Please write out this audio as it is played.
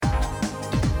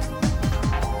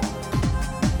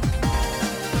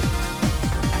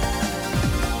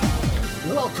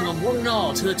welcome one and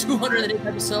all to the 208th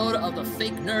episode of the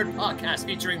Fake Nerd Podcast,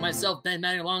 featuring myself, Ben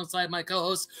Manning, alongside my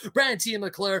co-hosts, Brian T.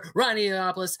 McClure, Ronnie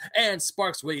Annapolis, and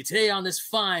Sparks Witty. Today on this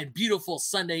fine, beautiful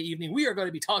Sunday evening, we are going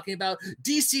to be talking about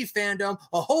DC fandom,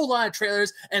 a whole lot of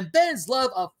trailers, and Ben's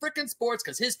love of frickin' sports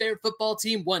because his favorite football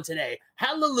team won today.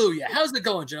 Hallelujah. How's it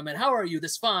going, gentlemen? How are you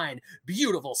this fine,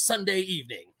 beautiful Sunday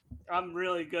evening? I'm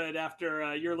really good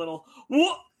after your little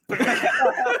whoop. I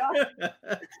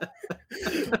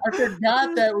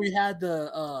forgot that we had the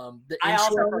I intro.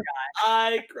 also forgot.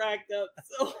 I cracked up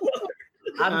so hard.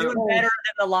 I'm doing better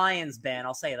than the Lions, Ben.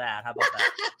 I'll say that. How about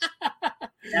that?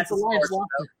 That's the a Lions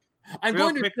sports lost. I'm Real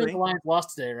going to quickly. say the Lions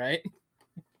lost today, right?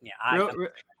 Yeah,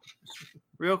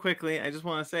 Real quickly, I just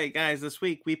want to say, guys, this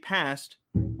week we passed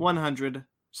 100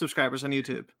 subscribers on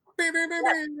YouTube.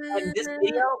 and this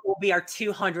video will be our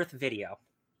 200th video.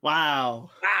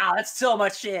 Wow. Wow, that's so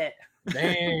much shit.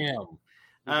 Damn.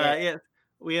 Yeah,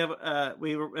 we have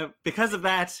we were because of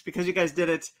that, because you guys did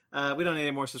it. We don't need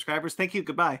any more subscribers. Thank you.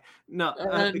 Goodbye. No,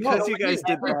 because you guys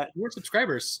did that. More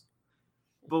subscribers.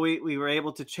 But we were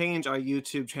able to change our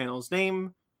YouTube channel's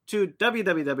name to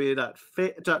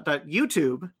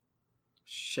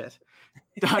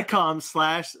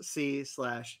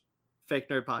youtube.com/c/fake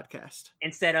nerd podcast.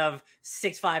 Instead of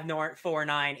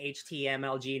 6549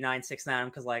 HTMLG969,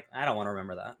 because I don't want to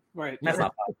remember that. Right. That's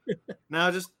not fun. Now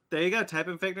just there you go. Type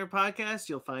in Fake Nerd Podcast,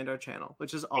 you'll find our channel,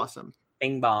 which is awesome.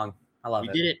 Bing bong. I love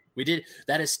it. We did it. We did.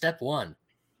 That is step one.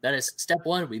 That is step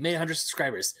one. We made 100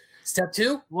 subscribers. Step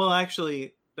two. Well,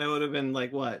 actually, that would have been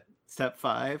what? Step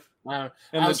 5 In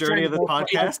in the journey of the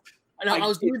podcast. I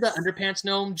was doing the underpants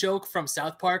gnome joke from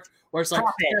South Park, where it's like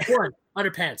step one,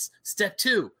 underpants. Step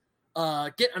two,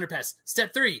 get underpants.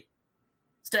 Step three,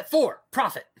 step four,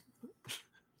 profit.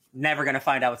 Never going to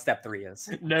find out what step 3 is.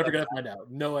 Never gonna find out.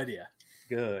 No idea.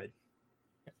 Good.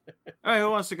 All right, who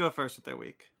wants to go first with their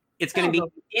week? It's going to be...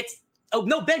 Oh,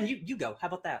 no, Ben, you go. How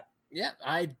about that? Yeah,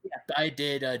 I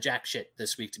did jack shit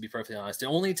this week, to be perfectly honest. The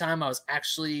only time I was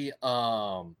actually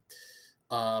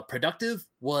productive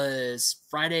was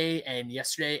Friday and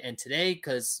yesterday and today,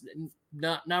 because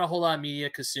not a whole lot of media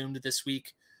consumed this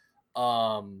week. Did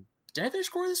I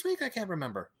finish Korra this week? I can't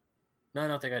remember. No, I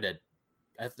don't think I did.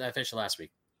 I finished it last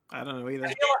week. I don't know either.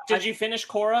 Did you finish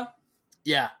Korra?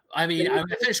 Yeah, I mean, I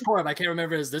finished Korra, but I can't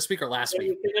remember if it was this week or last week.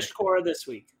 You finished Korra this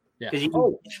week. Yeah. Because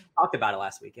you talked about it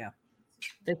last week, yeah.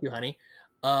 Thank you, honey.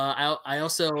 I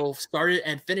also started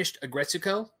and finished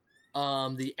Agretsuko,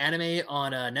 the anime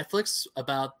on Netflix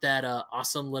about that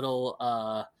awesome little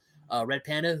red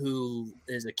panda who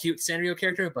is a cute Sanrio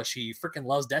character, but she freaking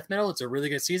loves death metal. It's a really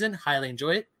good season. Highly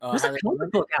enjoy it. There's a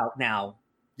comic book out now.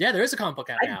 Yeah, there is a comic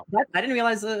book out now. I didn't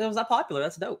realize it was that popular.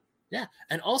 That's dope. Yeah,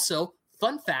 and also,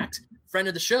 fun fact, friend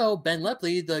of the show, Ben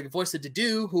Lepley, the voice of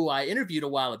Dedue, who I interviewed a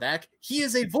while back, he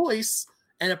is a voice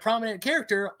and a prominent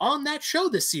character on that show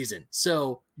this season.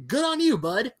 So good on you,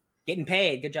 bud. Getting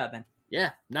paid. Good job, man. Yeah,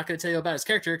 I'm not going to tell you about his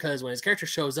character because when his character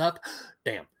shows up,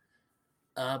 damn.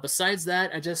 Besides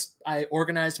that, I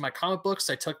organized my comic books.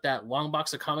 I took that long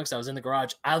box of comics that was in the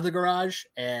garage out of the garage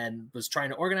and was trying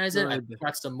to organize it. I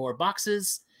got some more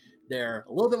boxes. They're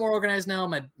a little bit more organized now.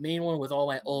 My main one with all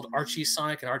my old Archie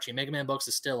Sonic and Archie Mega Man books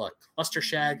is still a cluster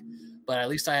shag, but at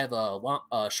least I have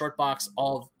a short box,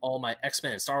 all my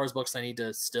X-Men and Star Wars books I need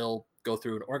to still go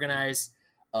through and organize.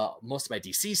 Most of my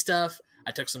DC stuff.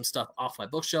 I took some stuff off my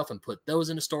bookshelf and put those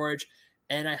into storage,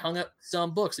 and I hung up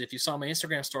some books. If you saw my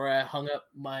Instagram story, I hung up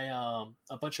my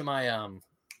a bunch of my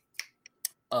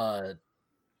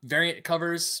variant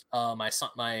covers, my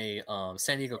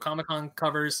San Diego Comic-Con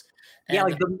covers. Yeah,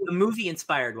 like the movie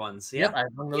inspired ones. Yep, I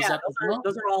hung those up as well.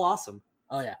 Those are all awesome.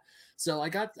 Oh yeah. So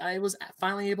I was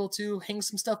finally able to hang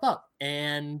some stuff up,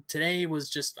 and today was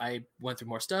just I went through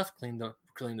more stuff, cleaned the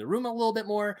room a little bit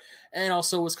more, and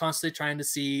also was constantly trying to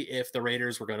see if the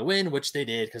Raiders were going to win, which they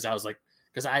did, because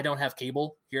I don't have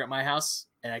cable here at my house,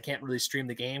 and I can't really stream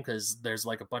the game because there's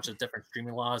like a bunch of different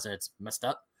streaming laws and it's messed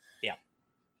up. Yeah.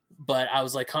 But I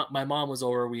was like, my mom was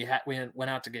over. We went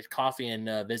out to get coffee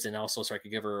and visit, and also so I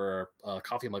could give her a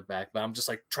coffee mug back. But I'm just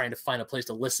like trying to find a place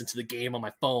to listen to the game on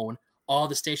my phone. All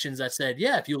the stations that said,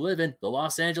 yeah, if you live in the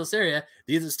Los Angeles area,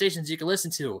 these are the stations you can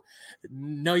listen to.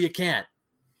 No, you can't.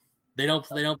 They don't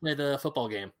play the football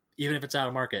game, even if it's out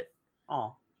of market.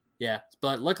 Oh. Yeah,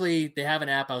 but luckily they have an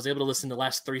app. I was able to listen to the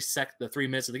last 3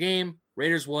 minutes of the game.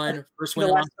 Raiders won. First win.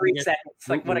 The last 3 seconds.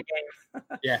 Like, what a game.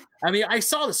 Yeah. I mean, I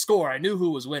saw the score. I knew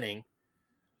who was winning.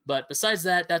 But besides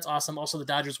that, that's awesome. Also, the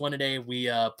Dodgers won today.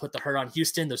 We put the hurt on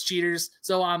Houston, those cheaters.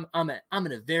 So I'm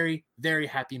in a very, very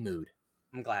happy mood.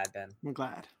 I'm glad, Ben. I'm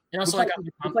glad. And also, we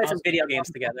played some video games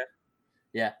together.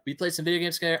 Yeah, we played some video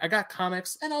games together. I got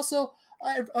comics, and also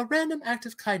a random act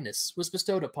of kindness was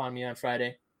bestowed upon me on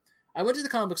Friday. I went to the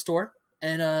comic book store,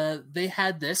 and they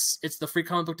had this. It's the free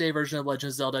comic book day version of Legend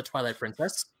of Zelda Twilight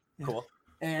Princess. Cool.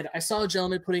 And I saw a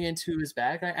gentleman putting it into his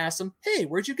bag. I asked him, hey,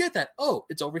 where'd you get that? Oh,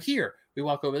 it's over here. We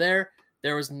walk over there.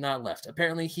 There was not left.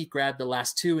 Apparently, he grabbed the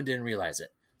last two and didn't realize it.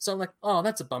 So I'm like, oh,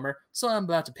 that's a bummer. So I'm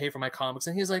about to pay for my comics.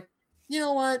 And he's like, you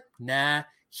know what? Nah,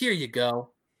 here you go.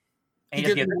 He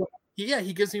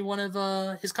gives me one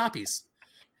of his copies.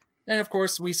 And of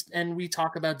course, we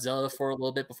talk about Zelda for a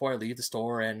little bit before I leave the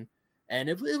store. And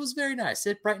it was very nice.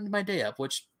 It brightened my day up,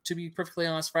 which, to be perfectly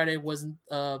honest, Friday wasn't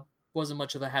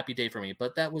much of a happy day for me.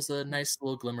 But that was a nice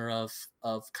little glimmer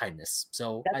of kindness.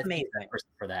 So that's amazing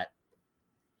for that.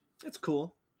 That's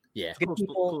cool. Yeah.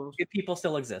 Good people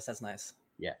still exist. That's nice.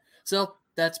 Yeah. So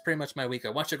that's pretty much my week.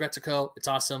 I watched Agretsuko. It's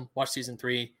awesome. Watch season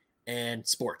 3 and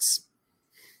sports.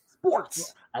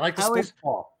 I like the sports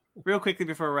ball. Real quickly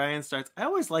before Ryan starts, I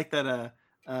always like that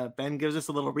Ben gives us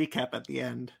a little recap at the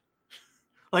end.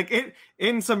 Like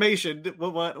in summation,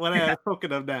 what I have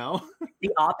spoken of now.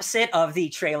 The opposite of the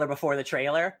trailer before the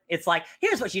trailer. It's like,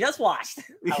 here's what you just watched.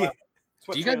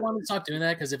 Do you guys want me to stop doing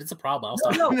that? Because if it's a problem, I'll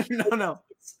stop. No.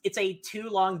 It's a too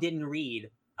long didn't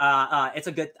read. It's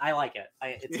a good. I like it.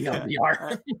 I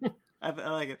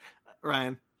like it.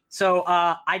 Ryan. So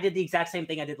I did the exact same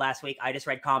thing I did last week. I just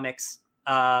read comics.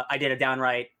 I did a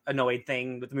downright annoyed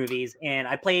thing with movies, and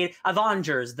I played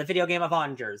Avengers, the video game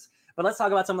Avengers. But let's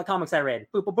talk about some of the comics I read.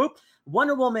 Boop, boop, boop.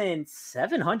 Wonder Woman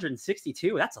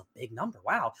 762. That's a big number.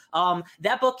 Wow.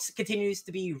 That book continues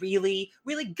to be really,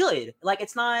 really good. Like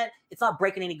it's not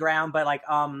breaking any ground, but like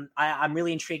I'm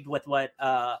really intrigued with what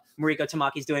Mariko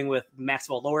Tamaki's doing with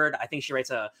Maxwell Lord. I think she writes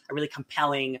a really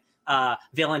compelling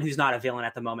villain who's not a villain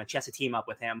at the moment. She has to team up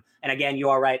with him. And again, you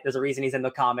are right. There's a reason he's in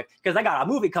the comic because I got a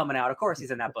movie coming out. Of course,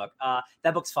 he's in that book.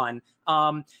 That book's fun.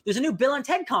 There's a new Bill and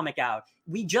Ted comic out.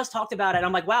 We just talked about it.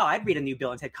 I'm like, wow, I'd read a new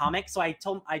Bill and Ted comic. So I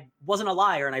told him I wasn't a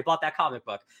liar and I bought that comic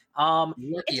book.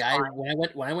 Lucky.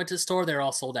 When I went to the store, they're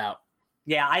all sold out.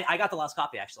 Yeah, I got the last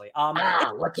copy actually.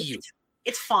 Lucky you.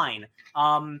 It's fine.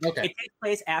 Okay. It takes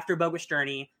place after Bogus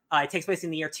Journey. It takes place in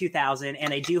the year 2000,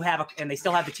 and they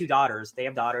still have the two daughters. They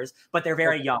have daughters, but they're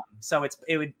very young. So it's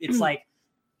like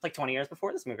 20 years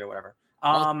before this movie or whatever.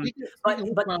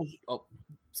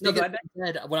 Speaking of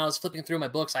Ted, when I was flipping through my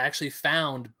books, I actually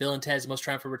found Bill and Ted's Most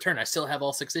Triumphant Return. I still have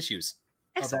all 6 issues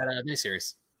of that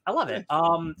miniseries. I love it.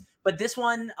 But this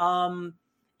one,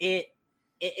 it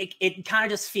kind of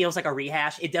just feels like a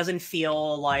rehash. It doesn't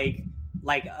feel like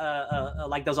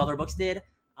those other books did.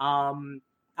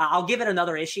 I'll give it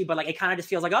another issue, but like it kind of just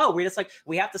feels like, oh,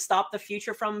 we have to stop the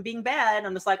future from being bad.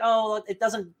 I'm just like, oh, it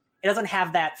doesn't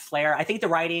have that flair. I think the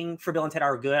writing for Bill and Ted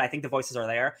are good. I think the voices are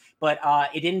there, but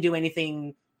it didn't do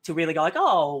anything to really go like,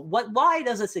 oh, why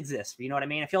does this exist? You know what I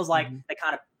mean? It feels like they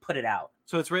kind of put it out.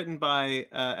 So it's written by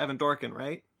Evan Dorkin,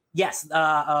 right? Yes,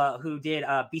 who did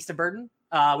Beast of Burden,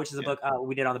 which is a book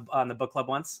we did on the book club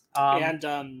once. And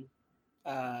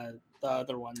the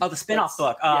other one. Oh, the spin-off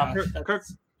book.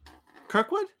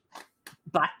 Kirkwood?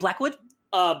 Blackwood?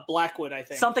 Blackwood, I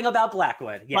think. Something about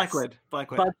Blackwood. Yes.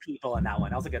 Blackwood. Bug people in that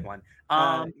one. That was a good one.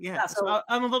 So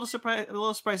I'm a little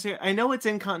surprised here. I know it's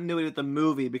in continuity with the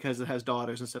movie because it has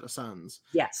daughters instead of sons.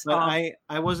 Yes. But I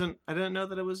didn't know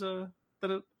that it was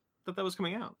that was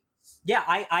coming out. Yeah,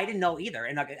 I didn't know either.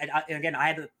 And again,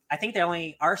 I think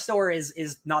our store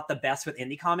is not the best with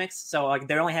indie comics, so like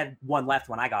they only had one left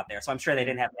when I got there. So I'm sure they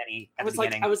didn't have any at the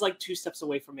beginning. I was like 2 steps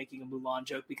away from making a Mulan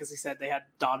joke because they said they had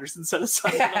daughters instead of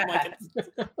sons. And I'm like,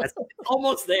 it's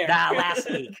almost there. Last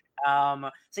week.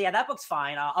 So yeah, that book's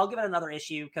fine. I'll give it another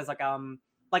issue because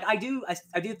I do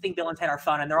think Bill and Ted are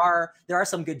fun, and there are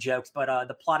some good jokes, but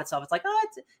the plot itself, it's like,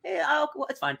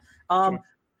 it's fine.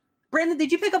 Brandon,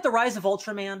 did you pick up The Rise of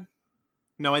Ultraman?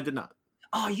 No, I did not.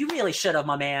 Oh, you really should have,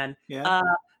 my man. Yeah.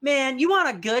 Man, you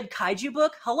want a good kaiju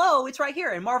book? Hello, it's right here,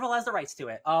 and Marvel has the rights to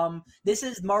it. This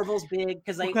is Marvel's big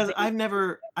because I've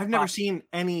never seen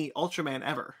any Ultraman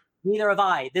ever. Neither have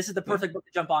I. This is the perfect book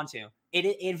to jump onto. It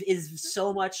is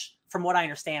so much, from what I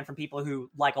understand from people who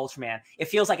like Ultraman, it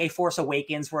feels like a Force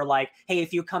Awakens where like, hey,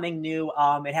 if you're coming new,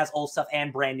 it has old stuff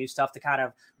and brand new stuff to kind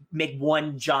of make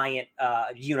one giant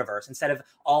universe instead of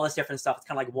all this different stuff. It's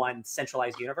kind of like one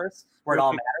centralized universe where it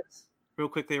all matters. Real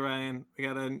quickly, Ryan, we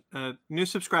got a new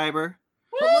subscriber.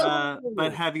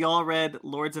 But have y'all read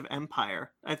Lords of Empire?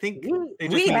 I think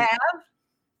we have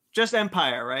just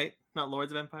Empire, right? Not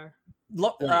Lords of Empire.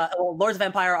 Lords of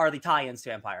Empire are the tie-ins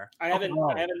to Empire. I haven't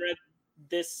read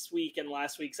this week and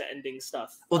last week's ending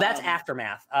stuff. Well, that's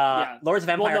Aftermath. yeah. Lords of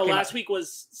Empire. Well, no, came last out- week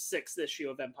was 6th issue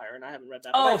of Empire, and I haven't read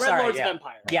that. Oh, but I read sorry, Lords yeah. of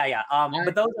Empire. Yeah.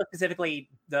 But those are specifically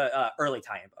the early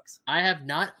tie-in books. I have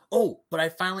not. Oh, but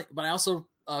I also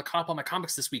caught up on my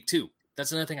comics this week too.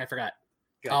 That's another thing I forgot.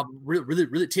 Good.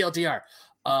 Really TLDR.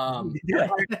 Do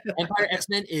it. Empire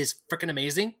X-Men is freaking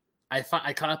amazing. I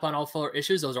caught up on all 4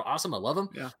 issues. Those are awesome. I love them.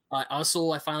 Yeah.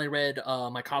 Also, I finally read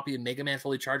my copy of Mega Man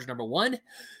Fully Charged #1.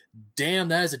 Damn,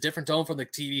 that is a different tone from the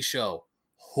TV show.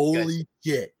 Holy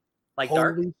shit. Like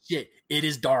dark. Holy shit. It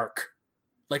is dark.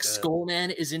 Like Good.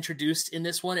 Skullman is introduced in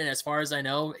this one, and as far as I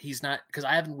know, he's not, because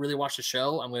I haven't really watched the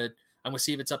show. I'm gonna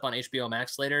see if it's up on HBO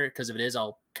Max later, because if it is,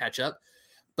 I'll catch up.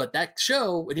 But that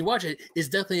show, when you watch it, is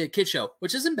definitely a kid show,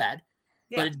 which isn't bad,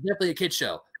 but it's definitely a kid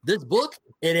show. This book,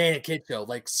 it ain't a kid show.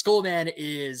 Like, Skullman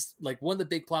is, like, one of the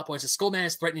big plot points is Skullman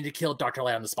is threatening to kill Dr.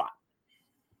 Light on the spot.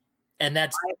 And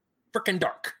that's freaking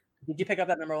dark. Did you pick up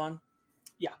that #1?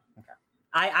 Yeah. Okay.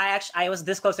 I was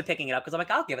this close to picking it up because I'm like,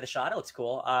 I'll give it a shot. It looks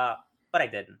cool. But I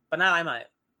didn't. But now I might.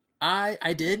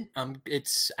 I did.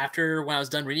 It's after when I was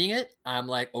done reading it, I'm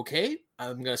like, okay,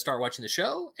 I'm gonna start watching the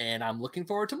show, and I'm looking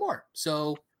forward to more.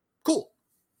 So cool.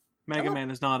 Mega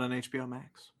Man is not on HBO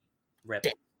Max. Rip.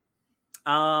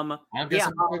 I'm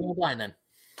guessing I'm going blind then.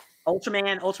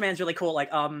 Ultraman's really cool. Like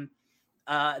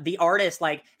the artist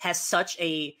like has such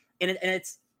a and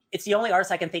it's the only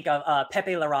artist I can think of,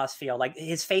 Pepe Larraz feel. Like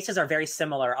his faces are very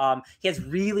similar. He has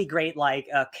really great like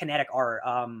kinetic art.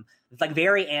 It's like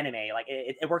very anime. Like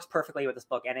it works perfectly with this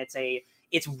book, and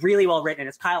it's really well written. And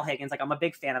it's Kyle Higgins. Like I'm a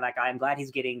big fan of that guy. I'm glad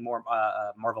he's getting more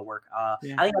Marvel work. I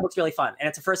think that book's really fun, and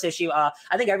it's a first issue. I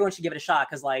think everyone should give it a shot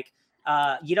because like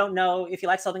you don't know if you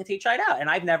like something until you try it out. And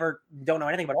I've don't know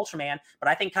anything about Ultraman, but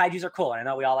I think kaijus are cool, and I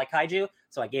know we all like kaiju,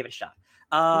 so I gave it a shot.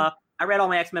 I read all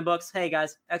my X-Men books. Hey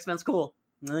guys, X-Men's cool.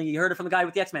 You heard it from the guy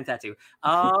with the X-Men tattoo.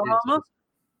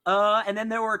 And then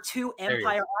there were 2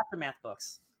 Empire Aftermath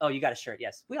books. Oh, you got a shirt.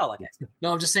 Yes. We all like X-Men.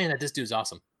 No, I'm just saying that this dude's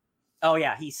awesome. Oh,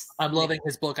 yeah. I'm loving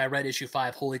his book. I read issue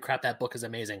 5. Holy crap, that book is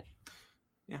amazing.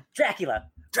 Yeah. Dracula.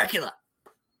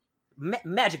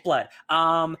 Magic Blood.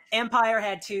 Empire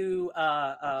had 2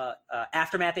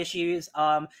 Aftermath issues.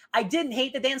 I didn't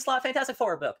hate the Dan Slott Fantastic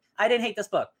Four book. I didn't hate this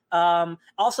book.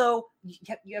 Also,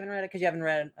 you haven't read it because you haven't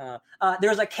read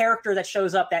there's a character that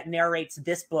shows up that narrates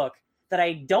this book that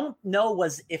I don't know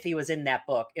if he was in that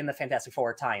book in the Fantastic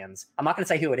Four tie-ins. I'm not going to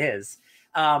say who it is.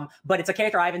 But it's a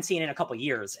character I haven't seen in a couple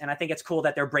years, and I think it's cool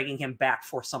that they're bringing him back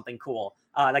for something cool.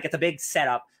 Like it's a big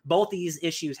setup. Both these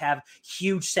issues have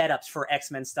huge setups for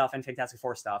X-Men stuff and Fantastic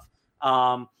Four stuff.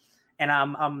 And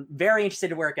I'm very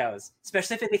interested in where it goes,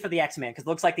 specifically for the X-Men, because it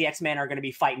looks like the X-Men are going to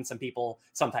be fighting some people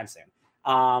sometime soon.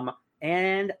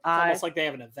 And It's almost like they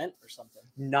have an event or something.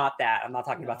 Not that. I'm not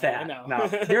talking about that. I know. No.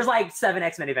 There's like 7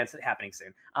 X-Men events happening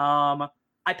soon.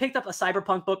 I picked up a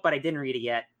Cyberpunk book, but I didn't read it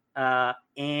yet.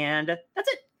 And that's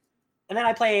it. And then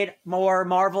I played more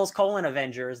Marvel's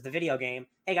Avengers, the video game.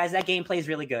 Hey guys, that game plays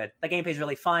really good. That game plays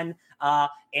really fun.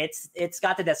 It's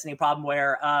got the Destiny problem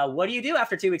where what do you do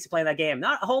after 2 weeks of playing that game?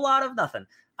 Not a whole lot of nothing.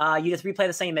 You just replay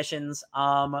the same missions.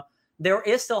 There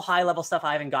is still high level stuff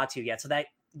I haven't got to yet, so that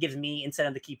gives me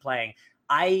incentive to keep playing.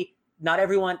 Not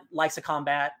everyone likes the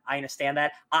combat. I understand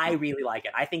that. I really like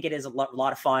it. I think it is a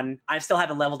lot of fun. I still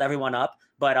haven't leveled everyone up,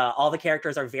 but all the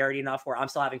characters are varied enough where I'm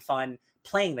still having fun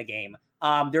playing the game.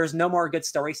 There's no more good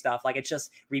story stuff. Like it's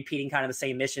just repeating kind of the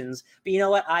same missions. But you know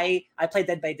what? I play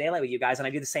Dead by Daylight with you guys, and I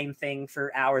do the same thing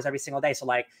for hours every single day. So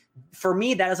like for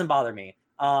me, that doesn't bother me.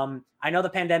 I know the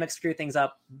pandemic screwed things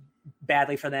up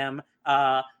badly for them.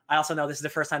 I also know this is the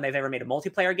first time they've ever made a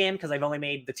multiplayer game because they've only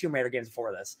made the Tomb Raider games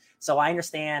before this. So I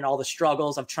understand all the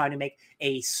struggles of trying to make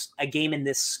a game in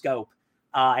this scope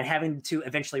and having to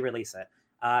eventually release it.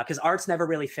 Because art's never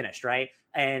really finished, right?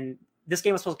 And this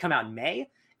game was supposed to come out in May.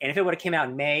 And if it would have came out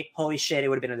in May, holy shit, it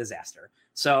would have been a disaster.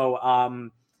 So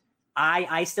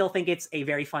I still think it's a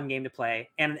very fun game to play.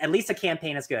 And at least the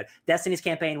campaign is good. Destiny's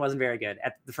campaign wasn't very good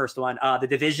at the first one. The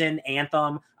Division,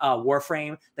 Anthem,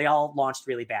 Warframe, they all launched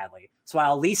really badly. So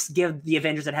I'll at least give the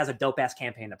Avengers that has a dope-ass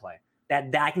campaign to play.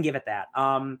 That I can give it that.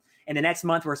 In the next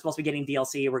month, we're supposed to be getting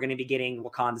DLC. We're going to be getting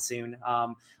Wakanda soon.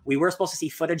 We were supposed to see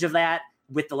footage of that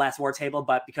with the Last War Table,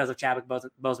 but because of Chadwick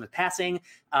Boseman's passing,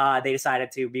 they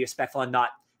decided to be respectful and not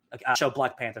show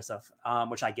Black Panther stuff,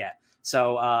 which I get.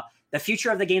 So the future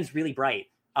of the game is really bright.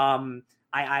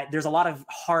 There's a lot of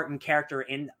heart and character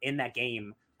in that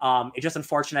game. It's just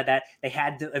unfortunate that they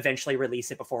had to eventually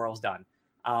release it before it was done,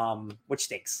 which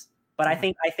stinks. But I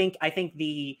think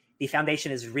the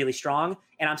foundation is really strong,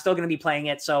 and I'm still going to be playing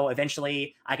it. So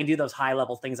eventually, I can do those high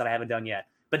level things that I haven't done yet.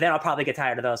 But then I'll probably get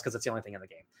tired of those because it's the only thing in the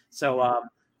game. So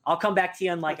I'll come back to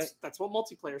you in like that's what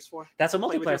multiplayer's for. That's what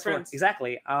Play with your multiplayer's for. friends.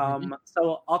 Exactly.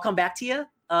 So I'll come back to you.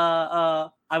 I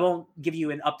won't give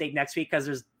you an update next week because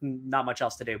there's not much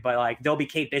else to do. But like there'll be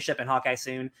Kate Bishop and Hawkeye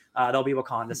soon. There'll be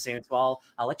Wakanda soon. So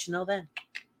I'll let you know then.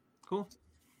 Cool.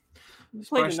 You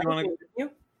played Sparks, a you wanna- night game, didn't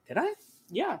you? Did I?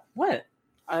 Yeah. What?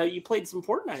 You played some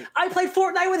Fortnite. I played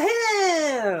Fortnite with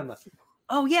him.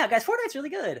 Oh yeah, guys, Fortnite's really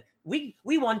good. We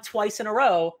won twice in a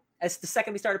row as the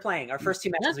second we started playing. Our first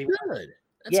 2 matches That's we won. good.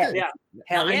 That's Yeah, good. yeah.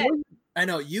 Hell Now, yeah. I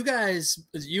know you guys,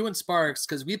 you and Sparks,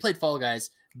 because we played Fall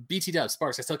Guys. BT Dub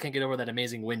Sparks, I still can't get over that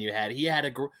amazing win you had. He had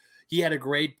a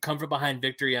great comfort behind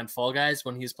victory on Fall Guys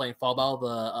when he was playing Fall Ball,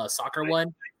 the soccer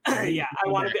one. Yeah, I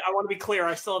want to be clear.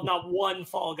 I still have not won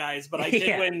Fall Guys, but I did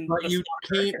Yeah, win. But the you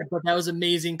soccer. can't. But that was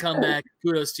amazing comeback.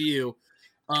 Kudos to you.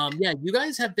 Yeah, you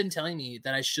guys have been telling me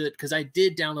that I should, because I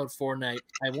did download Fortnite.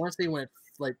 I want to say when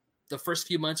like the first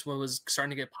few months when it was starting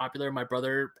to get popular, my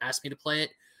brother asked me to play it,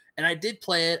 and I did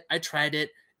play it. I tried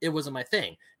it. It wasn't my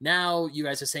thing. Now you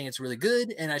guys are saying it's really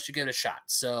good, and I should give it a shot.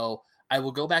 So I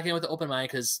will go back in with an open mind,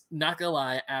 because not gonna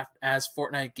lie, as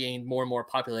Fortnite gained more and more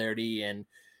popularity, and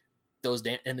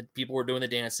and the people were doing the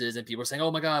dances, and people were saying,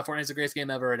 "Oh my god, Fortnite's the greatest game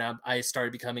ever," and I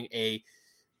started becoming a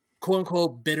quote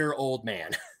unquote bitter old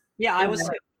man. Yeah, I was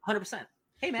 100%.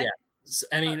 Hey man. Yeah.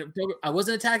 I mean, I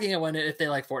wasn't attacking it if they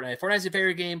like Fortnite. If Fortnite's your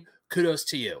favorite game, kudos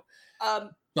to you.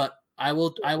 But I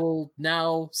will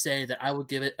now say that I will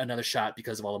give it another shot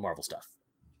because of all the Marvel stuff.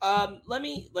 Let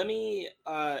me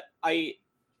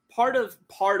part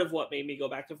of what made me go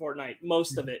back to Fortnite,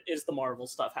 most of it is the Marvel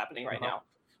stuff happening right now.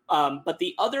 But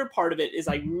the other part of it is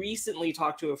I recently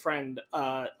talked to a friend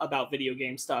about video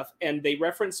game stuff, and they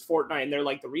referenced Fortnite, and they're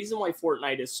like, the reason why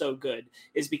Fortnite is so good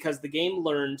is because the game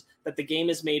learned that the game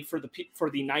is made for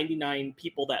the 99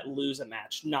 people that lose a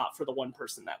match, not for the one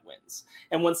person that wins.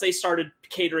 And once they started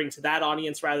catering to that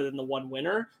audience rather than the one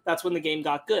winner, that's when the game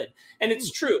got good. And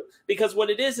it's true, because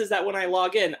what it is that when I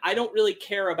log in, I don't really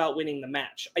care about winning the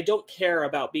match. I don't care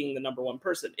about being the number one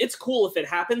person. It's cool if it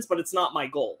happens, but it's not my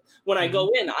goal. When I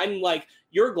go in, I'm like,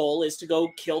 your goal is to go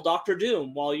kill Dr.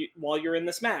 Doom while you're in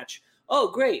this match. Oh,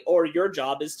 great. Or your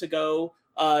job is to go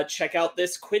check out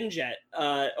this Quinjet.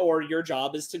 Or your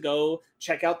job is to go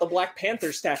check out the Black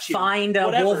Panther statue. Find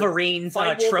Wolverine's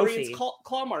trophy.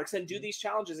 Claw marks and do these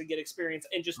challenges and get experience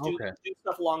and just do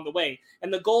stuff along the way.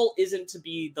 And the goal isn't to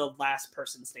be the last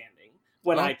person standing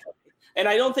when I play. And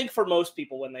I don't think for most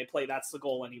people when they play, that's the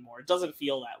goal anymore. It doesn't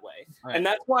feel that way. Right. And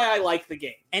that's why I like the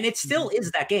game. And it still is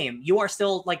that game. You are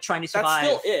still like trying to survive.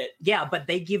 That's still it. Yeah, but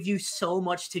they give you so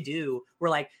much to do. We're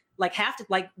like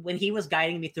when he was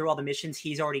guiding me through all the missions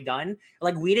he's already done,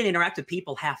 like we didn't interact with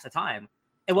people half the time.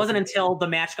 It wasn't until the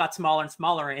match got smaller and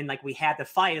smaller and like we had to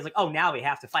fight. It's like, oh, now we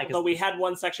have to fight. Although we had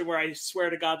one section where I swear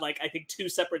to God, like I think 2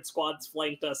 separate squads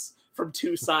flanked us from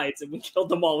 2 sides and we killed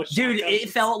them all with shotguns. Dude, it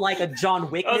felt like a John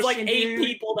Wick mission. It was like 8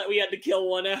 people that we had to kill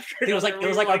one after another. It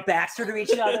was like our backs were to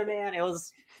each other, man. It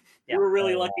was. Yeah. We were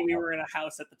really lucky we were in a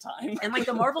house at the time. And like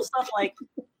the Marvel stuff, like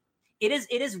it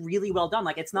is really well done.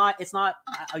 Like it's not.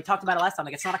 We talked about it last time.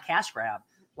 Like it's not a cash grab.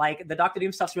 Like the Doctor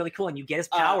Doom stuff's really cool, and you get his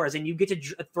powers, and you get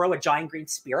to throw a giant green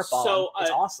spirit ball. So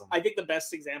it's awesome. I think the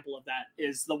best example of that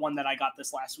is the one that I got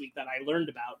this last week that I learned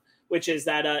about, which is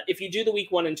that if you do the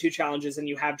week 1 and 2 challenges and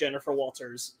you have Jennifer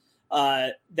Walters,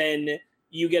 then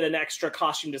you get an extra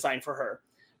costume design for her.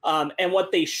 And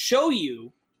what they show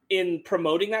you in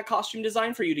promoting that costume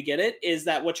design for you to get it is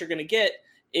that what you're going to get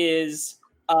is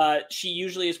she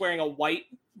usually is wearing a white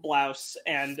blouse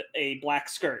and a black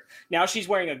skirt. Now she's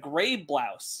wearing a gray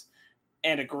blouse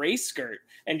and a gray skirt,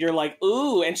 and you're like,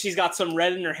 ooh, and she's got some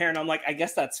red in her hair, and I'm like, I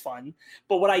guess that's fun.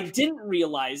 But what I didn't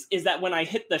realize is that when I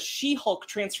hit the She-Hulk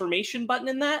transformation button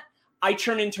in that, I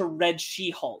turn into Red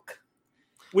She-Hulk,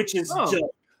 which is dope.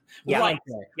 Yeah. Right.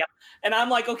 Okay. Yep. And I'm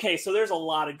like, okay, so there's a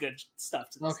lot of good stuff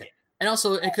to this game. And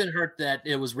also, it couldn't hurt that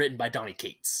it was written by Donny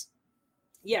Cates.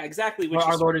 Yeah, exactly. Which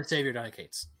our Lord and Savior, Donny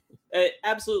Cates.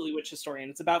 Absolutely, Witch Historian.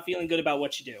 It's about feeling good about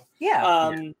what you do.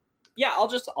 Yeah. Yeah. I'll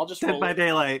just Dead by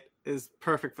Daylight is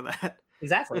perfect for that.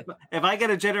 Exactly. If I get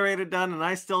a generator done and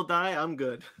I still die, I'm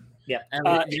good. Yeah.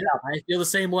 I feel the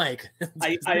same way.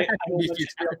 I will mention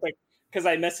real quick, because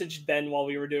I messaged Ben while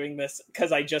we were doing this,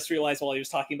 because I just realized while he was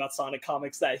talking about Sonic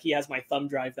Comics that he has my thumb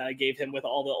drive that I gave him with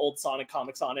all the old Sonic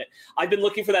comics on it. I've been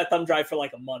looking for that thumb drive for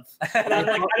like a month. And I'm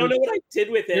like, I don't know what I did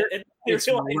with it. And it's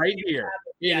right here.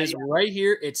 It is right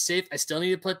here. It's safe. I still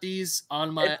need to put these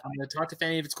on my. I'm going to talk to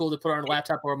Fanny if it's cool to put on a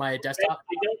laptop or my desktop.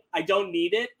 I don't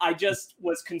need it. I just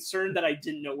was concerned that I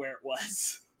didn't know where it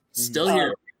was. Still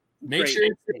here. Make sure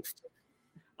it's safe.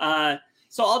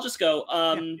 So I'll just go.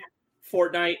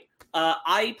 Fortnite.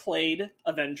 I played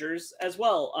Avengers as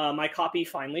well. My copy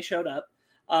finally showed up.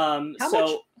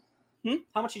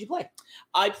 How much did you play?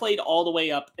 I played all the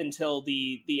way up until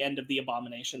the end of the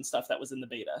Abomination stuff that was in the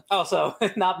beta. Oh, so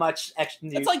not much extra.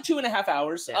 It's like 2.5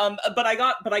 hours. Yeah. But I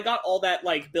got all that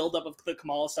like build up of the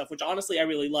Kamala stuff, which honestly I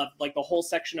really loved. Like the whole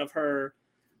section of her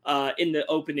in the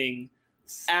opening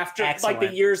after Excellent. like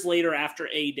the years later after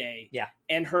A-Day. Yeah.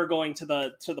 And her going to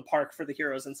the park for the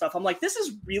heroes and stuff. I'm like, this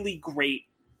is really great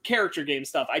character game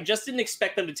stuff. I just didn't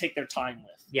expect them to take their time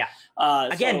with. Yeah.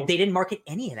 Again, They didn't market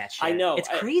any of that shit. I know. It's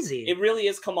crazy. It really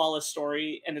is Kamala's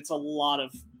story, and it's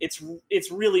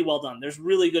it's really well done. There's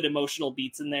really good emotional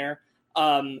beats in there.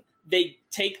 They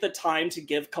take the time to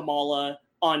give Kamala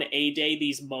on A-Day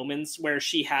these moments where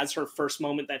she has her first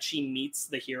moment that she meets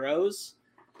the heroes,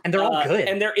 and they're all good.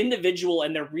 and they're individual,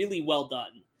 and they're really well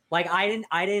done. Like I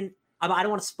don't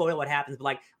want to spoil what happens, but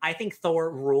like I think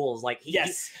Thor rules. Like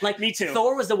like me too.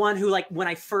 Thor was the one who, like, when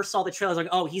I first saw the trailer, I was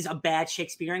like, oh, he's a bad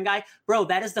Shakespearean guy, bro.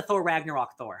 That is the Thor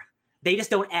Ragnarok Thor. They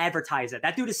just don't advertise it.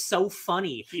 That dude is so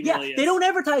funny. He yeah, really is. they don't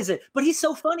advertise it, but he's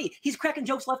so funny. He's cracking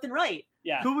jokes left and right.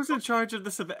 Yeah. Who was in charge of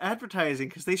this advertising?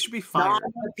 Because they should be fired. Not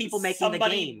the people making Somebody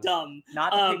the game. dumb.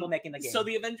 Not the people making the game. So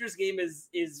the Avengers game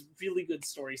is really good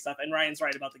story stuff, and Ryan's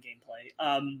right about the gameplay.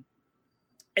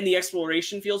 And the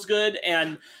exploration feels good,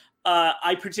 and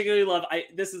I particularly love.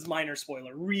 This is minor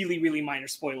spoiler, really, really minor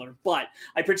spoiler, but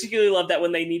I particularly love that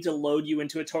when they need to load you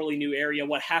into a totally new area,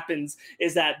 what happens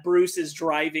is that Bruce is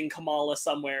driving Kamala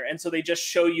somewhere, and so they just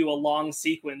show you a long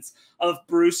sequence of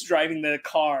Bruce driving the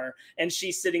car, and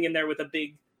she's sitting in there with a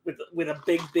big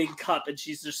cup, and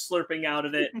she's just slurping out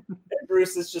of it. And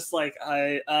Bruce is just like,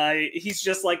 he's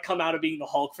just like come out of being the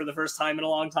Hulk for the first time in a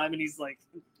long time, and he's like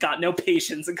got no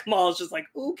patience, and Kamala's just like,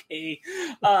 okay.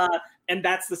 And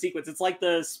that's the sequence. It's like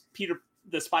the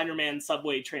Spider-Man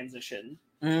subway transition.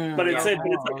 But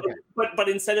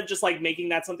instead of just like making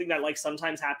that something that like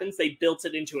sometimes happens, they built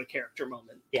it into a character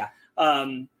moment. Yeah.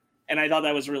 And I thought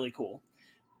that was really cool.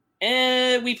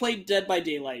 And we played Dead by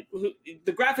Daylight.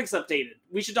 The graphics updated.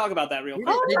 We should talk about that real quick.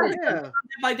 Oh, yeah. Dead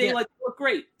by Daylight look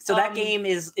great. So that game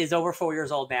is over 4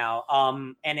 years old now.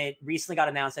 And it recently got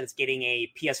announced that it's getting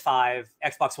a PS5,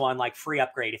 Xbox One like free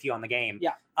upgrade if you own the game.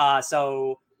 Yeah.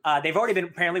 So they've already been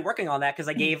apparently working on that because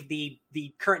I gave the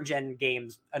current gen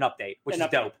games an update, which is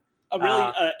dope.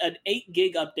 An 8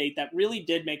 gig update that really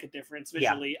did make a difference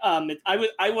visually. Yeah.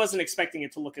 I wasn't expecting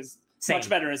it to look as much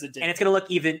better as it did, and it's going to look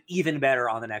even better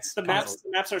on the next. The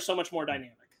maps are so much more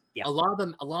dynamic. Yeah, a lot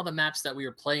of the maps that we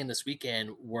were playing this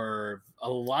weekend were a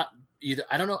lot. Either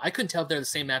I don't know. I couldn't tell if they're the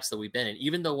same maps that we've been in.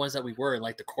 Even the ones that we were in,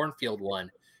 like the cornfield one,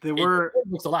 it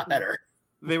looks a lot better.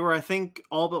 They were, I think,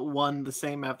 all but one the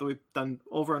same map that we've done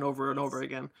over and over and over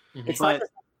again. It's but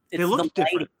they look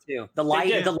different too. The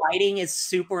lighting is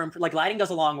super. Like lighting goes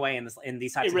a long way in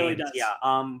these types of really games. Does.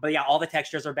 Yeah. But yeah, all the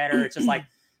textures are better. It's just like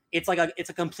it's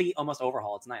a complete almost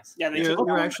overhaul. It's nice. Yeah,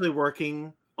 you're actually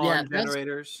working on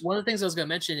generators. One of the things I was going to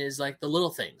mention is like the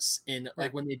little things in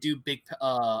like when they do big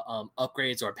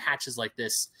upgrades or patches like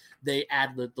this, they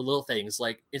add the little things.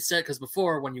 Like instead, because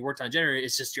before when you worked on a generator,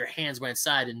 it's just your hands went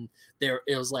inside and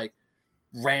it was like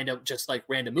random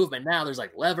movement. Now there's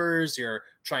like levers. You're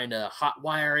trying to hot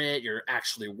wire it. You're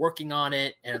actually working on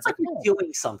it, and it's like you're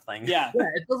doing something. Yeah,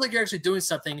 it feels like you're actually doing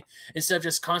something instead of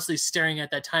just constantly staring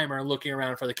at that timer and looking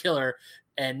around for the killer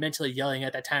and mentally yelling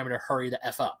at that timer to hurry the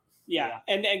F up. Yeah.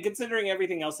 And considering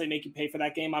everything else they make you pay for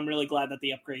that game, I'm really glad that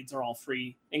the upgrades are all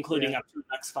free, including up to the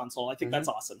next console. I think that's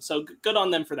awesome. So good on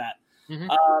them for that.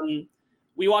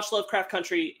 We watched Lovecraft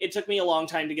Country. It took me a long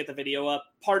time to get the video up.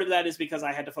 Part of that is because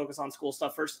I had to focus on school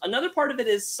stuff first. Another part of it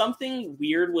is something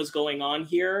weird was going on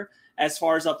here as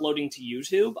far as uploading to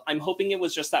YouTube. I'm hoping it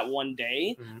was just that one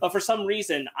day. But for some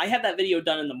reason, I had that video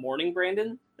done in the morning,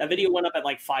 Brandon. That video went up at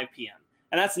like 5 p.m.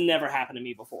 And that's never happened to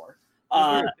me before.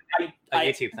 A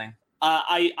YouTube thing.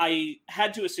 I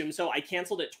had to assume so. I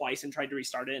canceled it twice and tried to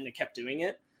restart it, and it kept doing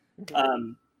it.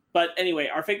 But anyway,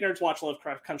 our Fake Nerds Watch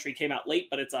Lovecraft Country came out late,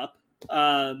 but it's up.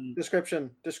 Description.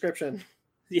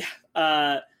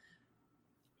 Yeah.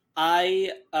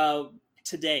 I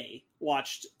today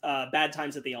watched Bad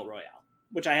Times at the El Royale,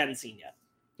 which I hadn't seen yet.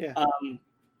 Yeah.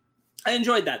 I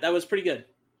enjoyed that. That was pretty good.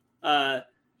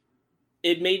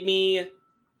 It made me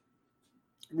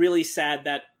really sad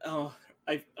that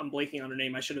I'm blanking on her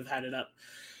name. I should have had it up.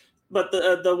 But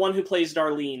the one who plays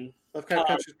Darlene. Lovecraft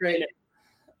Country is great.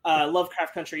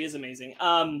 Lovecraft Country is amazing.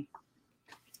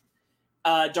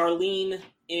 Darlene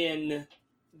in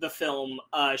the film,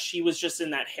 she was just in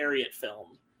that Harriet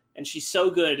film, and she's so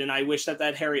good. And I wish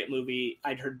that Harriet movie,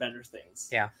 I'd heard better things.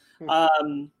 Yeah.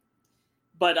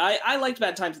 but I liked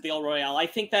Bad Times at the El Royale. I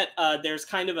think that there's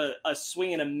kind of a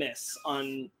swing and a miss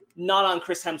on not on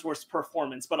Chris Hemsworth's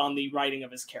performance, but on the writing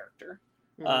of his character.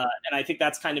 And I think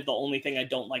that's kind of the only thing I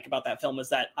don't like about that film is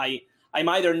that I'm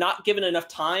either not given enough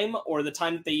time or the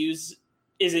time that they use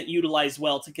isn't utilized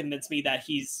well to convince me that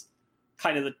he's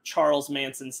kind of the Charles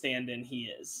Manson stand-in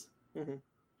he is.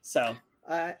 So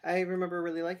I remember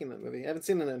really liking that movie. I haven't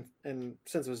seen it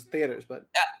since it was theaters, but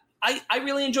I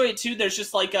really enjoy it too. There's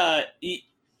just like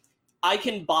I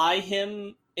can buy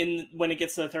him when it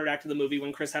gets to the third act of the movie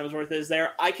when Chris Hemsworth is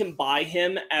there. I can buy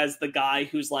him as the guy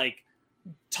who's like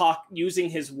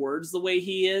using his words the way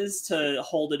he is to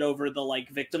hold it over the like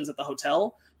victims at the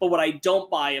hotel. But what I don't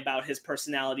buy about his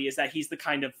personality is that he's the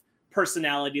kind of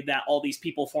personality that all these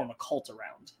people form a cult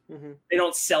around. They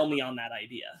don't sell me on that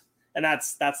idea. And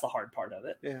that's the hard part of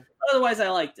it. Yeah. Otherwise, I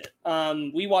liked it.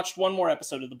 We watched one more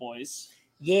episode of The Boys.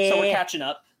 Yeah. So we're catching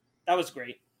up. That was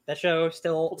great. That show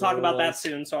still. We'll talk about that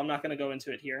soon, so I'm not going to go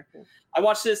into it here. I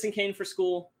watched Citizen Kane for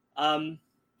school.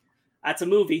 That's a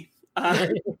movie.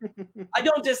 I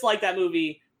don't dislike that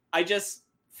movie. I just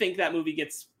think that movie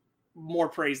gets more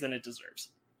praise than it deserves.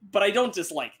 But I don't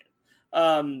dislike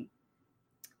it.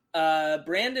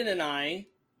 Brandon and I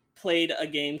played a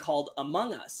game called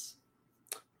Among Us.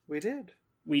 we did.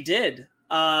 We did.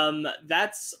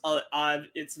 That's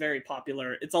it's very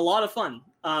popular. It's a lot of fun.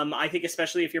 I think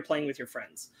especially if you're playing with your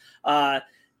friends. I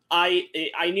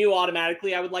knew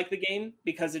automatically I would like the game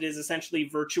because it is essentially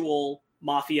virtual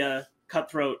mafia,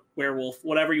 cutthroat, werewolf,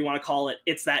 whatever you want to call it.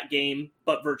 It's that game,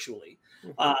 but virtually,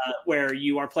 where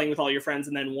you are playing with all your friends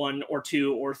and then one or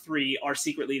two or three are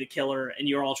secretly the killer and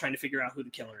you're all trying to figure out who the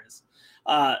killer is.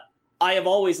 I have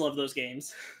always loved those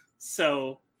games.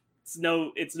 So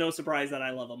it's no surprise that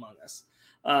I love Among Us.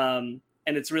 And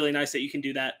it's really nice that you can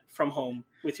do that from home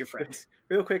with your friends.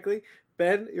 Real quickly,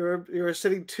 Ben, you're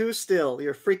sitting too still.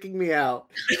 You're freaking me out.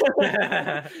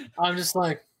 I'm just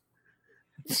like,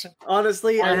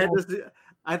 honestly, I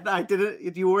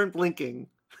didn't. You weren't blinking.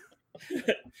 you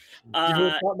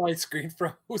thought my screen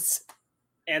froze.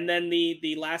 And then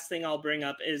the last thing I'll bring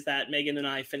up is that Megan and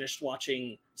I finished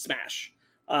watching Smash.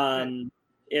 I'll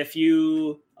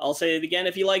say it again,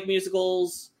 if you like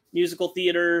musicals, musical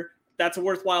theater, that's a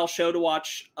worthwhile show to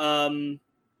watch. I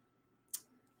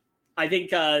think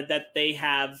that they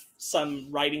have some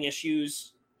writing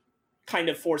issues kind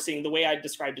of forcing, the way I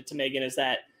described it to Megan is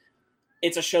that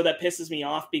it's a show that pisses me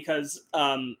off because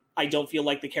I don't feel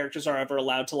like the characters are ever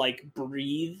allowed to like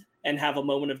breathe and have a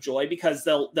moment of joy because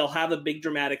they'll have a big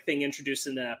dramatic thing introduced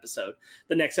in an episode.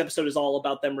 The next episode is all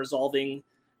about them resolving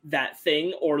that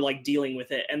thing or like dealing with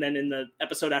it. And then in the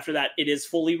episode after that, it is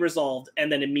fully resolved.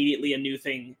 And then immediately a new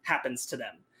thing happens to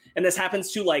them. And this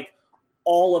happens to like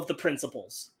all of the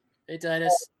principals. Hey,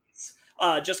 Titus.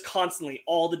 Just constantly,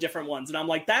 all the different ones. And I'm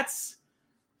like, that's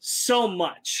so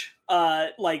much.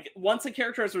 Like once a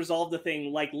character has resolved the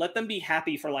thing, like let them be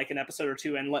happy for like an episode or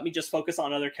two and let me just focus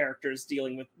on other characters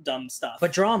dealing with dumb stuff.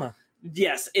 But drama.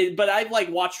 Yes, but I've like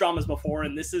watched dramas before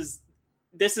and this is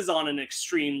on an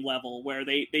extreme level where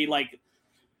they like,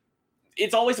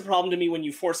 it's always a problem to me when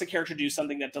you force a character to do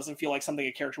something that doesn't feel like something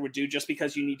a character would do just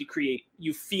because you need to create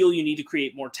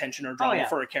more tension or drama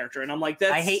for a character. And I'm like,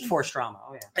 I hate forced drama.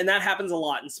 Oh yeah. And that happens a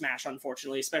lot in Smash,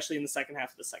 unfortunately, especially in the second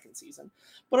half of the second season.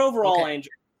 But overall, I enjoy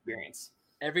the experience.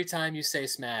 Every time you say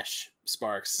Smash,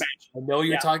 Sparks, I know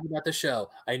you're talking about the show.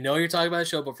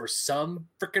 But for some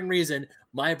freaking reason,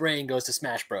 my brain goes to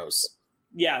Smash Bros.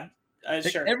 Yeah,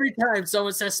 sure. Every time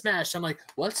someone says Smash, I'm like,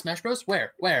 what? Smash Bros?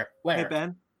 Where? Hey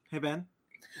Ben.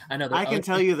 I know. I can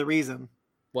tell you the reason.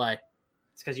 Why?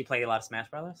 It's because you play a lot of Smash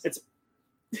Brothers. It's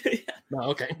no,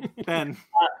 okay. Ben.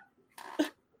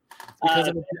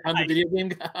 Because I'm a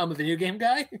video game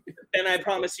guy. And I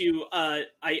promise you,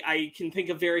 I can think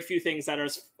of very few things that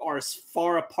are as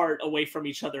far apart away from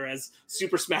each other as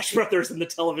Super Smash Brothers and the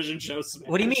television show Smash.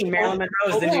 What do you mean, Marilyn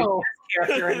Monroe is the new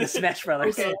character in the Smash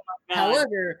Brothers? Okay.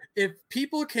 However, if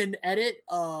people can edit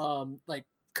like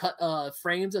cut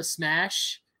frames of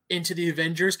Smash into the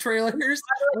Avengers trailers,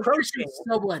 I'm pretty sure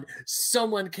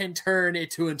someone can turn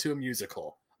it into a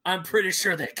musical. I'm pretty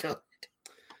sure they could.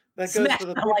 That goes to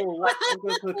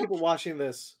the people watching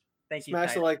this. Thank you.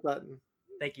 Smash the like button.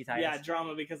 Thank you, Titus. Yeah,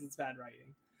 drama because it's bad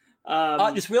writing.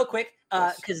 Just real quick,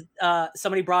 because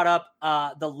somebody brought up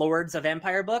the Lords of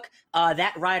Empire book.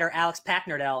 That writer, Alex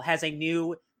Packnerdell, has a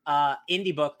new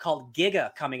indie book called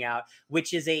Giga coming out,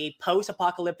 which is a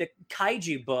post-apocalyptic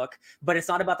kaiju book, but it's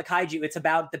not about the kaiju. It's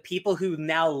about the people who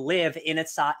now live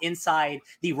inside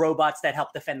the robots that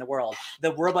help defend the world.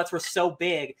 The robots were so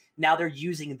big, now they're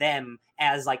using them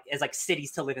as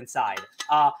cities to live inside.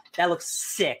 That looks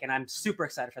sick, and I'm super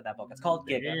excited for that book. It's called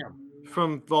Giga.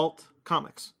 From Vault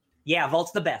Comics. Yeah,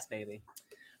 Vault's the best, baby.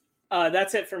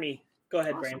 That's it for me. Go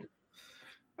ahead, Awesome. Brandon.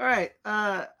 All right.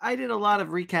 I did a lot of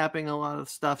recapping a lot of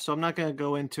stuff, so I'm not going to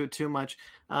go into it too much.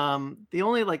 The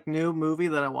only new movie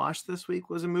that I watched this week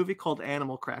was a movie called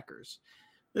Animal Crackers.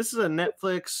 This is a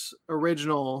Netflix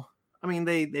original. I mean,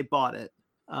 they bought it.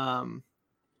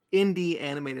 Indie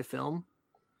animated film.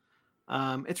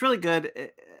 It's really good.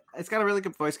 It's got a really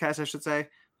good voice cast, I should say.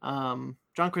 John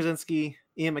Krasinski,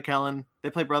 Ian McKellen. They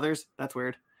play brothers. That's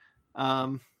weird.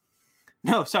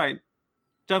 No, sorry.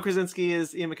 John Krasinski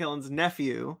is Ian McKellen's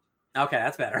nephew. Okay,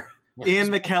 that's better. Ian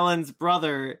McKellen's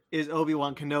brother is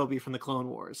Obi-Wan Kenobi from the Clone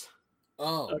Wars.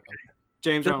 Oh, okay.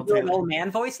 James Does Arnold he do an Taylor. old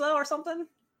man voice though, or something?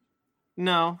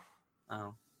 No,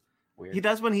 Oh, weird. he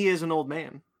does when he is an old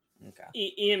man. Okay.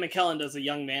 Ian McKellen does a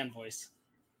young man voice.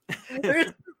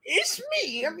 It's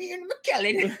me, I'm Ian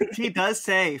McKellen. He does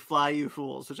say "Fly, you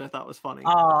fools," which I thought was funny.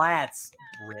 Oh, that's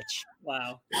rich.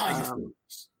 Wow.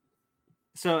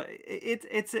 So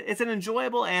it's an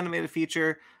enjoyable animated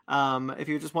feature. If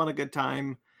you just want a good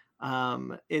time,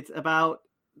 it's about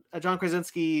John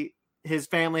Krasinski. His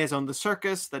family has owned the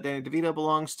circus that Danny DeVito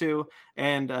belongs to,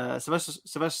 and Sylvester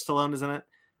Stallone is in it.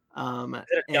 Is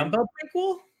it a Dumbo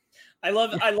prequel? I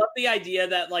love the idea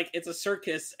that it's a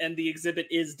circus and the exhibit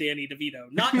is Danny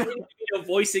DeVito, not Danny DeVito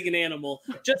voicing an animal,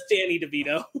 just Danny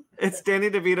DeVito. It's Danny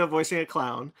DeVito voicing a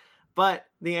clown, but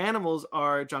the animals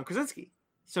are John Krasinski.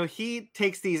 So he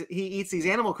eats these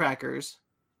animal crackers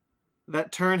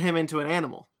that turn him into an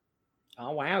animal.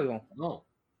 Oh wow! Oh,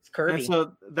 It's curvy. And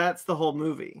so that's the whole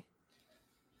movie.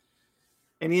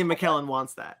 And Ian McKellen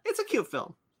wants that. It's a cute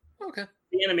film. okay.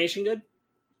 The animation good?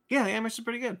 Yeah, the animation's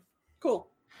pretty good. Cool.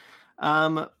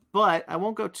 But I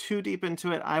won't go too deep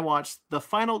into it. I watched The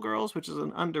Final Girls, which is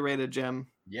an underrated gem.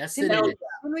 Yes, Didn't it we- is.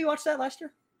 When we watched that last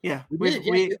year? Yeah, We did,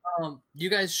 yeah, you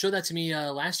guys showed that to me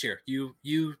last year. You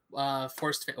You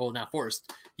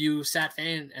sat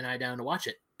Fan and I down to watch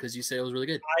it because you said it was really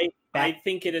good. I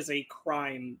think it is a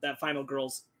crime that Final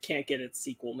Girls can't get its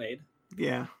sequel made.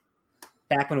 yeah.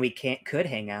 Back when we could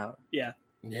hang out. Yeah,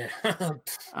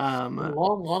 Um,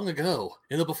 long ago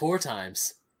in the before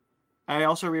times. I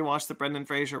also rewatched the Brendan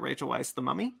Fraser, Rachel Weisz, The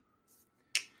Mummy.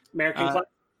 American Uh, Classic.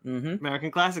 Mm-hmm.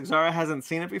 American classic. Zara hasn't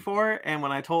seen it before, and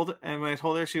when I told her,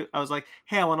 I was like,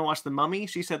 "Hey, I want to watch The Mummy."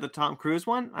 She said the Tom Cruise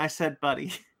one. I said,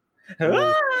 "Buddy,"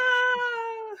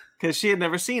 because she had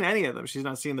never seen any of them. She's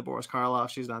not seen the Boris Karloff.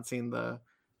 She's not seen the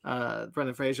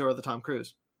Brendan Fraser or the Tom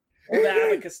Cruise. Or the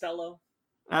Abbott Costello.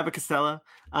 Abbott Costello.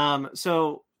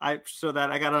 So I got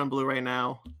it on Blu-ray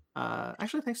now.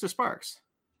 Actually, thanks to Sparks.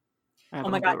 I have Oh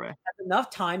it my on God. Blu-ray. Has enough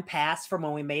time passed from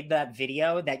when we made that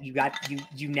video that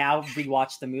you now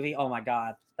rewatched the movie? Oh my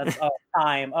God. That's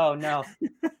time. Oh no.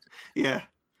 Yeah.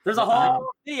 There's a whole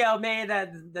video made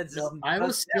that's just I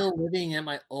was still living at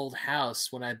my old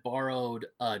house when I borrowed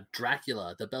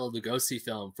Dracula, the Bela Lugosi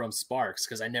film from Sparks,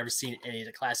 because I never seen any of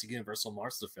the classic Universal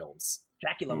monster films.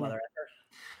 Dracula mother.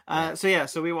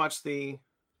 So we watched the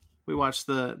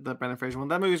Brendan Fraser one.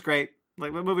 That movie's great.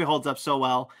 Like the movie holds up so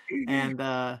well, and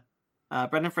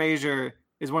Brendan Fraser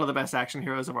is one of the best action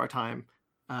heroes of our time.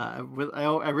 I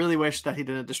really wish that he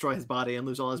didn't destroy his body and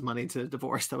lose all his money to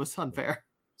divorce. That was unfair.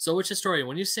 So, which historian,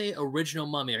 when you say original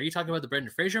Mummy, are you talking about the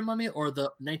Brendan Fraser Mummy or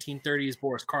the 1930s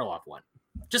Boris Karloff one?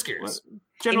 Just curious.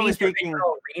 Generally speaking,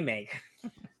 remake.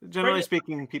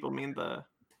 people mean the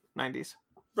 90s.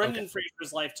 Brendan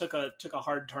Fraser's life took a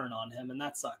hard turn on him, and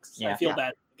that sucks. Yeah. I feel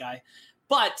bad for the guy.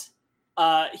 But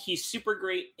he's super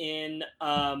great in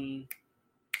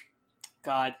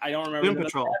God, I don't remember. Doom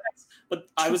Patrol. But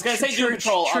I was gonna say Doom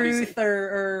Patrol, obviously. Truth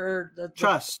or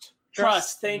Trust.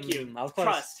 Trust, thank you. I was close.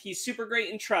 Trust. He's super great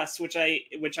in Trust, which I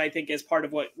think is part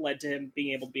of what led to him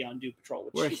being able to be on Doom Patrol.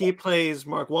 Which Where he plays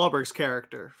Mark Wahlberg's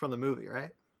character from the movie,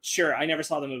 right? Sure, I never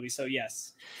saw the movie, so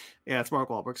yes. Yeah, it's Mark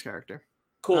Wahlberg's character.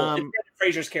 Cool. It's Brendan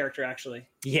Fraser's character, actually.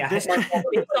 Yeah, This-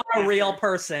 it's not a real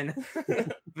person.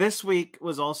 This week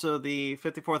was also the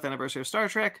 54th anniversary of Star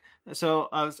Trek. So,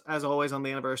 as always on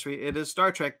the anniversary, it is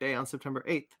Star Trek Day on September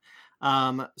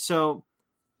 8th. So,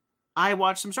 I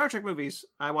watched some Star Trek movies.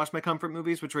 I watched my comfort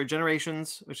movies, which were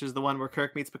Generations, which is the one where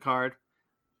Kirk meets Picard.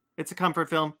 It's a comfort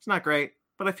film. It's not great,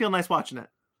 but I feel nice watching it.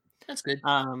 That's good.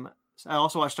 I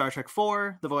also watched Star Trek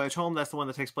 4, The Voyage Home. That's the one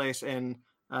that takes place in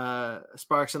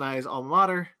Sparks and I's alma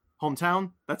mater,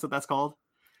 hometown. That's what that's called.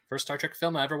 First Star Trek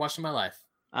film I ever watched in my life.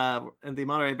 And the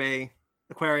Monterey Bay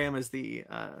Aquarium is the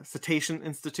Cetacean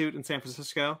Institute in San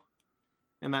Francisco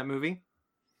in that movie.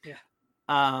 Yeah.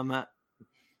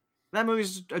 That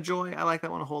movie's a joy. I like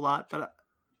that one a whole lot. But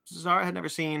Zara had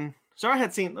seen,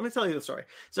 let me tell you the story.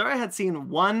 Zara had seen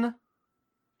one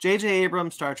J.J.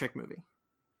 Abrams Star Trek movie.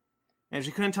 And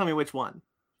she couldn't tell me which one.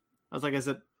 I was like, is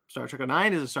it Star Trek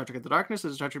 09? Is it Star Trek Into Darkness?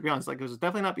 Is it Star Trek Beyond? It's like, it was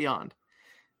definitely not Beyond.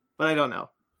 But I don't know.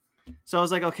 So I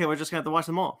was like, okay, we're just going to have to watch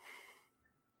them all.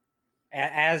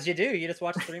 As you do. You just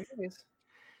watch 3 movies.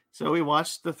 So we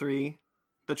watched the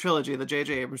trilogy, the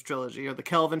J.J. Abrams trilogy, or the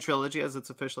Kelvin trilogy, as it's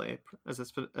officially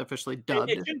dubbed.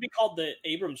 It shouldn't be called the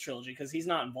Abrams trilogy because he's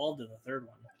not involved in the third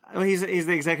one. I mean, he's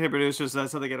the executive producer, so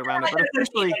that's how they get around it. But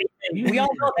officially, we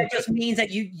all know that just means that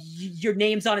your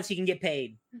name's on it so you can get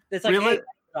paid. It's like really? hey,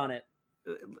 on it.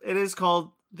 It is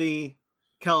called the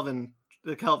Kelvin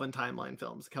timeline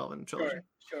films, the Kelvin trilogy.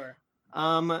 Sure.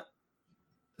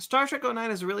 Star Trek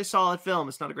 09 is a really solid film.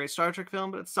 It's not a great Star Trek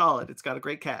film, but it's solid. It's got a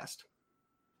great cast.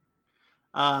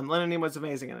 Leonard Nimoy's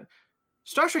amazing in it.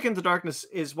 Star Trek Into Darkness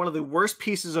is one of the worst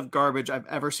pieces of garbage I've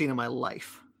ever seen in my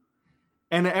life.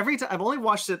 And every time I've only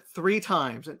watched it 3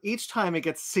 times, and each time it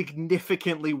gets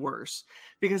significantly worse.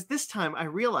 Because this time I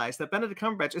realized that Benedict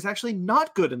Cumberbatch is actually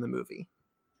not good in the movie.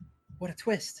 What a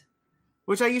twist.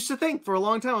 Which I used to think for a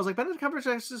long time. I was like, Benedict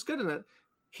Cumberbatch is good in it.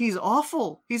 He's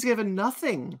awful. He's given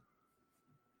nothing.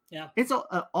 Yeah. It's an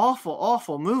awful,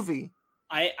 awful movie.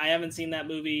 I haven't seen that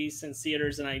movie since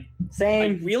theaters, and I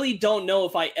Same. really don't know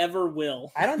if I ever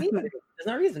will. I don't need to. There's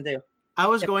no reason to. I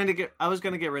was going to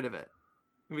get rid of it.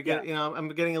 Because, I'm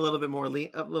getting a little bit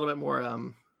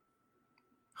more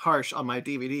harsh on my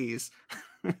DVDs.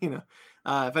 If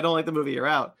I don't like the movie, you're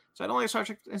out. So I don't like Star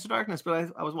Trek Into Darkness,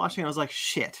 but I was watching and I was like,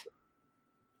 shit.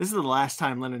 This is the last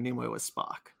time Leonard Nimoy was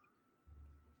Spock.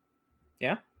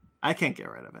 Yeah. I can't get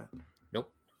rid of it.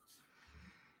 Nope.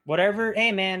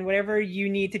 Whatever you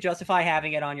need to justify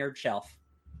having it on your shelf.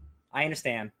 I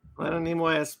understand. Leonard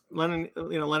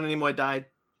Nimoy died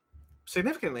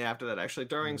significantly after that, actually,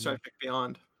 during Star Trek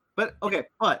Beyond. But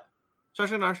Star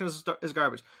Trek Darkness is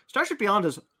garbage. Star Trek Beyond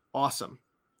is awesome.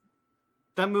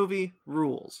 That movie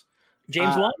rules.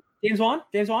 James Wan?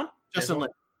 Justin Lin.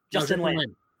 Justin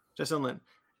Lin.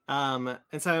 And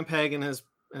Simon Pegg and his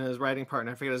writing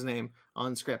partner, I forget his name,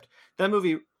 on script. That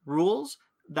movie rules.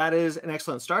 That is an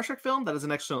excellent Star Trek film. That is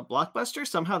an excellent blockbuster.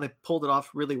 Somehow they pulled it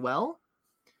off really well.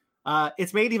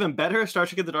 It's made even better if Star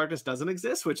Trek Into Darkness doesn't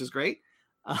exist, which is great.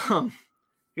 Because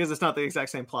it's not the exact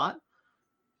same plot.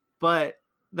 But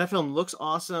that film looks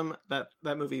awesome. That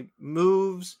movie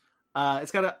moves.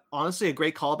 It's got honestly a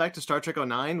great callback to Star Trek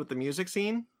 09 with the music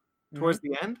scene towards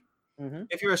the end. Mm-hmm.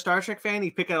 If you're a Star Trek fan,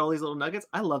 you pick out all these little nuggets.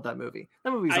 I love that movie.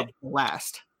 That movie's a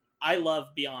blast. I love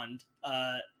Beyond.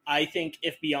 I think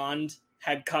if Beyond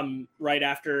had come right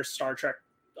after Star Trek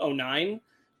 09,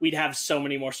 we'd have so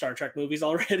many more Star Trek movies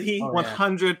already.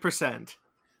 100%.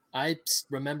 I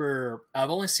remember, I've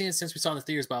only seen it since we saw it in the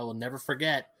theaters, but I will never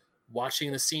forget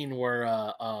watching the scene where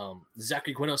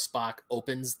Zachary Quinto Spock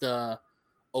opens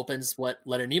what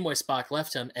Leonard Nimoy Spock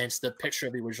left him, and it's the picture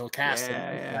of the original cast.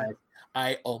 Yeah.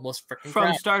 I almost freaking cried.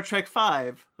 From Star Trek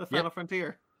V, The Final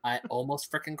Frontier. I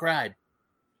almost freaking cried.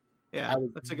 Yeah,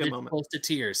 that's a good moment. Close to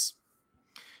tears.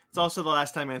 It's also the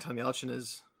last time Anton Yelchin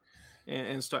is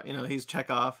in Star. He's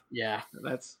Chekhov. Yeah,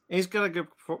 he's got a good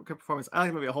performance. I like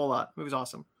the movie a whole lot. The movie's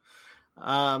awesome.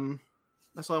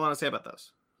 That's all I want to say about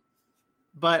those.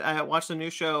 But I watched a new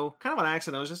show kind of on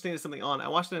accident. I was just needing something on. I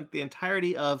watched the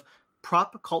entirety of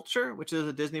Prop Culture, which is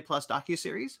a Disney Plus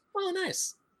docuseries. Oh,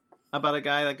 nice. About a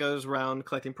guy that goes around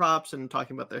collecting props and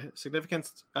talking about their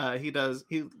significance. He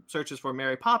searches for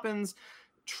Mary Poppins,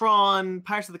 Tron,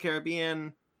 Pirates of the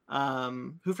Caribbean.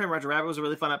 Who Framed Roger Rabbit was a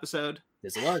really fun episode.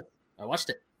 Yes, it was. I watched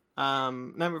it.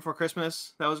 Nightmare Before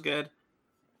Christmas, that was good.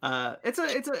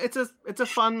 It's a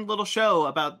fun little show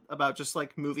about just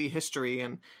like movie history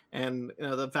and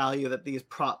the value that these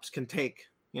props can take.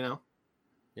 Yeah,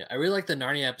 I really like the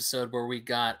Narnia episode where we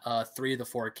got 3 of the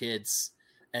 4 kids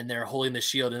and they're holding the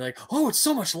shield and like, oh, it's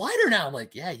so much lighter now. I'm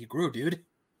like, yeah, you grew, dude.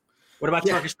 What about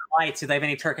Turkish Delights? Do they have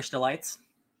any Turkish Delights?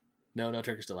 No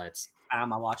Turkish Delights. I'm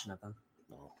not watching it then.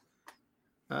 No.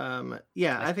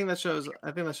 I think that show's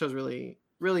really,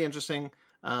 really interesting.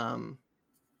 I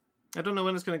don't know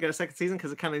when it's going to get a second season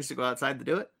because it kind of needs to go outside to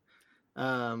do it.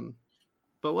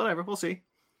 But whatever, we'll see.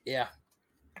 Yeah.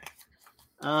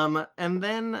 And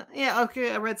then,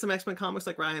 I read some X-Men comics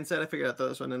like Ryan said. I figured out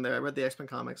those one in there. I read the X-Men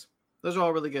comics. Those are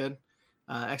all really good.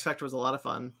 X Factor was a lot of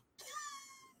fun.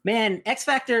 Man, X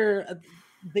Factor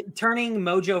turning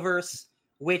Mojoverse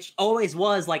which always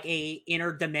was like a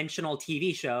interdimensional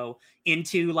TV show,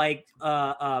 into like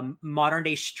modern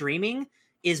day streaming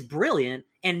is brilliant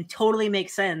and totally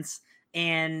makes sense.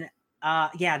 And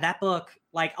yeah, that book,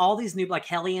 like all these new, like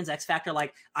Hellions, X Factor,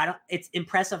 like it's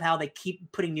impressive how they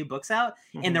keep putting new books out,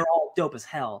 and they're all dope as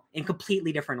hell in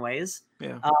completely different ways.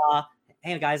 Yeah.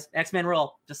 Hey guys, X-Men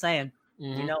rule. Just saying,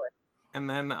 you know it. And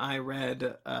then I read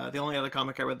the only other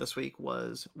comic I read this week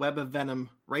was Web of Venom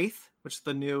Wraith, which is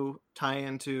the new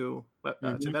tie-in to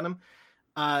Venom.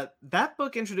 That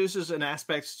book introduces an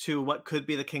aspect to what could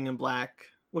be the King in Black,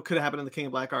 what could happen in the King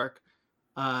in Black arc,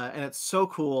 and it's so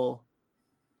cool.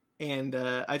 And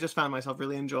I just found myself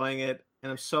really enjoying it,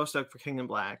 and I'm so stoked for King in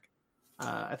Black.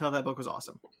 I thought that book was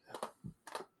awesome.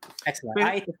 Excellent.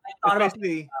 I thought about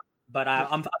it, but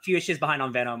I'm a few issues behind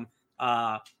on Venom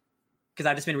because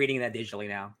I've just been reading that digitally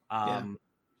now. I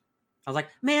was like,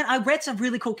 man, I read some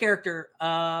really cool character,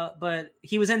 but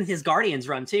he was in his Guardians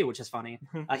run too, which is funny.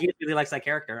 He really likes that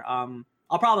character.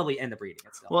 I'll probably end up reading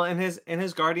it still. Well, in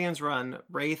his Guardians run,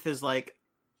 Wraith is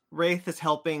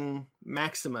helping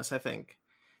Maximus, I think,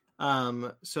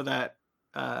 so that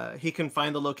he can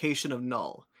find the location of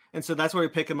Null, and so that's where we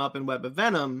pick him up in Web of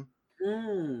Venom,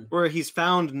 where he's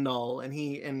found Null, and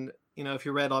you know, if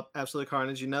you read Absolute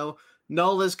Carnage, you know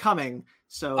Null is coming.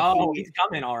 So he's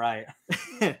coming, all right.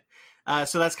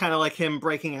 So that's kind of like him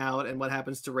breaking out and what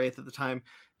happens to Wraith at the time.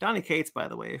 Donny Cates, by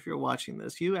the way, if you're watching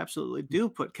this, you absolutely do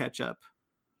put ketchup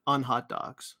on hot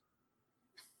dogs.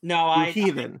 No,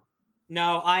 heathen.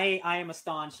 No, I am a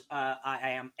staunch. I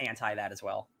am anti that as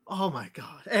well. Oh my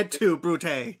god, Ed too, Brute.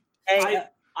 Hey,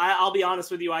 I'll be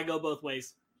honest with you. I go both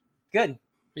ways. Good.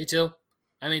 Me too.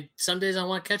 I mean, some days I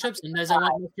want ketchup, some days I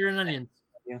want mustard and onions.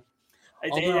 Yeah.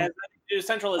 It has to do with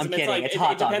centralism. I'm kidding. It's like it's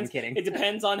hot dog. depends, I'm kidding. It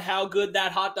depends on how good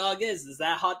that hot dog is. Is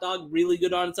that hot dog really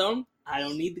good on its own? I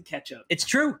don't need the ketchup. It's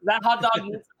true. If that hot dog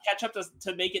needs ketchup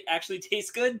to make it actually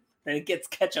taste good, then it gets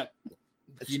ketchup.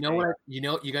 You know what?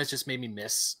 You guys just made me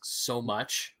miss so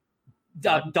much.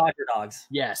 Dodger dogs.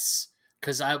 Yes,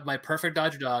 because my perfect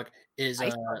Dodger dog is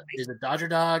a Dodger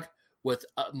dog with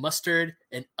mustard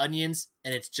and onions,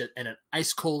 and it's just an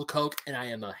ice cold Coke, and I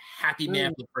am a happy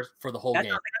man for the whole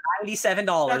game. $97 That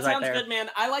sounds right there. good, man.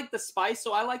 I like the spice,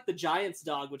 so I like the Giants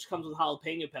dog, which comes with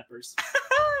jalapeno peppers.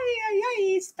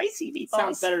 Spicy meatballs.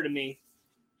 Sounds better to me.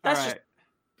 All right.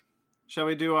 Shall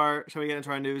we get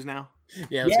into our news now?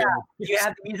 Yeah. You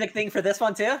have the music thing for this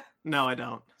one too? No, I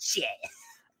don't. Shit.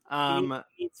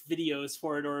 It's videos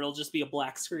for it, or it'll just be a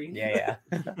black screen. Yeah.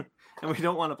 And we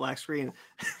don't want a black screen.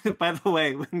 By the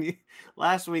way,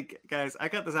 last week, guys, I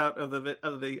got this out of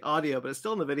the audio, but it's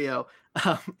still in the video.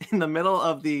 In the middle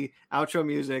of the outro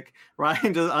music,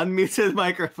 Ryan just unmutes his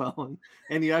microphone,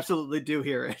 and you absolutely do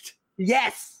hear it.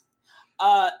 Yes.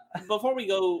 Before we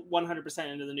go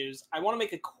 100% into the news, I want to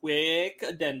make a quick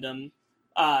addendum.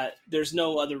 There's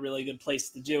no other really good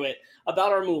place to do it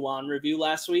about our Mulan review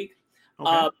last week.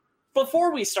 Okay.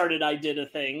 Before we started, I did a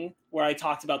thing where I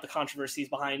talked about the controversies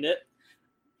behind it.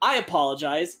 I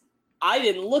apologize. I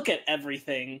didn't look at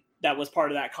everything that was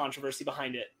part of that controversy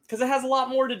behind it, because it has a lot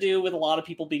more to do with a lot of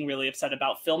people being really upset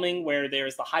about filming where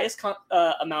there's the highest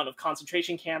amount of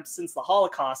concentration camps since the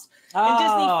Holocaust, and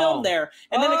Disney filmed there,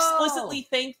 and then explicitly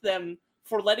thanked them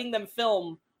for letting them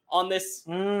film on this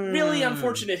really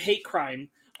unfortunate hate crime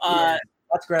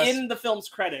that's gross. in the film's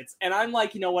credits. And I'm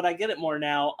like, you know what? I get it more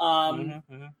now.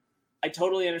 I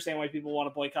totally understand why people want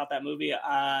to boycott that movie.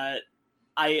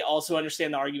 I also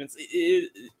understand the arguments.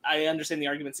 I understand the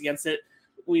arguments against it.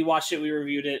 We watched it. We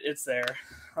reviewed it. It's there.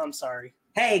 I'm sorry.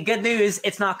 Hey, good news.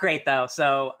 It's not great though.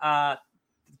 So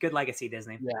good legacy,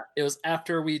 Disney. Yeah. It was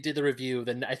after we did the review.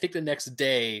 Then I think the next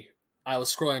day I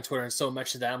was scrolling Twitter and so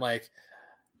much of that I'm like,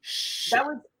 shit.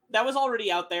 That was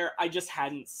already out there. I just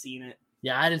hadn't seen it.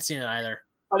 Yeah, I didn't see it either.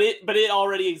 But it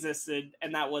already existed,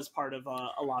 and that was part of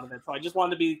a lot of it. So I just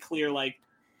wanted to be clear, like,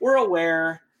 we're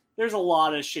aware there's a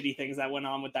lot of shitty things that went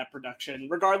on with that production,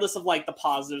 regardless of like the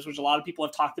positives, which a lot of people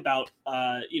have talked about,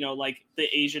 like the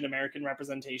Asian American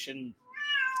representation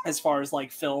as far as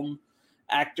like film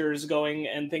actors going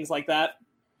and things like that.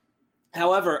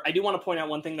 However, I do want to point out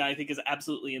one thing that I think is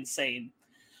absolutely insane.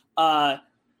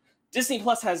 Disney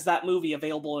Plus has that movie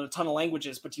available in a ton of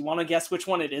languages, but do you want to guess which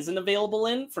one it isn't available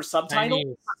in for subtitles?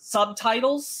 Chinese.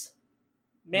 Subtitles?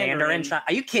 Mandarin.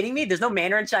 Are you kidding me? There's no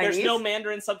Mandarin Chinese? There's no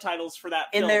Mandarin subtitles for that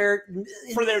film.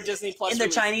 For their Disney Plus in their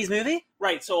release. Chinese movie?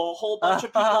 Right, so a whole bunch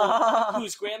of people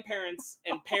whose grandparents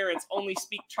and parents only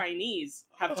speak Chinese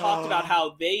have talked about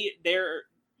how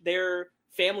their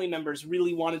family members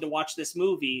really wanted to watch this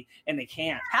movie and they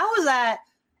can't. How is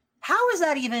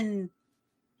that even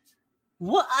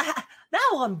What?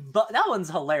 That one's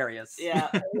hilarious. Yeah.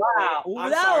 Wow. I'm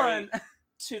that sorry. one.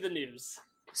 To the news.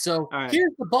 So All right.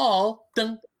 here's the ball.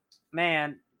 Dun.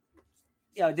 Man.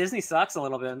 Disney sucks a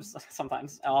little bit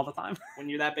sometimes, all the time. When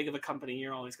you're that big of a company,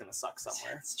 you're always gonna suck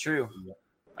somewhere. It's true.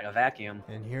 Like a vacuum.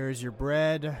 And here's your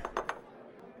bread.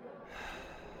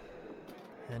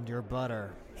 And your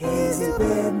butter. Here's your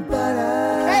bread and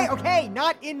butter. Hey, okay,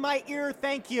 not in my ear,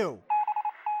 thank you.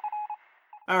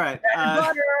 All right.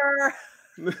 Butter.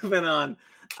 Moving on.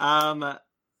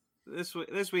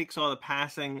 This week saw the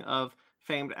passing of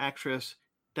famed actress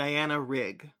Diana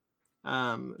Rigg.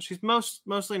 She's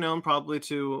mostly known probably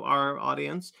to our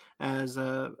audience as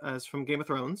from Game of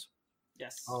Thrones.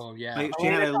 Yes. Oh yeah. Like, she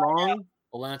had a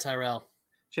Olenna Tyrell.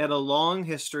 long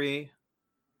history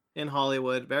in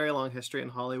Hollywood, very long history in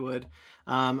Hollywood.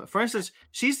 For instance,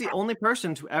 she's the only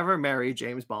person to ever marry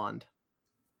James Bond.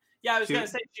 Yeah, I was gonna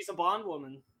say she's a Bond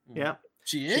woman. Yep.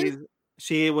 She is.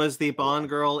 She was the Bond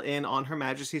girl in On Her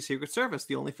Majesty's Secret Service,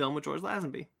 the only film with George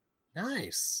Lazenby.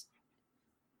 Nice.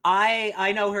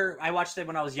 I know her. I watched it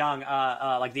when I was young,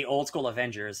 like the old school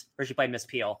Avengers, where she played Miss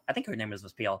Peel. I think her name was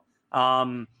Miss Peel.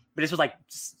 But this was like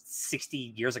 60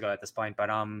 years ago at this point. But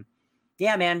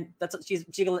yeah, man, she's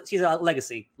a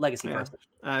legacy person.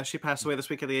 She passed away this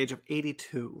week at the age of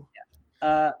 82.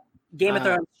 Game of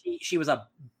Thrones. She was a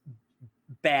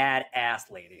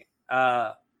badass lady.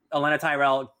 Olenna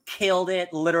Tyrell killed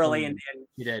it literally, and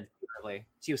She did. literally.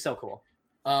 She was so cool.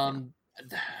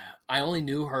 I only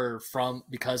knew her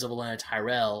because of Olenna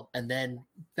Tyrell, and then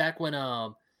back when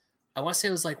I want to say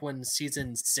it was like when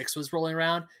season 6 was rolling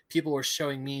around, people were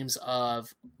showing memes or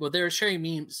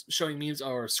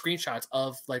screenshots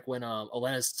of like when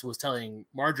Olenna was telling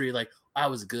Marjorie like I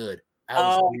was good, I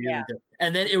was really good,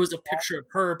 and then it was a picture of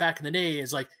her back in the day.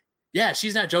 It's like, yeah,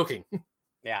 she's not joking.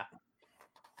 Yeah,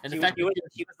 and she the fact was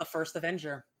the first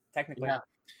Avenger technically. yeah.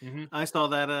 Mm-hmm. I saw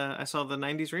that. I saw the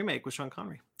 '90s remake with Sean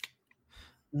Connery.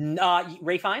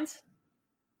 Ray Fiennes?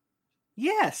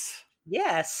 Yes.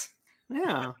 Yes.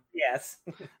 Yeah. Yes.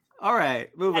 All right.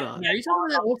 Moving on. Are you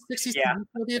talking about that old 60s Yeah. TV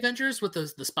show, The Avengers with the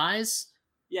spies?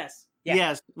 Yes. Yeah.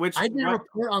 Yes. Which I did a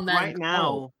report on that right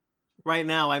now. Right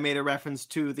now, I made a reference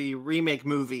to the remake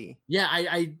movie. Yeah,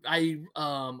 I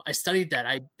studied that.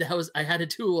 I had to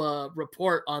do a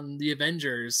report on the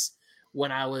Avengers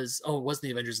when I was. Oh, it wasn't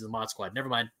the Avengers of the Mod Squad. Never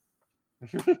mind.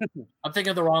 I'm thinking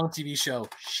of the wrong TV show.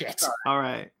 Shit. All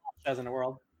right. Shows in the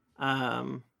world.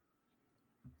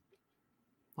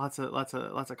 Lots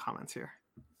of comments here.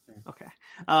 Okay.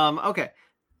 Okay.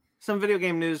 Some video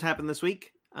game news happened this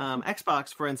week.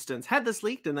 Xbox, for instance, had this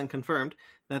leaked and then confirmed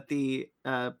that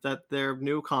that their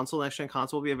new console, next gen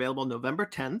console, will be available November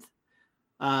 10th.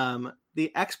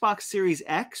 The Xbox Series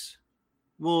X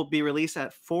will be released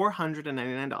at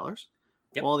 $499,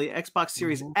 while the Xbox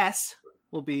Series S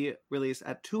will be released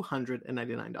at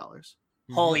 $299.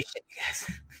 Holy shit,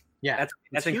 guys. Yeah,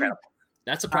 that's incredible.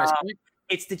 That's a price point.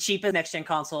 It's the cheapest next gen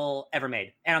console ever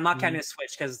made, and I'm not counting the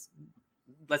Switch because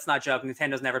let's not joke,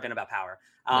 Nintendo's never been about power.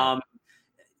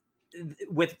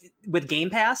 With Game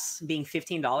Pass being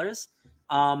 $15,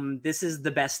 this is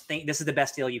the best thing. This is the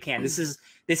best deal you can. This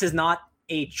is not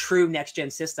a true next gen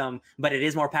system, but it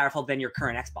is more powerful than your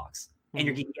current Xbox. And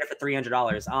you're getting it for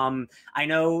 $300. I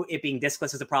know it being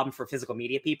discless is a problem for physical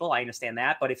media people. I understand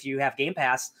that, but if you have Game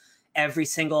Pass, every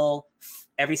single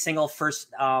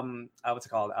first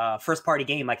first party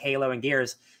game like Halo and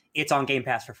Gears, it's on Game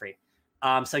Pass for free.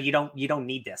 So you don't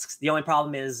need discs. The only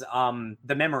problem is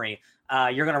the memory.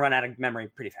 You're going to run out of memory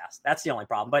pretty fast. That's the only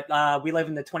problem. But we live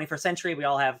in the 21st century. We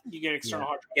all have external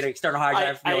hard drives. Get an external hard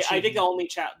drive. I think the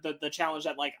only the challenge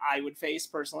that like I would face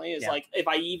personally is like if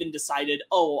I even decided,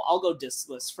 I'll go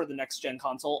discless for the next gen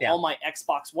console. All my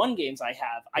Xbox One games I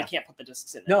have, I can't put the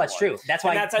discs in. No, that's true. That's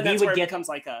why we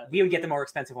would get the more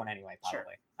expensive one anyway,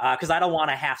 probably. Because I don't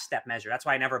want a half step measure. That's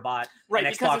why I never bought an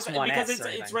Xbox One S.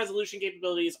 Because its resolution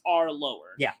capabilities are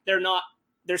lower. Yeah,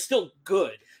 they're still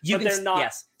good. They're not.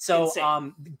 Yes. So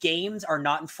games are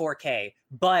not in 4K,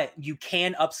 but you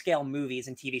can upscale movies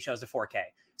and TV shows to 4K.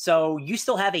 So you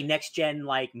still have a next gen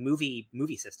like movie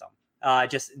system.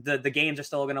 Just the games are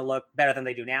still going to look better than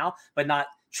they do now, but not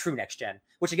true next gen.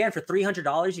 Which again, for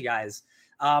 $300, you guys.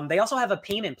 They also have a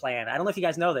payment plan. I don't know if you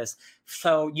guys know this.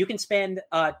 So you can spend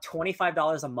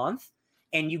 $25 a month,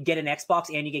 and you get an Xbox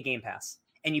and you get Game Pass,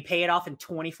 and you pay it off in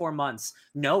 24 months,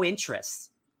 no interest.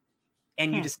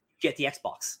 And you just get the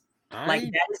Xbox. Like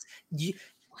that is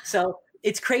so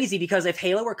it's crazy because if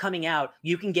Halo were coming out,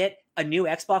 you can get a new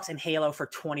Xbox and Halo for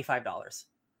 $25.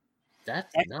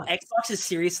 That's Xbox is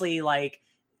seriously like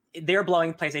they're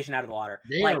blowing PlayStation out of the water.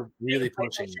 They are really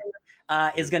pushing.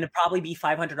 is going to probably be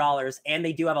 $500, and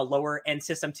they do have a lower end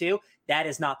system too. That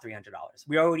is not $300.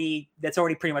 That's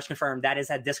already pretty much confirmed. That is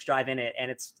had disk drive in it, and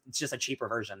it's just a cheaper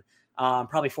version,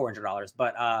 probably $400.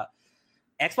 But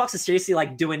Xbox is seriously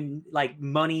like doing like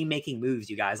money making moves,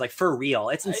 you guys, like for real.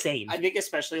 It's insane. I think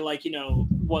especially like, you know,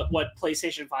 what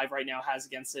PlayStation 5 right now has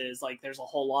against it is like there's a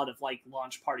whole lot of like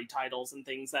launch party titles and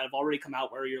things that have already come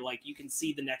out where you're like you can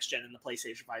see the next gen in the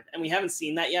PlayStation 5, and we haven't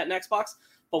seen that yet in Xbox,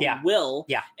 but we will.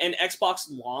 Yeah. And Xbox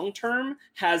long term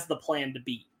has the plan to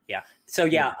beat. Yeah. So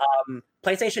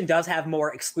PlayStation does have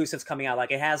more exclusives coming out.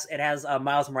 Like it has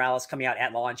Miles Morales coming out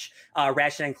at launch.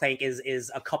 Ratchet and Clank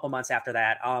is a couple months after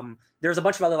that. There's a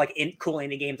bunch of other like cool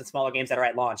indie games and smaller games that are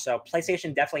at launch. So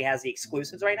PlayStation definitely has the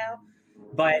exclusives right now,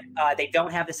 but they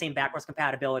don't have the same backwards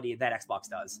compatibility that Xbox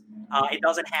does. It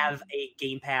doesn't have a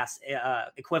Game Pass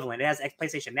equivalent. It has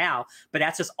PlayStation Now, but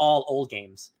that's just all old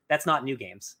games. That's not new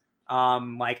games.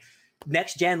 Like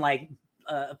next gen, like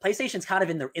PlayStation's kind of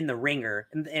in the ringer,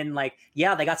 and like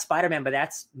they got Spider-Man, but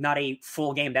that's not a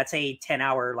full game. That's a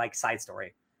 10-hour like side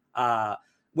story,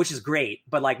 which is great.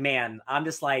 But like, man, I'm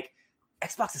just like,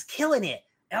 Xbox is killing it.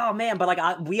 Oh man, but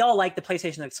like we all like the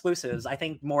PlayStation exclusives, I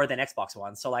think, more than Xbox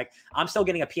ones. So like, I'm still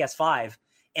getting a PS5,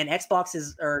 and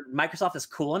Microsoft is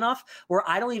cool enough where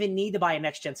I don't even need to buy a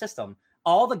next gen system.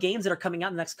 All the games that are coming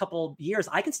out in the next couple years,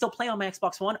 I can still play on my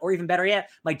Xbox One, or even better yet,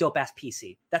 my dope-ass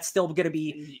PC. That's still going to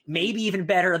be maybe even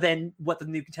better than what the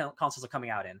new consoles are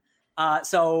coming out in.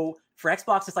 So for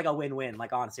Xbox, it's like a win-win.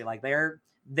 Like honestly, like they're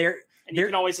and you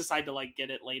can always decide to like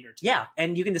get it later too. Yeah,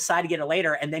 and you can decide to get it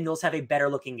later, and then you'll just have a better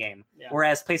looking game. Yeah.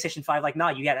 Whereas PlayStation 5, like, no,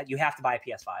 you have to buy a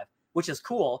PS5, which is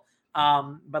cool.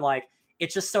 But like,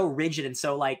 it's just so rigid and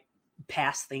so like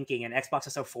past thinking, and Xbox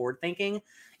is so forward thinking.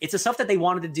 It's the stuff that they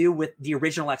wanted to do with the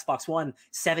original Xbox One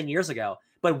 7 years ago,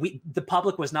 but the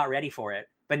public was not ready for it.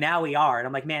 But now we are, and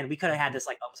I'm like, man, we could have had this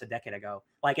like almost a decade ago.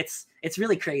 Like it's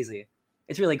really crazy.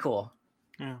 It's really cool.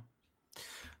 Yeah.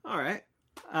 All right.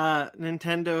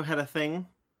 Nintendo had a thing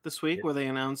this week where they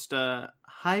announced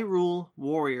Hyrule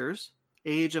Warriors: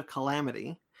 Age of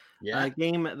Calamity, a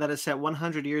game that is set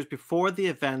 100 years before the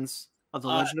events of The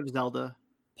Legend of Zelda.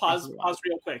 Pause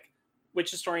real quick. Which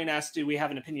historian asked, do we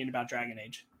have an opinion about Dragon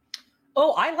Age?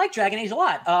 Oh, I like Dragon Age a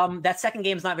lot. That second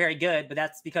game's not very good, but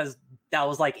that's because that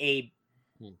was a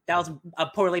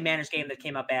poorly managed game that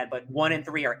came out bad. But 1 and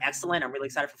 3 are excellent. I'm really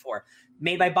excited for 4.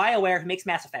 Made by BioWare, who makes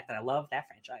Mass Effect, and I love that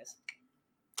franchise.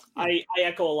 I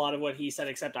echo a lot of what he said,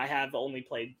 except I have only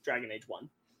played Dragon Age 1.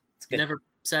 It's good.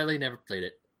 Sadly, never played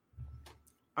it.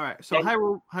 All right, so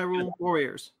Hyrule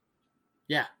Warriors.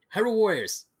 Yeah, Hyrule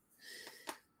Warriors.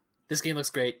 This game looks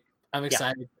great. I'm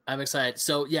excited. I'm excited.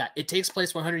 So yeah, it takes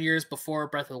place 100 years before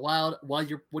Breath of the Wild.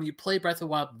 When you play Breath of the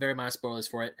Wild, very minor spoilers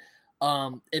for it.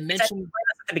 It mentioned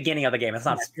at the beginning of the game. It's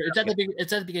not. It's at the beginning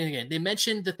of the game. They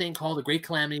mentioned the thing called the Great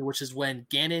Calamity, which is when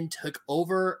Ganon took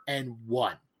over and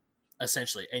won,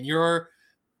 essentially. And you're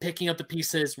picking up the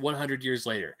pieces 100 years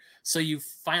later. So you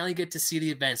finally get to see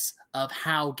the events of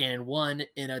how Ganon won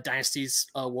in a Dynasty's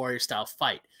warrior style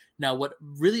fight. Now, what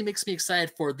really makes me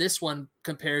excited for this one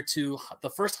compared to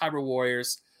the first Hyrule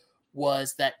Warriors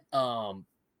was that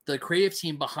the creative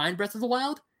team behind Breath of the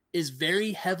Wild is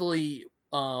very heavily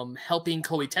helping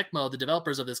Koei Tecmo, the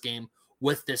developers of this game,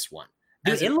 with this one.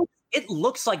 Dude, it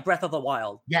looks like Breath of the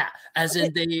Wild. Yeah, as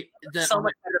in so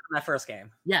much better than that first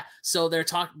game. Yeah, so they're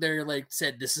like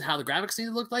said this is how the graphics need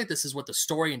to look like. This is what the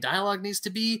story and dialogue needs to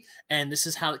be, and this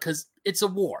is how, because it's a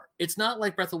war. It's not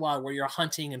like Breath of the Wild where you're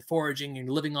hunting and foraging and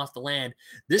living off the land.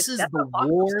 This is the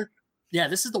war. Yeah,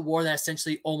 this is the war that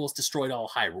essentially almost destroyed all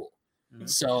Hyrule. Mm-hmm.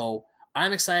 So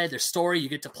I'm excited. Their story, you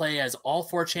get to play as all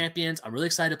 4 champions. I'm really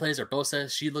excited to play as Urbosa.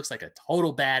 She looks like a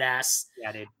total badass.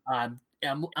 Yeah, dude.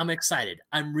 I'm excited.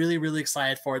 I'm really, really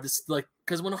excited for this. Like,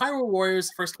 because when Hyrule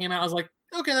Warriors first came out, I was like,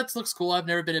 okay, that looks cool. I've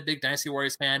never been a big Dynasty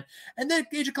Warriors fan. And then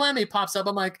Age of Calamity pops up.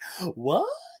 I'm like, what?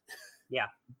 Yeah.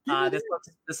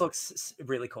 This looks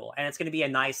really cool. And it's going to be a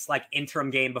nice like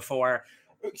interim game before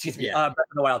Breath of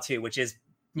the Wild 2, which is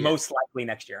most likely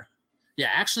next year. Yeah,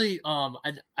 actually,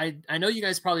 I know you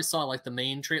guys probably saw like the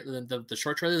main trailer, the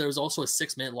short trailer. There was also a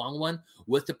 6-minute long one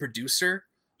with the producer.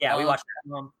 Yeah, we watched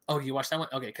that. Oh, you watched that one?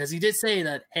 Okay, because he did say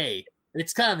that, hey,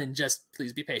 it's coming, just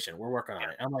please be patient. We're working on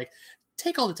it. I'm like,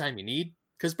 take all the time you need,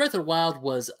 because Breath of the Wild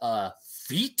was a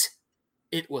feat.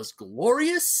 It was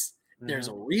glorious. Mm-hmm. There's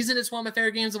a reason it's one of my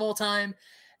favorite games of all time.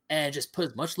 And just put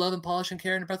as much love and polish and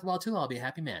care into Breath of the Wild 2, I'll be a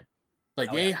happy man. But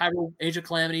Hyrule Age of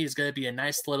Calamity is going to be a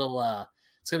nice little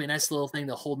thing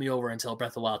to hold me over until Breath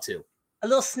of the Wild 2. A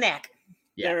little snack.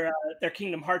 Yeah. They're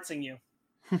Kingdom Heartsing you.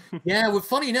 Yeah, well,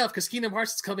 funny enough, because Kingdom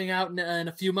Hearts is coming out in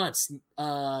a few months.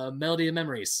 Melody of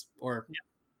Memories, or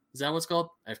Is that what's called?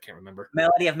 I can't remember.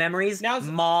 Melody of Memories.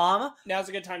 Mom. Now's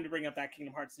a good time to bring up that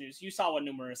Kingdom Hearts news. You saw what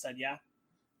Nomura said, yeah?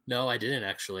 No, I didn't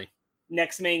actually.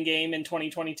 Next main game in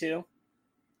 2022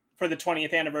 for the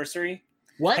 20th anniversary.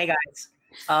 What? Hey guys,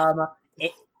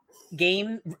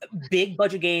 big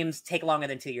budget games take longer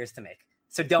than 2 years to make,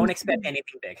 so don't expect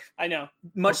anything big. I know.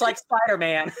 Much like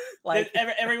Spider-Man, like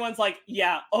everyone's like,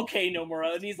 yeah, okay,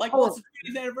 Nomura, and he's like, well, it's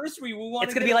the 20th anniversary. We want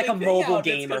it's gonna be like a mobile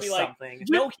game or like, something.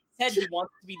 no, he said he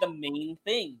wants to be the main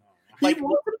thing. He Like,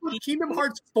 wants to put Kingdom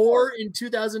Hearts 4 in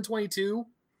 2022.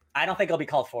 I don't think it'll be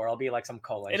called 4. It'll be like some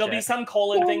colon. it'll be shit. some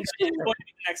colon thing. But it's going to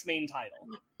be the next main title.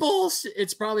 Bullshit.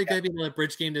 It's probably going to be another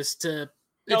bridge game to.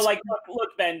 No, It's- like,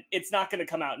 look, Ben, it's not going to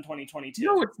come out in 2022.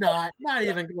 No, it's not. Not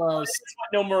even close. This is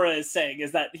what Nomura is saying,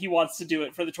 is that he wants to do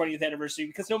it for the 20th anniversary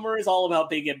because Nomura is all about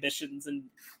big ambitions and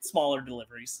smaller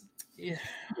deliveries. Yeah.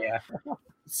 Yeah.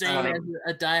 Saying as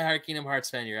a diehard Kingdom Hearts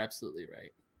fan, you're absolutely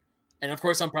right. And of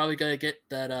course, I'm probably going to get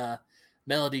that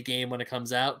Melody game when it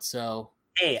comes out. So,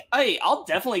 Hey, I'll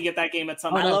definitely get that game at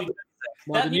some I point. love because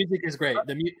well, That the music is great. I have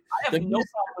the no music-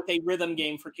 problem with a rhythm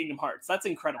game for Kingdom Hearts. That's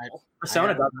incredible. Persona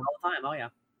I- does it all the time. Oh yeah.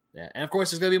 Yeah, and of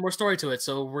course, there's going to be more story to it.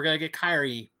 So we're going to get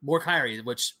more Kairi,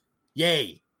 which,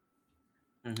 yay.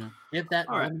 Give that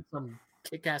All right. woman some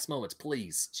kick-ass moments,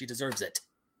 please. She deserves it.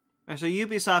 All right, so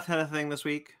Ubisoft had a thing this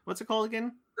week. What's it called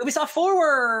again? Ubisoft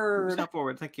Forward. Ubisoft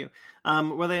Forward. Thank you.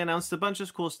 Where they announced a bunch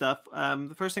of cool stuff.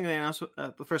 The first thing they announced,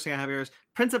 the first thing I have here is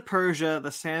Prince of Persia: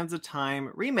 The Sands of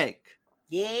Time remake.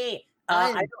 Yeah.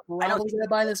 I'm I probably going to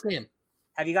buy this game.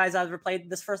 have you guys ever played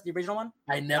this the original one?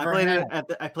 I never I played have.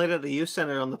 it I played it at the Youth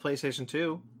Center on the PlayStation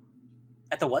 2.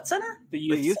 At the what center? The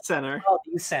The Youth Center. Oh,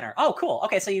 the youth center. Oh, cool.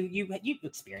 Okay, so you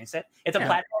experienced it. It's a Yeah.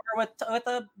 platformer with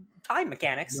the time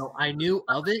mechanics. No, I knew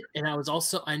of it, and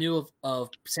I knew of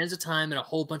Sands of Time and a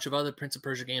whole bunch of other Prince of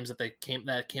Persia games that came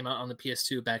out on the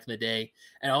PS2 back in the day,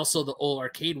 and also the old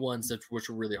arcade ones which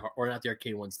were really hard, or not the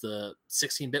arcade ones, the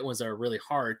 16-bit ones that are really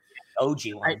hard.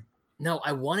 OG one.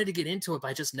 I wanted to get into it, but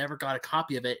I just never got a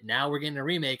copy of it. Now we're getting a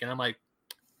remake, and I'm like,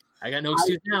 I got no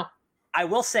excuse now. I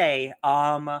will say,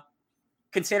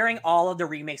 considering all of the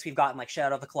remakes we've gotten, like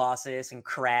Shadow of the Colossus and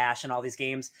Crash and all these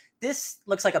games, this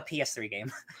looks like a PS3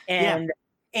 game.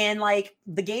 And like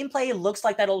the gameplay looks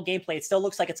like that old gameplay. It still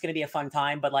looks like it's going to be a fun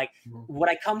time, but like what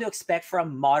I come to expect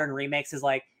from modern remakes is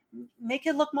like make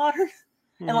it look modern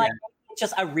and like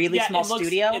just a really small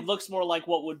studio. It looks more like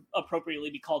what would appropriately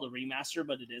be called a remaster,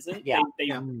 but it isn't. Yeah. They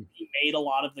made a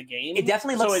lot of the game. It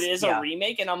definitely looks. So it is a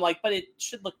remake, and I'm like, but it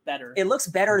should look better. It looks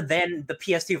better than the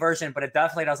PS2 version, but it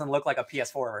definitely doesn't look like a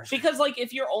PS4 version. Because like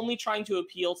if you're only trying to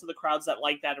appeal to the crowds that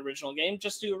like that original game,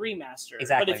 just do a remaster.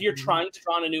 Exactly. But if you're trying to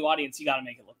draw in a new audience, you got to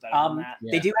make it look better than that.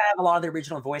 They do have a lot of the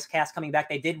original voice cast coming back.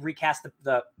 They did recast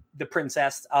the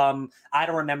princess. I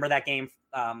don't remember that game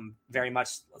very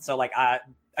much. So like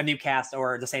a new cast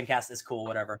or the same cast is cool,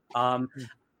 whatever.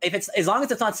 If it's as long as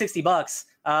it's not $60,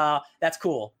 that's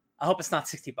cool. I hope it's not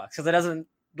 $60 because it doesn't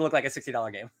look like a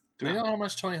 $60 game. Do we know how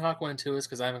much Tony Hawk 1 and 2 is?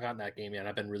 Because I haven't gotten that game yet.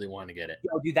 I've been really wanting to get it.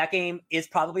 Yo, dude, that game is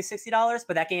probably $60,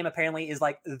 but that game apparently is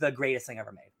like the greatest thing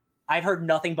ever made. I've heard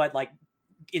nothing but like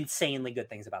insanely good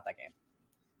things about that game.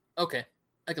 Okay,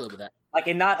 I can live with that. Like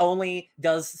it not only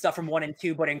does stuff from 1 and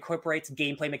 2, but incorporates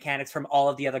gameplay mechanics from all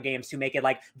of the other games to make it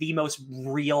like the most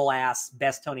real ass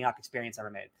best Tony Hawk experience ever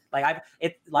made. Like I'm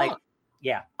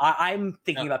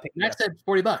thinking about picking it Next up. said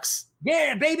 $40.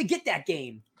 Yeah, baby, get that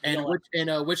game. And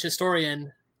which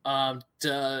historian? I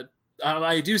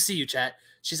do see you, chat.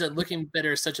 She said, "Looking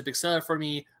better is such a big seller for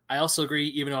me." I also agree.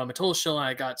 Even though I'm a total shill,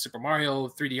 I got Super Mario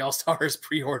 3D All Stars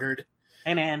pre-ordered.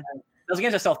 Hey man, those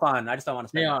games are so fun. I just don't want to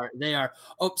spend. They are.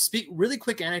 Oh, really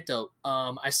quick anecdote.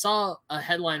 I saw a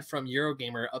headline from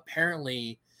Eurogamer.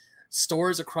 Apparently,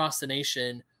 stores across the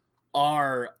nation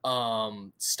are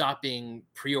stopping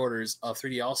pre-orders of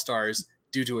 3D All Stars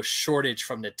due to a shortage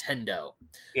from Nintendo.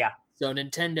 Yeah. So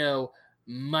Nintendo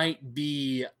might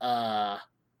be up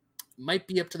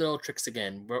to their old tricks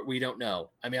again, but we don't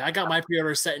know. I mean, I got my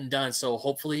pre-order set and done, so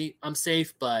hopefully I'm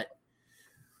safe, but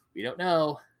we don't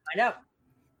know. I know.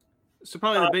 So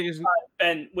probably the biggest.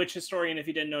 Ben, which historian, if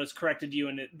you didn't notice, corrected you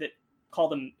and that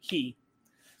called him he.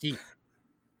 Wait,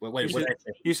 what did I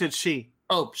say? You said she.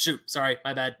 Oh, shoot. Sorry,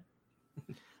 my bad.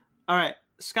 All right,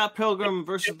 Scott Pilgrim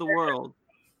versus the World.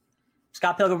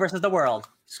 Scott Pilgrim versus the World.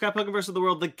 Scott Pilgrim versus the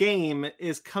World. The game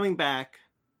is coming back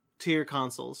to your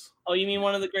consoles. Oh, you mean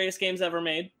one of the greatest games ever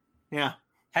made? Yeah.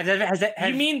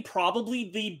 You mean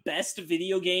probably the best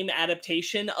video game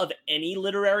adaptation of any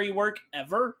literary work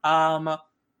ever?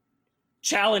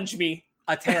 Challenge me.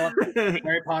 A Tale of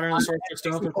Harry Potter and the Sorcerer's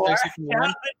Stone for PlayStation 1.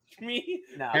 Challenge me.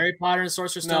 No. Harry Potter and the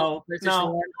Sorcerer's Stone for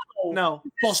PlayStation 1. No.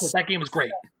 Bullshit, that game is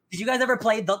great. Did you guys ever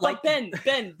play the Like Ben,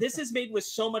 this is made with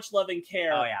so much love and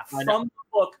care. Oh, yeah. From the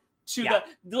book to Yeah.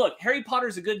 the look. Harry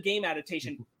Potter's a good game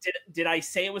adaptation. Did I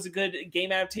say it was a good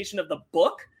game adaptation of the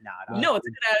book? No, it's a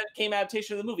good game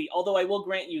adaptation of the movie. Although I will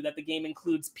grant you that the game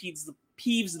includes Peeves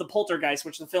the Poltergeist,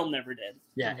 which the film never did.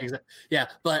 Yeah, exactly. Yeah,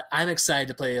 but I'm excited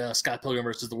to play Scott Pilgrim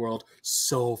versus the World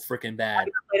so freaking bad. Have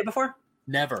you ever played it before?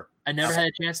 Never. I never had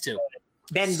a chance to.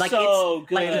 Ben, like so it's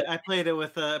good. like I played it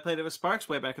with Sparks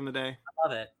way back in the day. I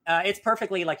love it. It's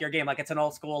perfectly like your game. Like it's an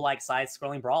old school like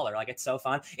side-scrolling brawler. Like it's so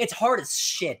fun. It's hard as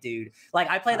shit, dude. Like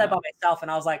I played that by myself, and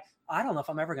I was like, I don't know if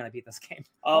I'm ever gonna beat this game.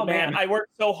 Oh man, I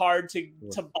worked so hard to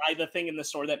buy the thing in the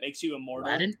store that makes you immortal.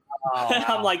 Aladdin? Oh, And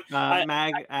I'm like,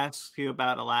 Mag asks you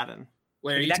about Aladdin.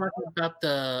 Wait, are you talking about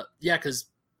the? Yeah, because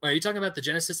are you talking about the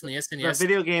Genesis and the The SNES?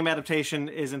 video game adaptation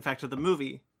is in fact of the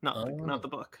movie, not the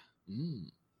book. Mm.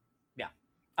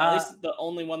 at least the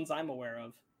only ones I'm aware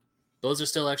of. Those are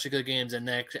still actually good games, and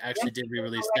they actually did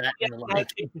re-release that. Yeah, in a lot of-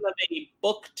 adaptation of a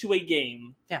book to a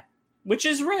game. Yeah. Which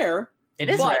is rare. It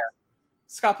is but rare.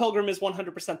 Scott Pilgrim is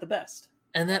 100% the best.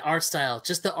 And that art style,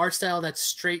 just the art style that's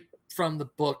straight from the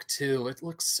book too. It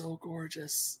looks so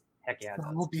gorgeous. Heck yeah. it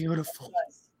So does. beautiful.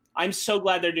 I'm so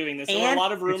glad they're doing this. There were a And-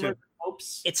 lot of Me rumors too. and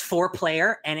hopes. It's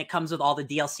 4-player, and it comes with all the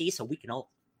DLC, so we can all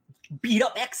beat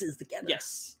up X's together.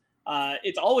 Yes.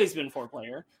 It's always been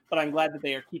 4-player, but I'm glad that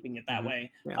they are keeping it that Mhm.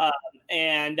 way. Yeah.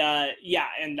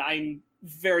 And I'm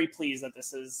very pleased that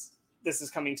this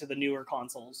is coming to the newer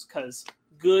consoles because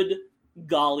good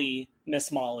golly,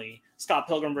 Miss Molly, Scott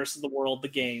Pilgrim versus the World, the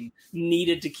game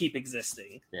needed to keep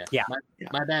existing. Yeah.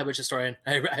 My bad, Witch Historian.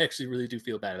 I actually really do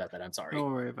feel bad about that. I'm sorry.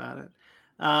 Don't worry about it.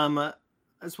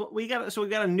 That's what we got. So we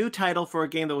got a new title for a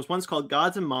game that was once called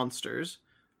Gods and Monsters,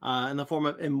 in the form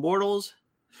of Immortals: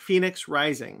 Phoenix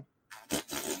Rising.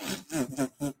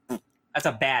 That's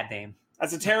a bad name.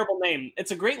 That's a terrible name.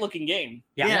 It's a great looking game.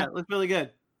 Yeah. It looks really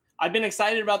good. I've been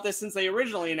excited about this since they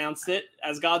originally announced it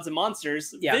as Gods and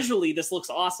Monsters. Yeah. Visually, this looks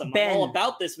awesome. Ben. I'm all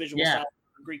about this visual Yeah. style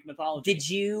of Greek mythology. Did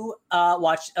you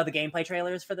watch the gameplay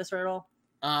trailers for this at all?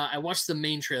 I watched the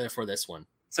main trailer for this one.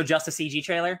 So just a CG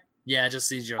trailer? Yeah, just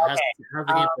see Joe. How's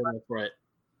the gameplay look for it?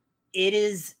 It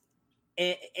is,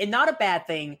 and not a bad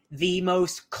thing, the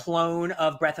most clone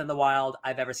of Breath of the Wild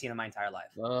I've ever seen in my entire life.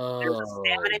 There's a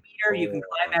stamina meter. You can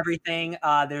climb everything.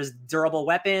 There's durable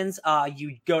weapons.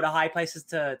 You go to high places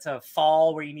to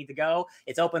fall where you need to go.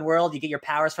 It's open world. You get your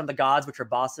powers from the gods, which are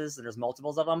bosses, and there's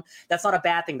multiples of them. That's not a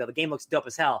bad thing, though. The game looks dope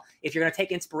as hell. If you're going to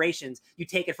take inspirations, you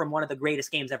take it from one of the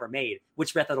greatest games ever made,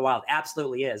 which Breath of the Wild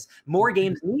absolutely is. More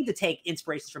games need to take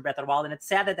inspirations from Breath of the Wild, and it's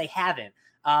sad that they haven't.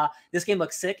 This game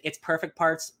looks sick. It's perfect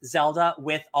parts Zelda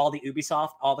with all the Ubisoft.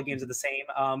 All the games are the same.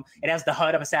 It has the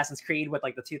HUD of Assassin's Creed with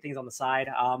like the two things on the side.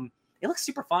 It looks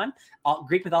super fun.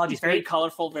 Greek mythology is It's very great.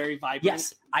 colorful, very vibrant.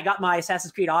 Yes, I got my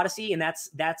Assassin's Creed Odyssey, and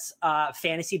that's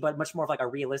fantasy, but much more of like a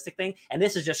realistic thing. And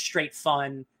this is just straight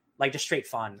fun, like just straight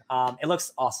fun. It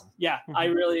looks awesome. Yeah, I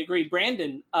really agree.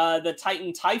 Brandon, the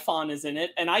Titan Typhon is in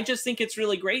it, and I just think it's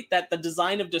really great that the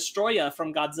design of Destroya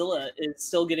from Godzilla is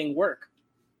still getting work.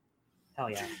 Hell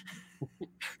yeah!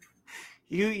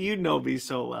 You know me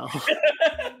so well.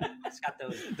 It's got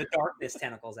the darkness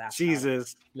tentacles out.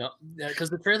 Jesus. No, because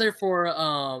the trailer for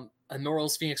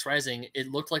Immortals: Phoenix Rising, it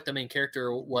looked like the main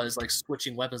character was like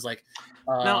switching weapons. Like,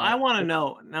 Now I want to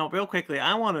know. Now, real quickly,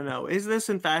 I want to know: is this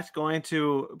in fact going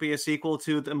to be a sequel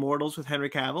to The Immortals with Henry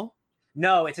Cavill?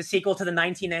 No, it's a sequel to the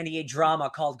 1998 drama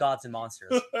called Gods and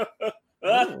Monsters.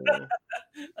 Ooh.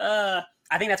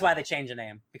 I think that's why they changed the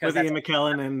name because With that's Ian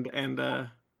McKellen and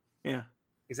yeah.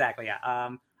 exactly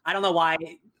I don't know why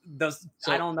those.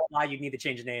 So- I don't know why you need to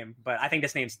change the name, but I think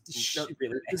this name's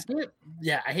really this game,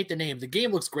 yeah, I hate the name. The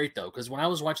game looks great though, because when I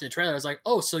was watching the trailer, I was like,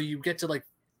 oh, so you get to like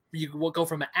you will go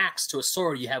from an axe to a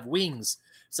sword. You have wings.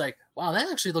 It's like, wow, that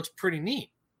actually looks pretty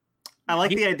neat. I like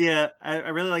the idea. I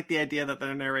really like the idea that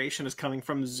the narration is coming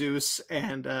from Zeus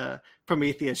and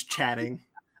Prometheus chatting.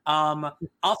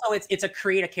 Also, it's a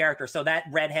create a character, so that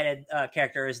redheaded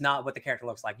character is not what the character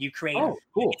looks like. You create. Oh,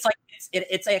 cool. It's like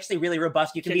it's actually really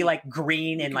robust. You can be like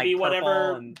green You and can like be purple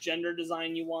whatever and gender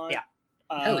design you want. Yeah.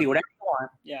 you can be whatever you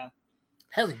want. Yeah.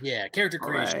 Hell yeah, character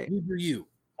creation. Right. You do you.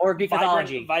 Or Greek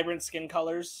mythology. Vibrant skin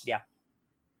colors. Yeah.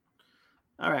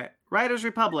 All right, Riders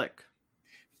Republic.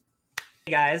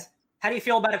 Hey guys, how do you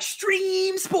feel about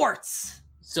extreme sports?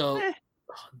 So Eh.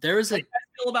 there is How a do you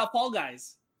guys feel about Fall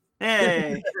Guys?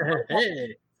 Hey,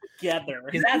 hey. Together.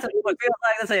 Because that's what it feels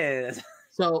like this is.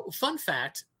 So fun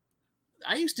fact,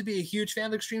 I used to be a huge fan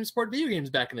of extreme sport video games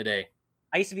back in the day.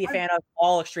 I used to be a fan of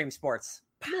all extreme sports.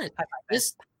 Nice. High five.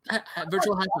 This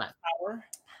virtual high five. Power.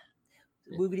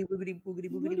 Woogity, woogity, woogity,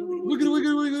 woogity, woogity. Wiggity,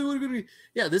 wiggity, wiggity, wiggity.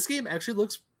 Yeah, this game actually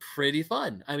looks pretty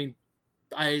fun. I mean,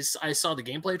 I saw the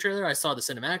gameplay trailer, I saw the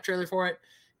cinematic trailer for it,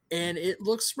 and it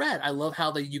looks rad. I love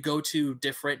how you go to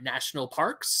different national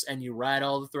parks and you ride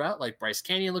all throughout. Like Bryce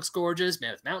Canyon looks gorgeous,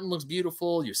 Mammoth Mountain looks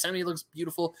beautiful, Yosemite looks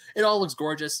beautiful. It all looks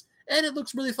gorgeous, and it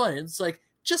looks really fun. It's like,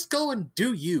 just go and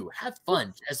do you. Have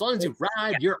fun. As long as you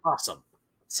ride, you're awesome.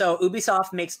 So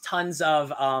Ubisoft makes tons of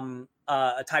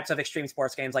types of extreme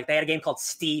sports games. Like they had a game called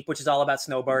Steep, which is all about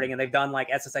snowboarding, and they've done like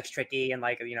SSX Tricky and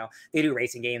like, you know, they do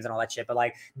racing games and all that shit. But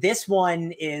like this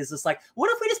one is just like,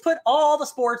 what if we just put all the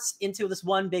sports into this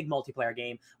one big multiplayer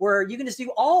game where you can just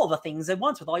do all the things at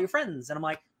once with all your friends? And I'm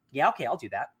like, yeah, okay, I'll do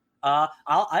that.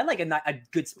 I like a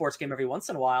good sports game every once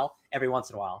in a while.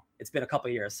 It's been a couple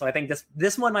of years, so I think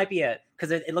this one might be it,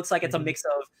 because it looks like it's a mix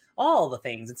of all the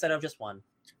things instead of just one.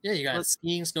 Yeah, you got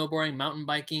skiing, snowboarding, mountain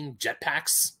biking,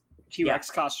 jetpacks,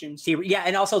 T-Rex costumes. Yeah,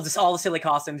 and also just all the silly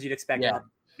costumes you'd expect. Yeah.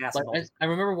 Like, I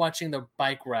remember watching the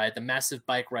massive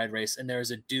bike ride race, and there was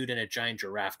a dude in a giant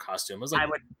giraffe costume. I was like, I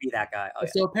would be that guy. Oh, yeah.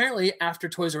 So apparently, after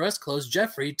Toys R Us closed,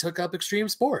 Jeffrey took up extreme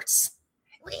sports.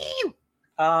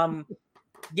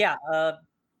 Yeah,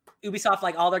 Ubisoft,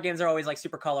 like all their games are always like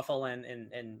super colorful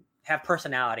and have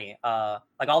personality.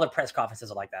 Like all their press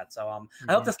conferences are like that. So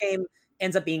I hope this game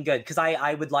ends up being good, because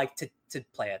I would like to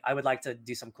play it. I would like to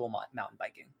do some cool mountain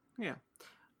biking. Yeah.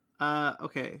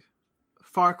 Okay.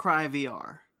 Far Cry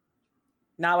VR.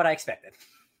 Not what I expected.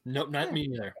 Nope, not me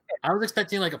either. I was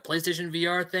expecting like a PlayStation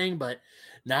VR thing, but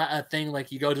not a thing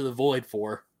like you go to the void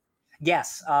for.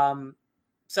 Yes.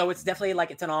 So it's definitely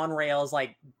like it's an on rails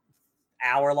like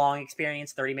hour-long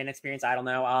experience, 30-minute experience. I don't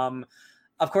know.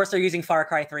 Of course, they're using Far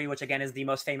Cry 3, which again is the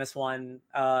most famous one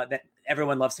that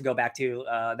everyone loves to go back to.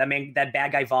 That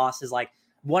bad guy Voss is like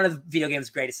one of the video game's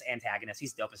greatest antagonists.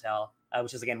 He's dope as hell,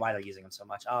 which is again why they're using him so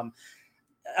much.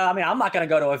 I mean, I'm not going to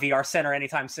go to a VR center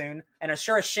anytime soon, and as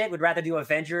sure as shit would rather do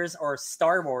Avengers or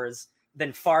Star Wars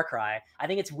than Far Cry. I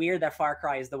think it's weird that Far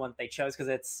Cry is the one that they chose, because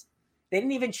they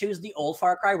didn't even choose the old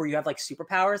Far Cry where you have like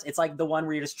superpowers. It's like the one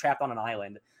where you're just trapped on an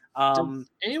island. Does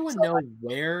anyone know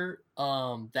where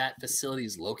that facility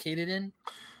is located in?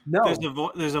 No,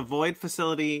 there's a Void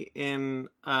facility in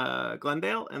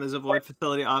Glendale, and there's a Void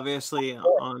facility obviously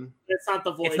on. It's not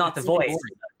the Void. It's not the Void.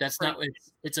 That's not.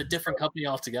 It's a different company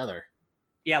altogether.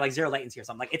 Yeah, like Zero Latency or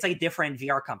something. Like it's a different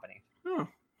VR company. Hmm.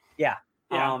 Yeah.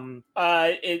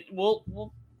 It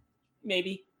will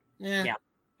maybe. Yeah.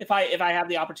 If I have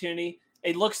the opportunity,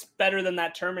 it looks better than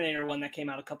that Terminator one that came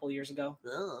out a couple of years ago.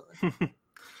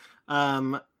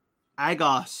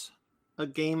 Agos, a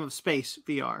game of space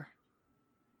VR.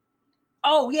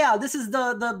 Oh yeah, this is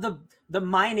the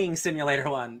mining simulator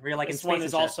one where you're like This in space. one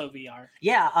is also VR.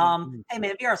 Yeah. Hey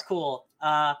man, VR is cool.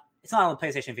 It's not on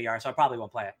PlayStation VR, so I probably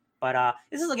won't play it. But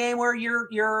this is a game where you're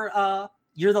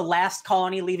the last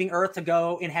colony leaving Earth to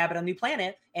go inhabit a new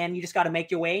planet, and you just got to make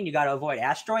your way, and you got to avoid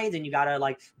asteroids, and you got to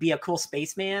like be a cool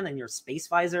spaceman and your space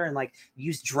visor, and like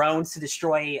use drones to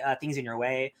destroy things in your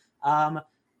way.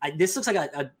 This looks like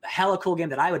a hella cool game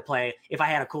that I would play if I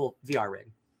had a cool VR rig.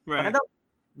 Right. But I don't.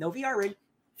 No VR rig.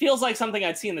 Feels like something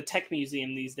I'd see in the tech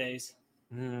museum these days.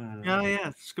 Oh yeah,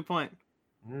 that's a good point.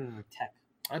 Tech.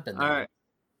 I've been All there.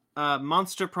 right.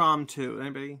 Monster Prom 2.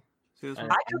 Anybody see this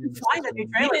one? I couldn't find a new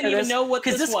We trailer didn't even know what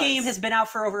because this was. game has been out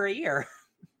for over a year.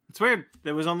 It's weird.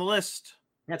 It was on the list.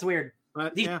 That's weird.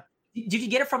 But Did- yeah. Did you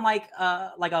get it from like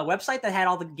a website that had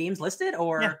all the games listed,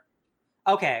 or? Yeah.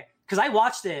 Okay, because I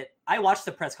watched it. I watched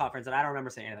the press conference and I don't remember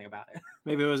saying anything about it.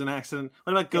 Maybe it was an accident.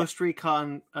 What about Ghost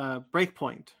Recon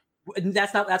Breakpoint?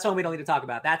 That's one we don't need to talk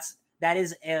about. That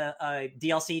is a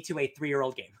DLC to a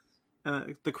 3-year-old game.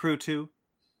 The Crew 2.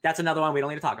 That's another one we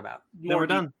don't need to talk about. Then we're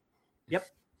done. Yep.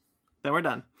 Then we're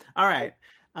done. All right.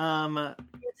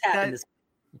 It's happened this-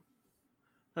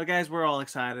 So guys, we're all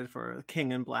excited for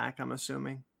King in Black, I'm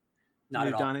assuming. Not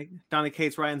New at all. Donny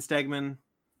Cates, Ryan Stegman,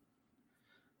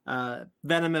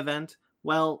 Venom event.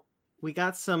 Well, we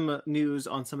got some news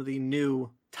on some of the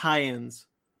new tie-ins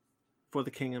for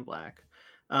the King in Black.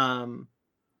 We're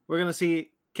going to see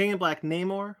King in Black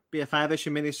Namor be a 5-issue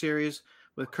miniseries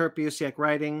with Kurt Busiek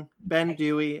writing, Ben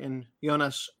Dewey and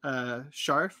Jonas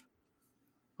Scharf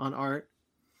on art.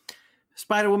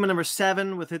 Spider-Woman number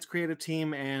 7 with its creative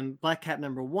team, and Black Cat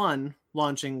number 1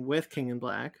 launching with King in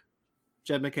Black,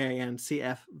 Jed MacKay and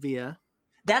CF Via.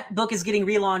 That book is getting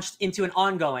relaunched into an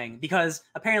ongoing because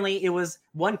apparently it was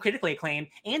one critically acclaimed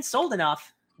and sold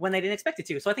enough when they didn't expect it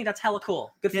to. So I think that's hella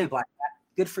cool. Good for you, Black Cat.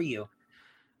 Good for you.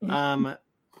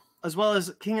 As well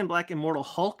as King in Black Immortal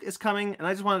Hulk is coming, and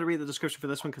I just wanted to read the description for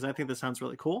this one because I think this sounds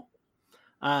really cool.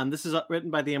 This is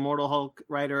written by the Immortal Hulk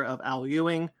writer of Al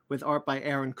Ewing with art by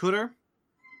Aaron Kuder.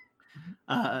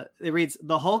 It reads,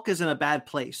 "The Hulk is in a bad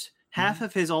place. Half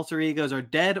of his alter egos are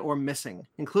dead or missing,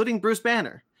 including Bruce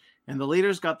Banner, and the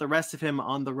leaders got the rest of him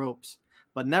on the ropes.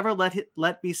 But never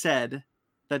let be said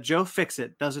that Joe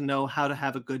Fixit doesn't know how to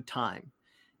have a good time.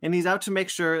 And he's out to make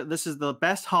sure this is the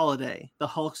best holiday the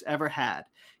Hulk's ever had.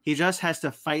 He just has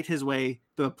to fight his way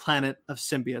through a planet of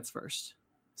symbiotes first."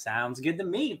 Sounds good to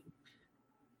me.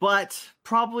 But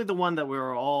probably the one that we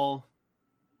were all,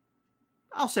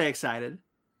 I'll say, excited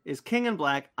is King in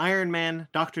Black, Iron Man,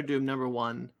 Doctor Doom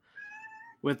 #1,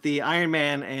 with the Iron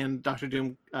Man and Doctor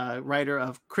Doom writer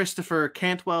of Christopher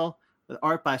Cantwell, with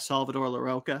art by Salvador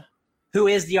Larroca. Who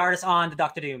is the artist on the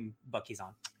Doctor Doom book he's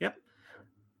on? Yep.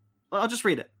 Well, I'll just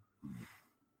read it.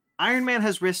 "Iron Man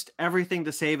has risked everything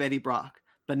to save Eddie Brock,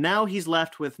 but now he's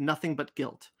left with nothing but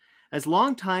guilt. As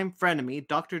longtime frenemy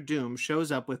Doctor Doom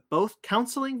shows up with both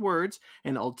counseling words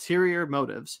and ulterior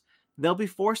motives, they'll be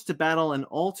forced to battle an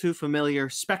all too familiar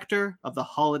specter of the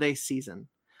holiday season,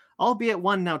 albeit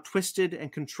one now twisted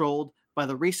and controlled by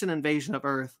the recent invasion of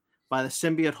Earth by the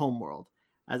symbiote homeworld.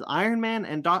 As Iron Man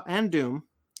and Doom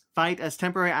fight as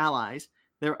temporary allies,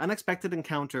 their unexpected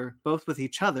encounter both with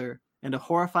each other and a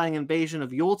horrifying invasion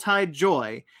of Yuletide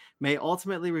joy may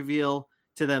ultimately reveal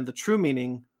to them the true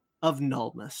meaning of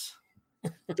nullness."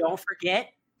 Don't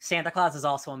forget, Santa Claus is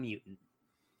also a mutant.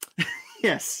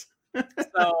 Yes.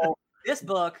 So this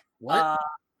book What?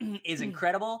 is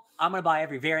incredible. I'm gonna buy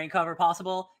every variant cover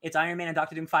possible. It's Iron Man and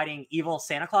Doctor Doom fighting evil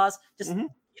Santa Claus. Just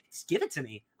give it to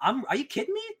me. Are you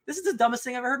kidding me? This is the dumbest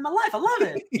thing I've ever heard in my life. I love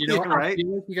it. You know, Right? I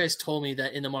feel like you guys told me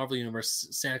that in the Marvel universe,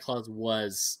 Santa Claus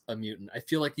was a mutant. I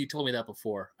feel like you told me that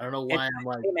before. I don't know why. I'm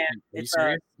like, Hey, man, are you it's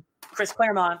serious? Chris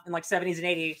Claremont in like 70s and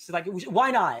 80s. She's like, why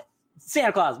not?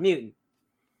 Santa Claus, mutant.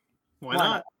 Why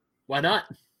not? Why not?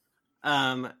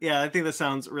 Yeah, I think this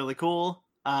sounds really cool.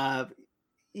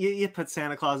 You put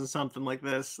Santa Claus in something like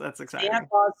this. That's exciting. Santa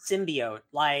Claus symbiote.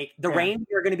 Like the Yeah.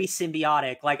 reindeer are going to be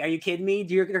symbiotic. Like, are you kidding me?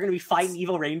 They're going to be fighting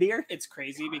evil reindeer? It's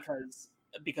crazy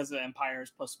because of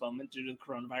Empire's postponement due to the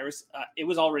coronavirus. It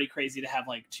was already crazy to have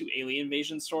like 2 alien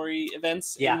invasion story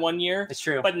events Yeah. in 1 year. It's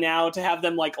true. But now to have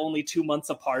them like only 2 months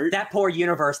apart, That poor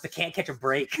universe that can't catch a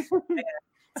break.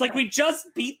 it's like we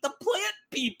just beat the plant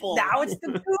people. Now it's the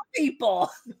new people.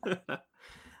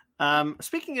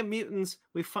 Speaking of mutants,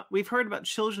 we've heard about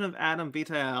Children of Adam,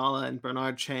 Vita Ayala, and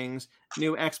Bernard Chang's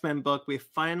new X-Men book. We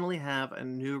finally have a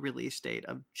new release date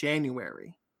of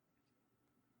January.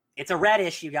 It's a red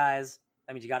issue, guys.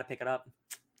 That means you got to pick it up.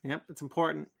 Yep, it's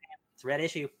important. It's a red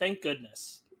issue. Thank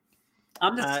goodness.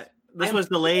 I'm just. This was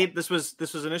delayed. This was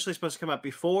initially supposed to come out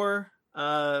before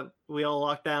we all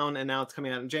locked down, and now it's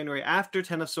coming out in January after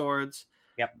Ten of Swords.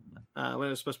 Yep. When it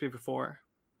was supposed to be before.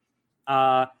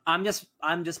 I'm just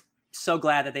so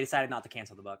glad that they decided not to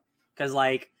cancel the book, because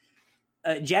like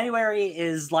January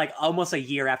is like almost a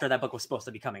year after that book was supposed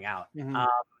to be coming out. Mhm.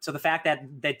 So the fact that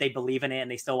they believe in it and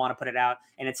they still want to put it out,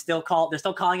 and they're still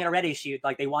calling it a red issue,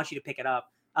 like they want you to pick it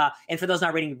up. And for those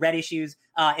not reading, red issues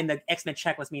in the X-Men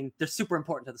checklist mean they're super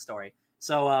important to the story.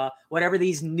 So whatever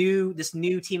this new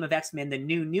team of X-Men, the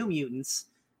new mutants,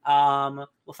 we'll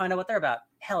find out what they're about.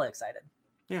 Hella excited.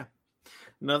 Yeah.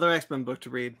 Another X-Men book to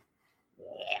read.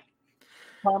 Yeah.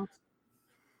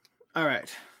 All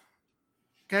right.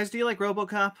 Guys, do you like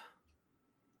RoboCop?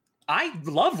 I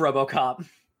love RoboCop.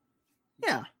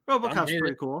 Yeah, RoboCop's hate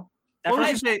pretty it. cool. That's What would why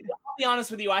you say? I'll be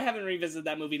honest with you, I haven't revisited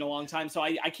that movie in a long time, so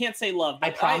I can't say love. I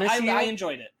But promise you- I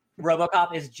enjoyed it.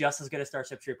 RoboCop is just as good as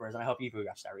Starship Troopers, and I hope you've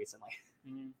watched that recently.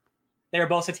 They're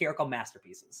both satirical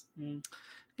masterpieces.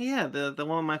 Yeah, the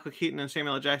one with Michael Keaton and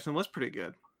Samuel L. Jackson was pretty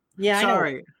good. Yeah,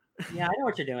 Sorry. Yeah, I know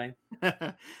what you're doing.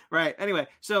 Right. Anyway,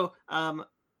 so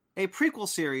a prequel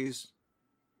series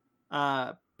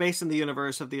based in the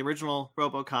universe of the original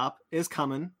RoboCop is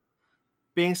coming,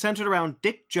 being centered around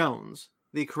Dick Jones,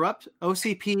 the corrupt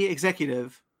OCP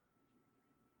executive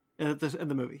in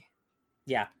the movie.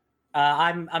 Yeah,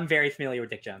 I'm very familiar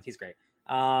with Dick Jones. He's great.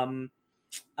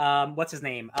 What's his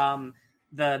name?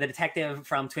 The detective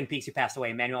from Twin Peaks who passed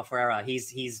away, Manuel Ferreira.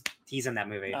 He's in that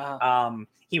movie.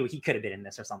 He could have been in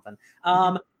this or something.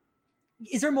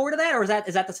 Is there more to that, or is that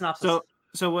the synopsis?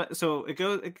 So it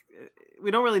goes.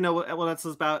 We don't really know what that's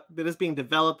about. It is being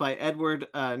developed by Edward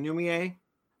Numier,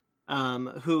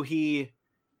 who he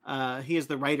is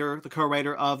the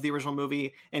co-writer of the original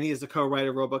movie, and he is the co-writer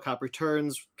of RoboCop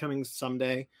Returns, coming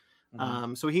someday.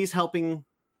 So he's helping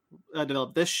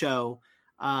develop this show.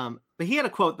 But he had a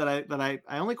quote that I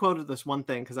only quoted this one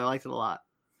thing because I liked it a lot.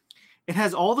 It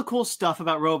has all the cool stuff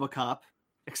about RoboCop,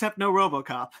 except no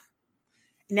RoboCop.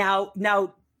 Now,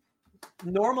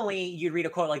 normally you'd read a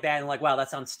quote like that and like, wow,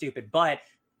 that sounds stupid. But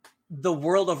the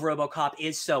world of RoboCop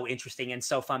is so interesting and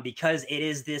so fun because it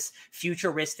is this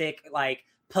futuristic, like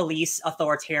police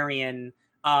authoritarian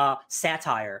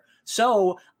satire.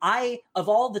 So of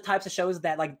all the types of shows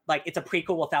that like it's a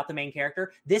prequel without the main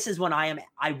character, this is one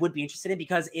I would be interested in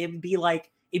because it'd be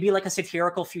like a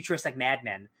satirical futuristic Mad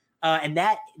Men. And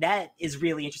that is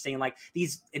really interesting. And like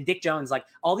and Dick Jones, like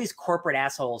all these corporate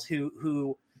assholes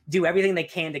who do everything they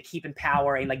can to keep in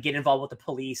power and like get involved with the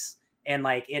police. And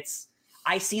like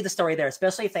I see the story there,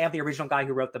 especially if they have the original guy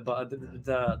who wrote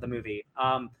the movie.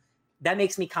 That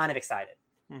makes me kind of excited.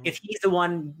 Mm-hmm. If he's the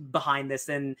one behind this,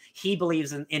 then he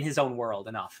believes in his own world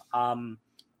enough.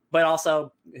 But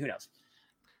also, who knows?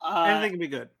 Anything can be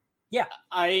good. Yeah,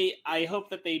 I hope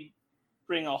that they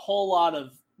bring a whole lot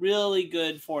of really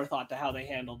good forethought to how they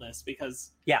handle this,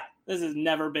 because this has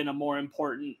never been a more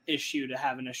important issue to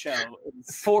have in a show.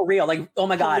 It's for real. Like, oh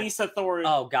my god, police authority.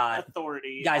 Oh god,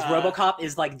 authority. Guys, RoboCop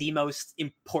is like the most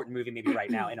important movie maybe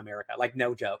right now in America. Like,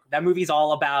 no joke. That movie's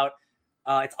all about.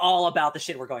 It's all about the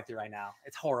shit we're going through right now.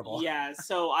 It's horrible. Yeah,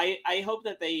 so I hope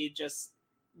that they just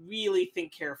really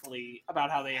think carefully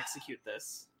about how they execute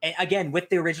this. And again, with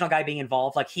the original guy being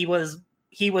involved, like he was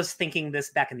thinking this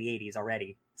back in the 80s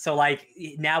already. So like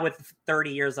now with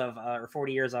 30 years of or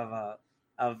 40 years of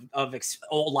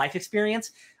old life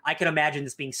experience, I can imagine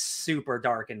this being super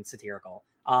dark and satirical.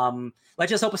 Let's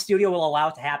just hope a studio will allow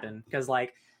it to happen, because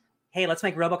like, hey, let's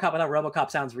make RoboCop without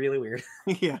RoboCop sounds really weird.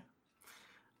 Yeah.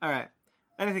 All right.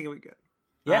 I think it would be good.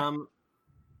 Yeah.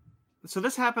 So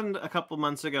this happened a couple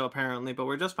months ago, apparently, but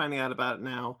we're just finding out about it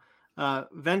now.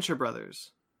 Venture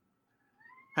Brothers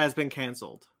has been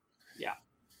canceled. Yeah.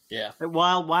 Yeah.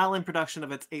 While in production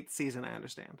of its 8th season, I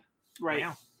understand. Right.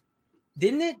 Wow.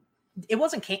 Didn't it? It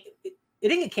wasn't. It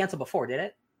didn't get canceled before, did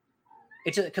it?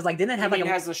 It just because like didn't it have like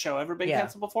has the show ever been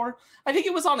canceled before? I think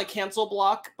it was on a cancel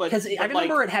block, but because I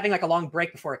remember it having like a long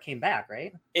break before it came back,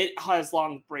 right? It has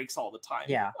long breaks all the time.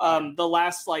 Yeah. The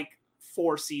last like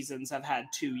 4 seasons have had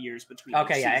 2 years between.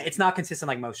 Okay, yeah, it's not consistent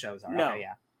like most shows are. No. Okay,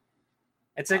 yeah.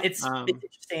 It's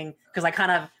interesting because I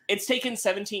kind of it's taken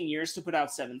 17 years to put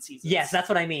out 7 seasons. Yes, that's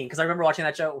what I mean, because I remember watching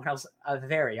that show when I was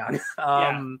very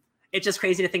young. It's just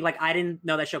crazy to think like I didn't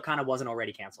know that show kind of wasn't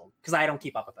already canceled because I don't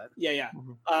keep up with it. Yeah.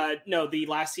 Mm-hmm. No, the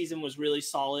last season was really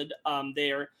solid.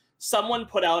 Someone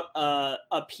put out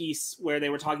a piece where they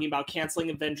were talking about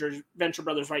canceling Venture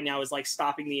Brothers right now is like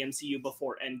stopping the MCU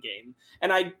before Endgame,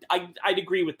 and I'd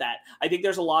agree with that. I think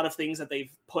there's a lot of things that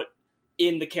they've put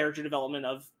in the character development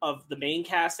of the main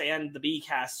cast and the B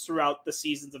cast throughout the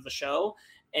seasons of the show,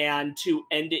 and to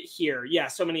end it here,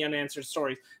 so many unanswered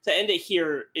stories. To end it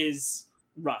here is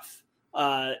rough.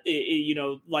 Like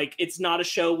it's not a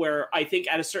show where I think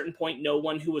at a certain point no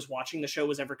one who was watching the show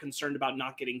was ever concerned about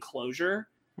not getting closure,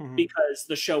 because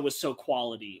the show was so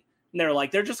quality, and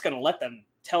they're just going to let them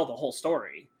tell the whole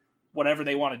story, whatever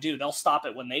they want to do. They'll stop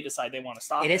it when they decide they want to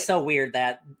stop it. It is so weird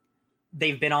that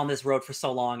they've been on this road for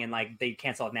so long and like they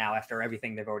cancel it now after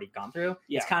everything they've already gone through.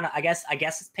 It's kind of I guess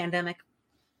it's pandemic,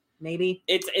 maybe.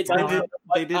 They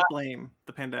did blame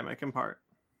the pandemic in part.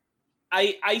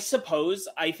 I suppose.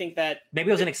 I think that maybe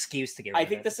it was an excuse to get rid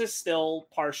of it. This is still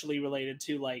partially related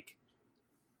to like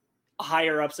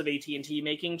higher ups of AT&T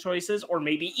making choices, or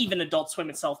maybe even Adult Swim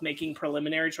itself making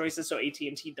preliminary choices so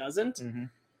AT&T doesn't.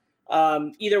 Mm-hmm.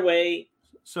 Either way.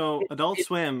 So Adult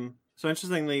Swim. So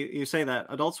interestingly, you say that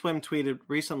Adult Swim tweeted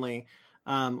recently.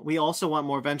 We also want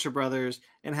more Venture Brothers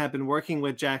and have been working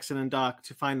with Jackson and Doc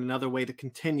to find another way to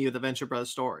continue the Venture Brothers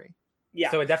story. Yeah.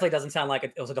 So it definitely doesn't sound like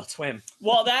it was Adult Swim.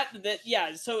 Well,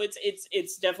 so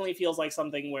it's definitely feels like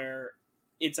something where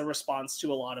it's a response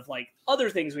to a lot of like other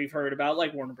things we've heard about,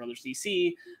 like Warner Brothers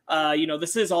DC.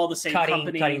 This is all the same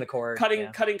company cutting the cord,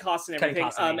 cutting costs and everything.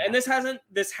 And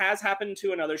this has happened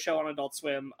to another show on Adult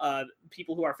Swim.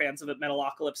 People who are fans of it,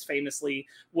 Metalocalypse famously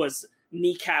was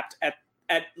kneecapped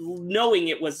at knowing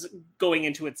it was going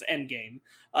into its end game.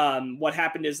 What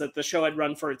happened is that the show had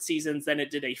run for its seasons, then it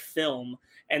did a film,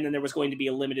 and then there was going to be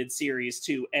a limited series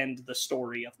to end the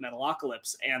story of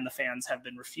Metalocalypse, and the fans have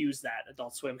been refused that.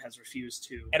 Adult Swim has refused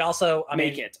to and also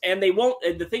make it. And they won't.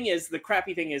 And the thing is, the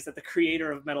crappy thing is that the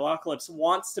creator of Metalocalypse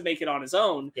wants to make it on his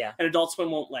own, and Adult Swim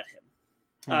won't let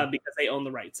him because they own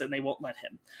the rights, and they won't let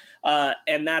him.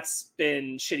 And that's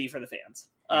been shitty for the fans.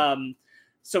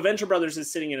 So Venture Brothers is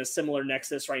sitting in a similar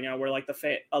nexus right now, where like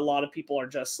a lot of people are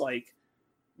just like,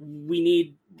 we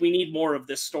need more of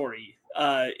this story.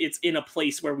 It's in a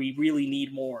place where we really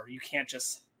need more. You can't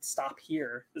just stop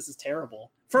here. This is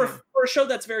terrible for a show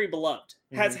that's very beloved,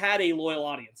 has had a loyal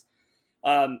audience.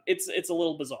 It's a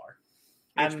little bizarre.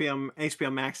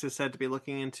 HBO Max is said to be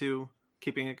looking into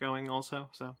keeping it going also.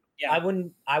 So Yeah.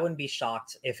 I wouldn't be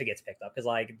shocked if it gets picked up because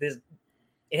like this,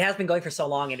 it has been going for so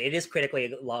long and it is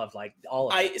critically loved. Like all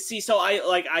of it. I see. So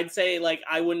I'd say like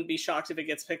I wouldn't be shocked if it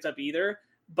gets picked up either,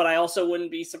 but I also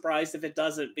wouldn't be surprised if it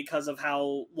doesn't because of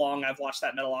how long I've watched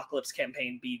that Metalocalypse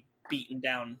campaign be beaten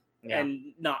down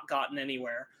and not gotten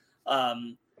anywhere.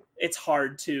 It's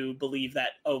hard to believe that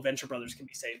Venture Brothers can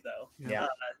be saved though. Yeah.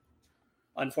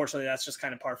 Unfortunately, that's just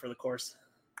kind of par for the course.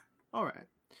 All right.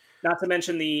 Not to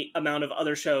mention the amount of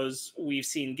other shows we've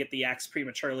seen get the axe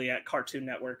prematurely at Cartoon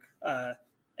Network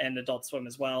and Adult Swim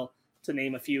as well. To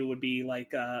name a few would be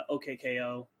like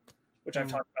OKKO, which I've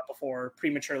talked about before,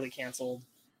 prematurely canceled.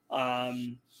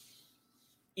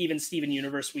 Even Steven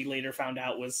Universe, we later found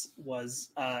out was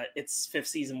its 5th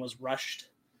season was rushed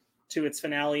to its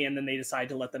finale, and then they decided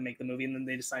to let them make the movie, and then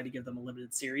they decided to give them a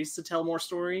limited series to tell more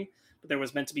story. But there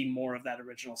was meant to be more of that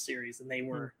original series, and they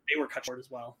were cut short as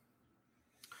well.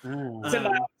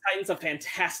 Symbiote Titan's a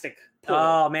fantastic pull.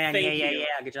 Oh man, Thank yeah, you.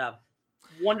 good job.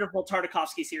 Wonderful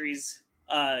Tartakovsky series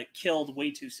killed way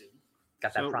too soon.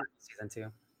 Got that So- Prime season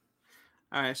 2.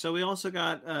 All right. So we also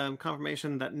got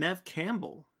confirmation that Nev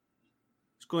Campbell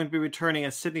is going to be returning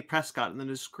as Sidney Prescott in the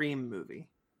new Scream movie.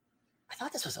 I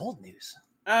thought this was old news.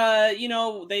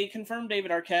 They confirmed David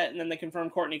Arquette and then they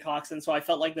confirmed Courtney Cox, and so I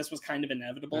felt like this was kind of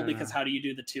inevitable because how do you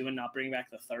do the 2 and not bring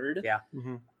back the 3rd? Yeah.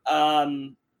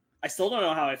 Mm-hmm. I still don't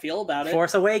know how I feel about it.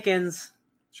 Force Awakens.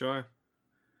 Sure.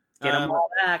 Get them all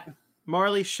back.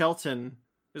 Marley Shelton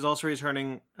is also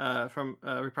returning from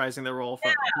reprising their role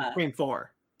from Scream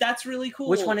 4. That's really cool.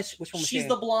 Which one was She's she?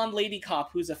 the blonde lady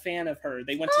cop who's a fan of her.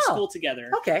 They went to school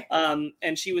together. Okay.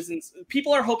 And she was in.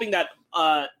 People are hoping that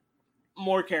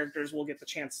more characters will get the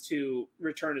chance to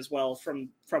return as well from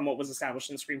what was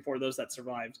established in Scream 4. Those that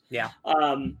survived. Yeah.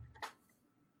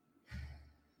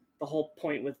 The whole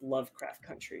point with Lovecraft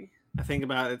Country. I think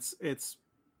about it's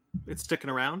sticking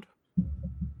around.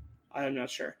 I'm not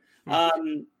sure.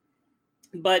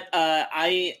 But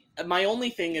my only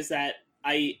thing is that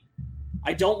I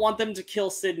don't want them to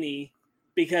kill Sydney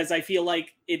because I feel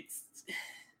like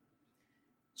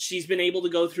she's been able to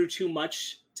go through too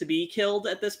much to be killed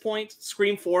at this point.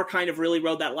 Scream 4 kind of really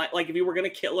rode that line. Like if you were going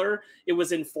to kill her, it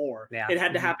was in 4. Yeah. It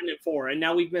had to happen in 4, and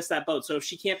now we've missed that boat. So if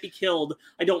she can't be killed,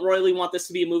 I don't really want this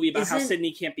to be a movie about how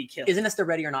Sydney can't be killed. Isn't this the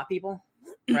Ready or Not people?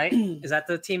 Right? Is that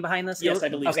the team behind this? Yes, I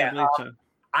believe okay, so. I believe so.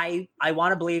 I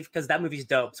want to believe because that movie's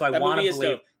dope. So I That want movie to is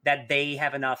believe dope. that they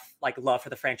have enough like love for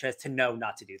the franchise to know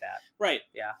not to do that. Right.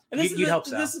 Yeah, And this you'd hope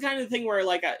so. This is kind of the thing where,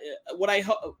 like,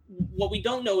 what we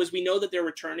don't know is we know that they're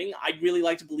returning. I'd really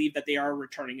like to believe that they are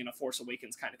returning in a Force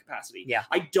Awakens kind of capacity. Yeah.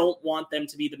 I don't want them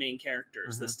to be the main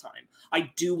characters this time.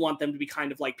 I do want them to be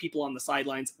kind of like people on the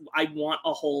sidelines. I want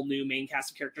a whole new main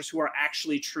cast of characters who are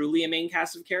actually truly a main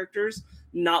cast of characters,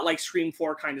 not like Scream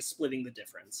 4 kind of splitting the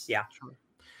difference. Yeah.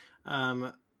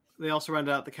 They also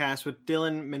rounded out the cast with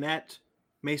Dylan Minnette,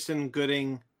 Mason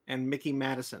Gooding, and Mickey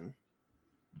Madison.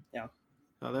 Yeah.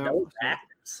 So No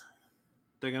actors.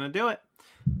 they're gonna do it.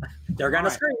 They're gonna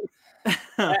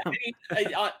All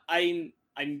scream.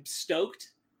 I'm stoked.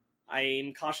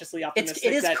 I'm cautiously It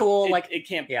optimistic. is that cool. Like it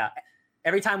can't. Yeah.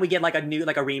 Every time we get like a new,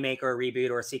 like a remake or a reboot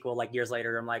or a sequel, like years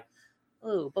later, I'm like,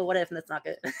 oh, but what if that's not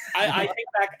good? I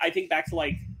think back to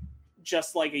like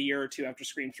just like a year or two after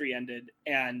Scream 3 ended,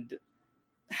 and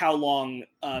how long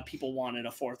people wanted a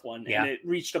 4th one, Yeah. and it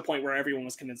reached a point where everyone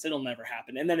was convinced it'll never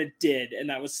happen, and then it did, and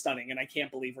that was stunning, and I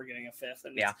can't believe we're getting a 5th.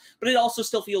 And but it also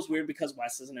still feels weird because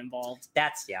Wes isn't involved,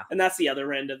 That's and that's the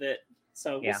other end of it.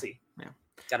 So Yeah. we'll see.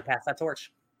 got to pass that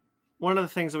torch. One of the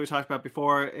things that we talked about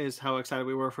before is how excited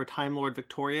we were for Time Lord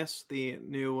Victorious, the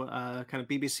new kind of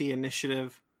BBC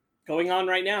initiative Going on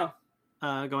right now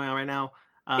going on right now.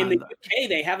 in the UK,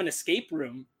 they have an escape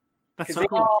room. That's 'cause so they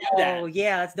cool. do that. Oh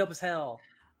yeah, that's dope as hell.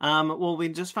 Well, we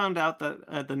just found out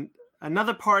that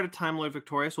another part of Time Lord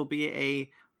Victorious will be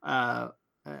a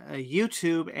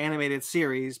YouTube animated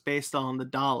series based on the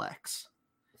Daleks,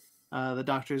 the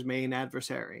Doctor's main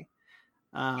adversary.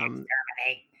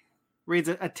 Reads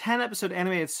a 10-episode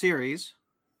animated series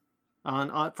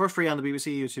on for free on the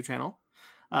BBC YouTube channel.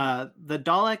 The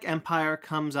Dalek Empire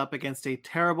comes up against a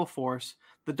terrible force.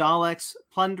 The Daleks'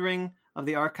 plundering of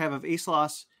the archive of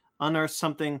Islos unearths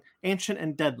something ancient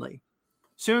and deadly.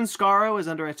 Soon Skaro is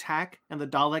under attack and the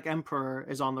Dalek Emperor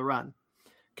is on the run.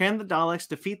 Can the Daleks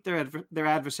defeat their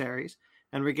adversaries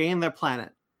and regain their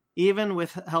planet, even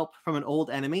with help from an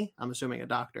old enemy? I'm assuming a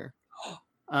doctor.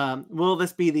 Will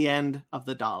this be the end of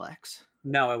the Daleks?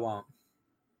 No, it won't.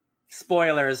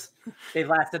 Spoilers. They've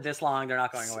lasted this long. They're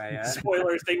not going away yet.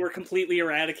 Spoilers, they were completely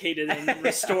eradicated and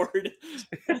restored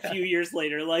a few years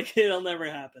later. Like, it'll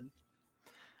never happen.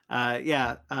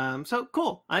 So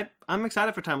cool. I'm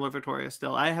excited for Time Lord Victoria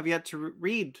still. I have yet to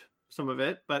read some of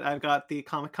it, but I've got the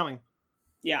comic coming.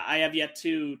 Yeah, I have yet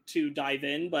to dive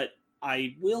in, but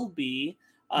I will be.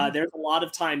 There's a lot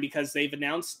of time because they've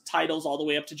announced titles all the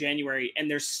way up to January, and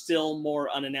there's still more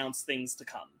unannounced things to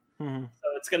come. Mm-hmm. So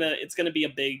it's gonna be a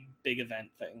big event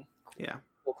thing. Yeah.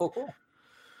 Cool.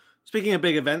 Speaking of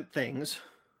big event things,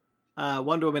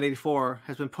 Wonder Woman 84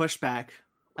 has been pushed back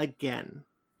again.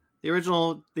 The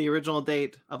original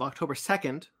date of October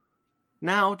 2nd,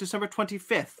 now December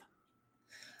 25th.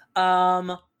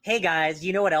 Hey guys,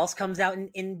 you know what else comes out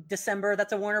in December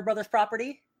that's a Warner Brothers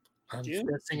property? I'm Dune?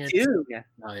 guessing it's- Dune.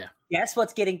 Oh yeah. Guess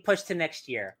what's getting pushed to next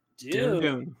year?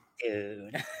 Dude.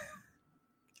 Dune.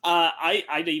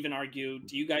 I'd even argue,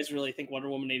 do you guys really think Wonder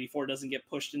Woman 84 doesn't get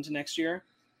pushed into next year?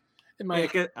 It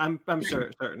might. I'm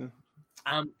certain.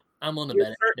 I'm willing to You're,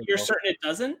 bet it. you're certain it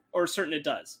doesn't, or certain it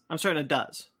does? I'm certain it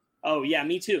does. Oh yeah,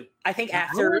 me too. I think I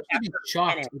after would be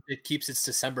shocked Tenet. if it keeps its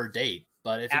December date,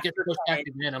 but if it gets After pushed back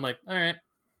Tenet. again, I'm like, all right.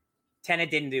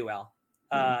 Tenet didn't do well.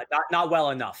 Not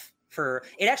well enough for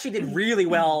it. Actually did really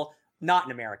well, not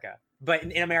in America, but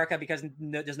in America because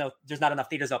there's not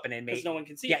enough theaters open. And Because no one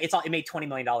can see. yeah, it. it made $20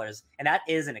 million, and that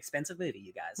is an expensive movie,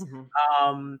 you guys.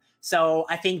 Mhm. So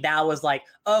I think that was like,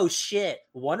 oh shit,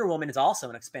 Wonder Woman is also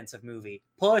an expensive movie.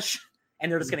 Push,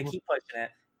 and they're just gonna keep pushing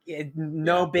it.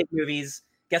 No big movies.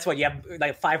 Guess what? You have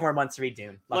like 5 more months to read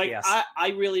Dune. Lucky Like us. I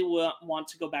really want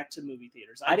to go back to movie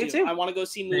theaters. I do too. I want to go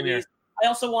see Same here. movies. I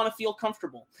also want to feel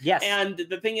comfortable. Yes. And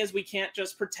the thing is, we can't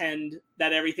just pretend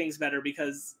that everything's better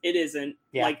because it isn't.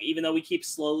 Yeah. Like, even though we keep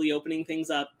slowly opening things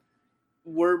up,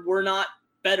 we're not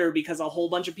better because a whole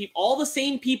bunch of people, all the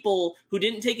same people who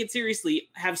didn't take it seriously,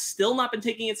 have still not been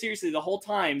taking it seriously the whole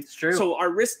time. It's true. So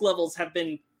our risk levels have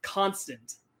been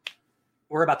constant.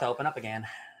 We're about to open up again.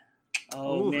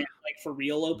 Oh Ooh. man, like for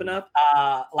real, open up.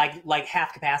 Like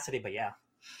half capacity, but yeah,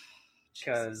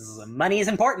 because money is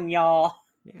important, y'all.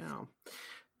 Yeah.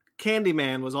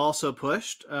 Candyman was also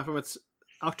pushed from its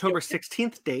October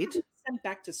 16th date. Sent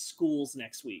back to schools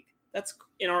next week. That's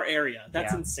in our area.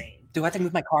 That's Yeah. insane. Do I have to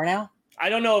move my car now? I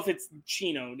don't know if it's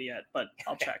chinoed yet, but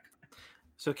I'll check.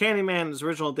 So Candyman's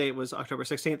original date was October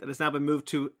 16th. It has now been moved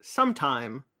to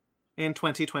sometime in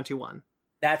 2021.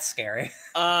 That's scary.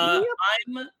 I'm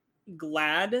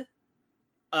glad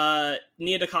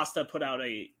Nia DaCosta put out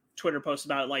a Twitter post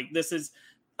about it. Like, this is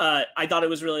I thought it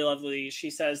was really lovely. She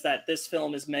says that this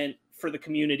film is meant for the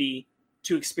community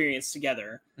to experience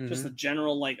together. Just the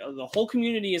general, like, the whole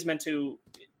community is meant to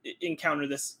encounter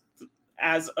this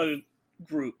as a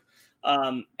group.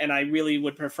 And I really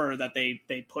would prefer that they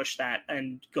push that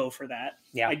and go for that.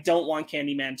 Yeah. I don't want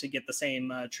Candyman to get the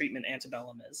same treatment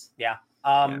Antebellum is. Yeah.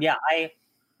 I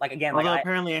like again. Although Like,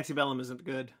 apparently Antebellum isn't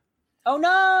good. oh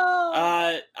no.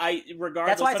 I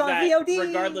regardless That's why it's of on that, VOD.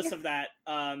 regardless of that,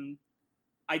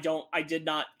 I did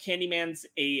not. Candyman's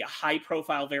a high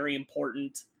profile, very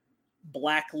important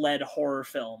black lead horror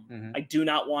film. Mhm. I do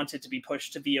not want it to be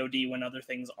pushed to VOD when other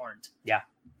things aren't. Yeah.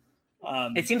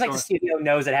 It It seems like the studio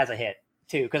knows it has a hit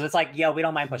too, because it's like, yeah, we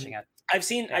don't mind pushing it. I've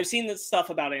seen this stuff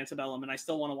about Antebellum, and I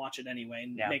still want to watch it anyway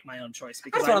and Yeah. make my own choice I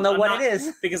because just want to know I'm what not- it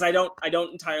is. because I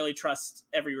don't entirely trust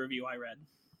every review I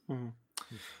read.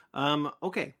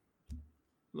 Okay.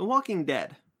 The Walking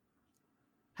Dead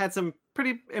had some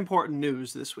pretty important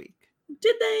news this week.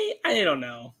 Did they? I don't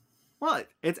know. Well,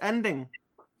 it's ending.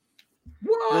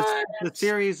 What? The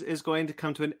series is going to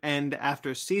come to an end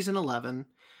after season 11.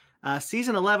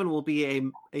 Season 11 will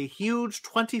be a huge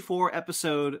 24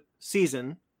 episode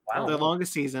season, Wow. the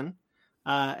longest season,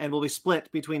 and will be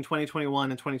split between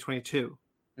 2021 and 2022.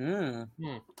 Mm.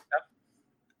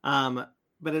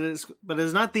 But it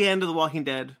is not the end of The Walking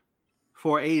Dead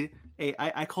for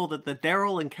I called it the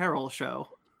Daryl and Carol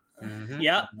show. Mhm.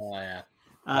 Yeah. Oh yeah.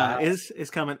 Wow. Is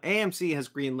coming. AMC has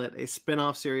greenlit a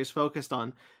spin-off series focused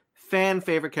on fan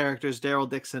favorite characters Daryl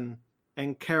Dixon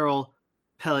and Carol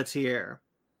Pelletier.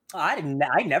 I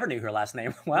never knew her last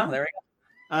name. Wow, there we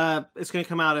go. It's going to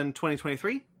come out in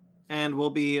 2023 and will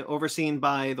be overseen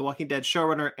by The Walking Dead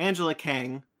showrunner Angela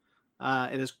Kang.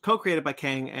 It is co-created by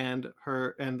Kang and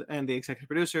her and the executive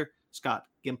producer Scott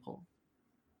Gimple.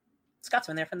 Scott's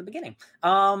been there from the beginning.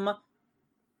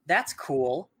 That's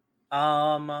cool.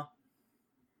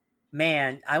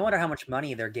 Man, I wonder how much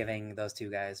money they're giving those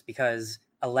two guys, because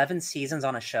 11 seasons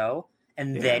on a show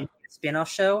and Yeah. then a spin-off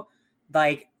show,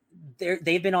 like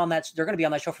they've been on that. They're going to be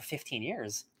on that show for 15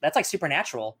 years. That's like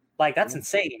Supernatural. Like that's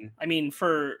insane. I mean,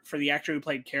 for the actor who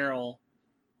played Carol,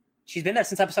 She's been there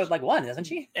since episode like 1, hasn't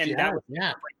she? and She that has, was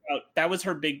yeah. that was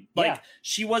her big, like, Yeah.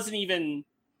 she wasn't even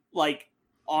like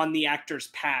on the actor's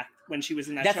path when she was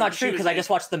in that. That's show. not She true was because I like- just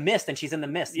watched The Mist and she's in The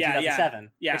Mist in Yeah, yeah,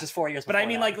 2007, yeah. which is 4 years. But I before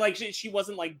mean, that. like she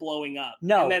wasn't like blowing up.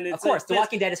 no, And then of it's course, The this-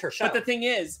 Walking Dead is her show. But the thing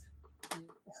is,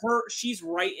 she's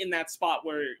right in that spot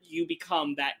where you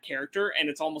become that character, and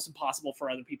it's almost impossible for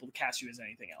other people to cast you as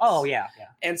anything else. oh yeah.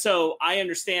 And so I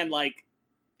understand, like,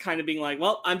 kind of being like,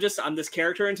 well, I'm this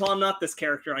character until I'm not this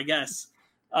character, I guess.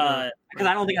 Because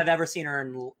I don't think I've ever seen her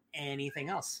in anything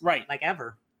else, Right. like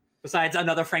ever, besides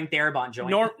another Frank Darabont joint.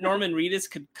 Norman Reedus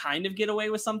could kind of get away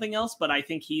with something else, but I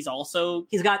think he's also,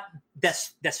 He's got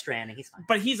Death Stranding. He's fine.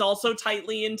 but he's also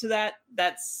tightly into that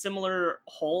similar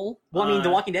hole. Well, I mean, The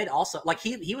Walking Dead also, like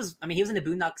he was. I mean, he was in the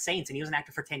Boondock Saints, and he was an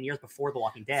actor for 10 years before The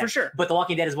Walking Dead. for sure. But The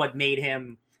Walking Dead is what made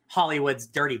him Hollywood's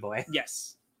dirty boy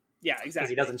Yes. Yeah, because exactly.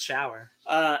 he doesn't shower.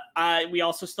 We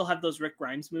also still have those Rick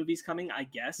Grimes movies coming, I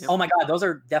guess. Oh my God, those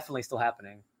are definitely still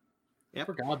happening. I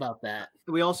forgot about that.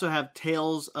 We also have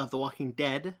Tales of the Walking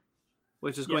Dead,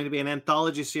 which is going to be an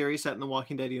anthology series set in the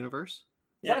Walking Dead universe.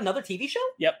 Is that another TV show?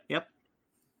 Yep.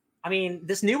 I mean,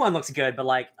 this new one looks good, but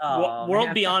like, World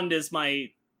man, Beyond is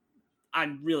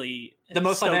I'm really the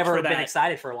most I've stoked ever for been that.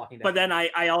 excited for Walking Dead. But then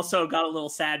I also got a little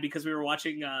sad because we were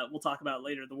watching, we'll talk about it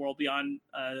later, the World Beyond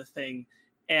thing.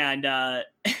 And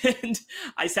and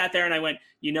I sat there and I went,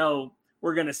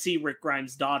 we're going to see Rick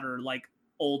Grimes' daughter, like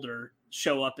older,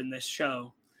 show up in this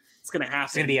show. It's going to happen.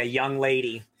 it's gonna be a young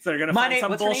lady. So they're going to find some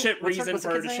what's her name? bullshit What's reason what's for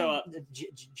the her to kid's show name?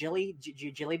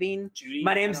 up. Jilly Bean. Judy?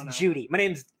 My I name's don't know. Judy. My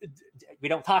name's. We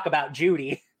don't talk about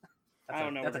Judy. I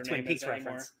don't know That's what a her Twin name Peaks is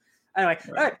anymore. reference. Anyway,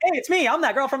 hey, it's me. I'm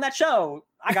that girl from that show.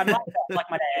 I got my like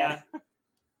my dad.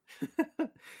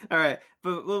 All right,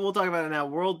 but we'll talk about it now.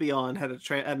 World Beyond had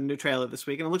a new trailer this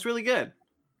week, and it looks really good.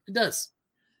 It does.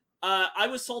 I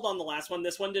was sold on the last one.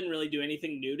 This one didn't really do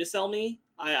anything new to sell me.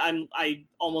 I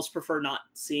almost prefer not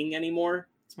seeing anymore,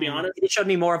 to be honest. It showed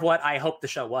me more of what I hoped the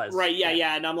show was. Right,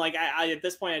 yeah. And I'm like, I at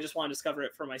this point, I just want to discover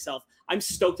it for myself. I'm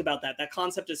stoked about that. That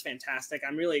concept is fantastic.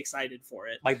 I'm really excited for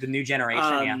it. Like the new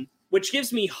generation, Which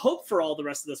gives me hope for all the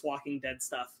rest of this Walking Dead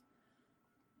stuff.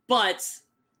 But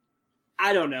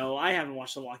I don't know. I haven't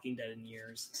watched The Walking Dead in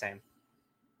years. Same.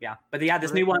 Yeah, but yeah,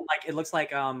 this new one, like, it looks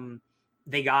like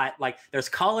they got like there's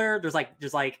color. There's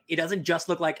like it doesn't just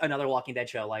look like another Walking Dead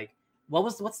show. Like,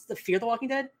 what's the Fear the Walking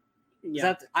Dead?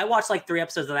 Yeah, I watched like 3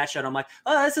 episodes of that show, and I'm like,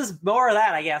 oh, this is more of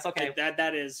that, I guess. Okay,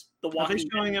 that is The Are Walking they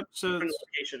showing Dead. episodes? Different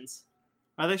locations.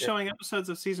 Are they showing episodes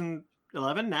of season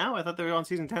 11 now? I thought they were on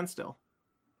season 10 still.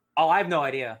 oh, I have no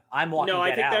idea. I'm Walking No,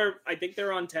 Dead out. I think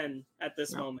they're on 10 at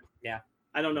this No. moment. Yeah.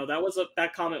 I don't know.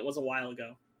 That comment was a while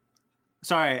ago.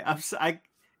 Sorry,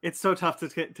 it's so tough to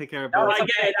take care of. No, both. I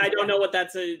get it. I don't know what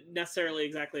that's necessarily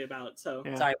exactly about. So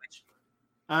Yeah. Sorry, Mitch.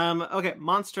 Okay,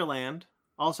 Monsterland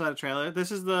also had a trailer.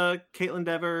 This is the Caitlin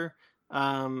Dever,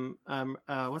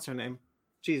 what's her name?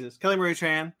 Jesus, Kelly Marie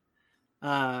Tran,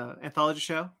 anthology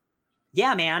show.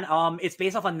 Yeah, man. It's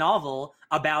based off a novel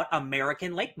about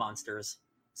American lake monsters.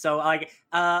 So, like,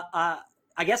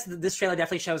 I guess this trailer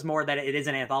definitely shows more that it is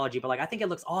an anthology. But like, I think it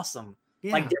looks awesome.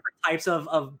 Yeah. Like different types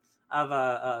of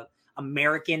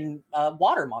American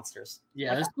water monsters.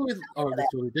 Yeah,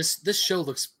 this show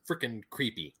looks freaking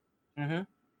creepy. Mm-hmm.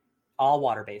 All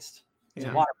water based. It's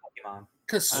Yeah. a water Pokemon.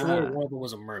 Because swore one of them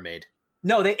was a mermaid.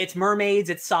 No, it's mermaids,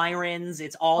 it's sirens,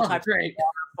 it's all Oh, types great. of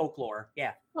water folklore.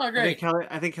 Yeah, Oh, I great.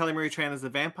 think Kelly Marie Tran is the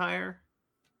vampire.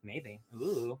 maybe.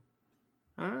 Ooh.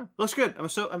 I don't know. Looks good.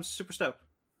 I'm super stoked.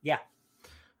 Yeah.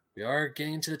 We are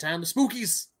getting to the time of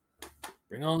spookies.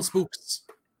 Bring on the spooks.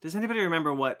 Does anybody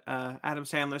remember what Adam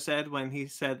Sandler said when he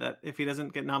said that if he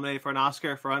doesn't get nominated for an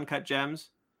Oscar for Uncut Gems,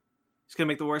 he's gonna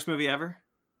make the worst movie ever?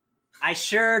 I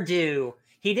sure do.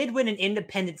 He did win an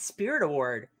Independent Spirit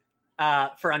Award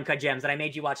for Uncut Gems, and I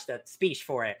made you watch the speech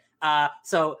for it.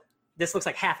 So this looks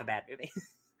like half a bad movie.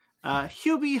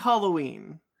 Hubie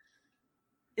Halloween.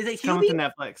 Is it Coming to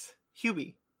Hubie? Netflix.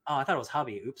 Hubie. Oh, I thought it was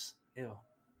Hubby. Oops. Ew.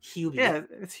 Hubie. Yeah,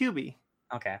 it's Hubie.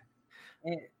 Okay.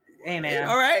 Hey man.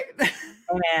 All right. Hey,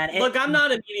 man. look, I'm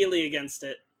not immediately against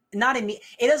it. Not in me.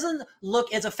 It doesn't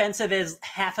look as offensive as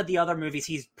half of the other movies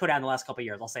he's put out in the last couple of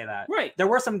years. I'll say that. Right. There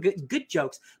were some good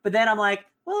jokes, but then I'm like,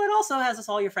 well, it also has us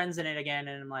all your friends in it again,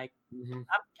 and I'm like, Mhm.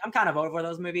 I'm kind of over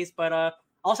those movies, but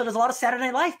also there's a lot of Saturday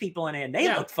Night Live people in it, and they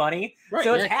Yeah. look funny, Right,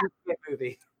 so it's yeah. half a good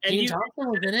movie. And Keane you, Thompson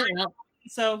was in it. And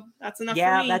so that's enough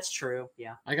Yeah, for me. that's true.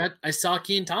 Yeah. I saw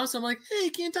Keane Thompson. I'm like, hey,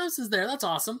 Keane Thompson's there. That's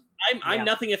awesome. I'm Yeah.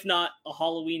 nothing if not a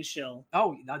Halloween shill.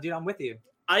 Oh, no, dude, I'm with you.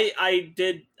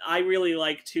 I really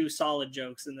like 2 solid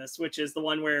jokes in this, which is the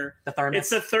one where The thermos. it's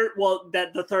the third. Well,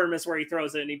 the thermos where he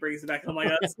throws it and he brings it back. I'm like,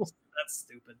 that's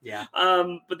stupid. Yeah.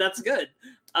 But that's good.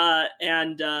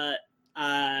 And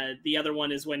The other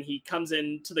one is when he comes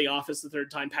into the office the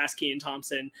third time past Kenan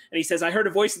Thompson, and he says, "I heard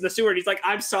a voice in the sewer." And he's like,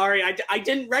 "I'm sorry, I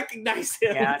didn't recognize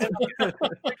him." Yeah.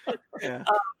 Yeah.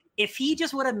 If he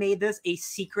just would have made this a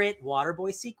secret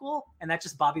Waterboy sequel and that's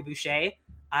just Bobby Boucher,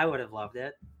 I would have loved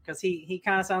it because he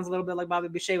kind of sounds a little bit like Bobby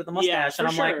Boucher with the mustache, Yeah, and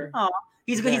for I'm like, sure. oh,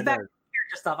 he's Yeah, back no. to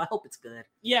character stuff. I hope it's good.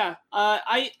 Yeah,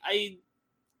 I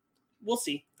we'll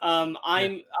see.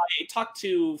 I talked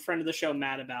to friend of the show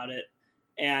Matt about it,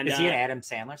 and Is he an Adam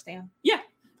Sandler stan? yeah,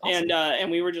 Awesome.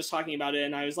 and we were just talking about it,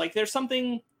 and I was like, there's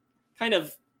something kind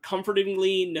of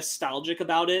comfortingly nostalgic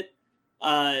about it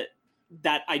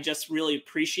that I just really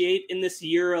appreciate in this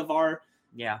year of our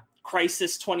Yeah,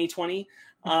 crisis 2020.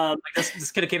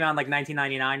 this could have came out in like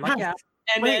 1999. Like, yeah.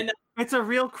 And Wait. then It's a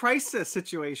real crisis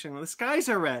situation. The skies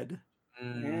are red.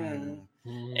 Mm.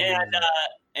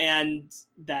 and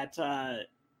that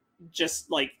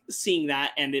just like seeing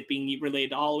that and it being related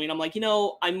to Halloween, I'm like,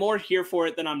 I'm more here for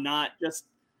it than I'm not.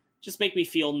 Just make me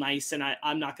feel nice, and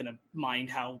I'm not gonna mind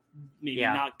how maybe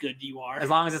Yeah. not good you are. As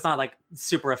long as it's not like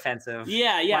super offensive.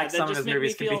 Yeah, like then some of just his make me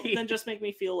movies can feel. be. Then just make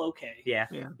me feel okay. Yeah.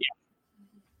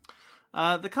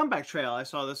 The comeback trail. I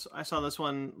saw this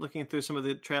one looking through some of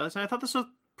the trailers, and I thought this was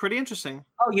pretty interesting.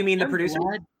 Oh, you mean the I'm producer?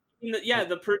 glad- Yeah,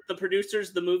 the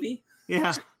producers, the movie.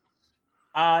 Yeah.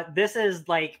 This is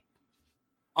like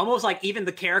almost like even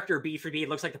the character beat for beat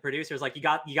looks like the producers. Like you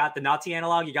got the Nazi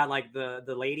analog, you got like the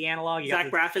lady analog. You Zach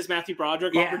got Braff is Matthew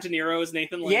Broderick. Yeah. Robert De Niro is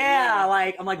Nathan Lane. yeah,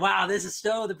 like I'm like, wow, this is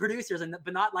so the producers,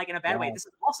 but not like in a bad way. Yeah. This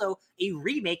is also a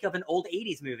remake of an old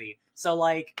 '80s movie, so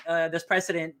like there's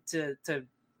precedent to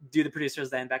do the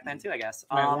producers back then too, I guess.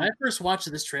 Right, when I first watched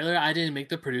this trailer, I didn't make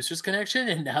the producers connection,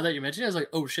 and now that you mentioned it, I was like,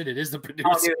 "Oh shit, it is the producer."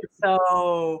 Oh, dude,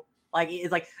 so like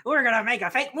it's like we're gonna make a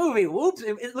fake movie. Whoops!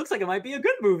 It looks like it might be a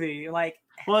good movie. Like,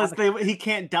 Well, he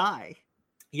can't die.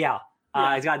 yeah,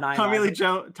 Yeah. he's got 9 Tommy lives.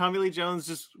 Lee Jones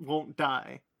just won't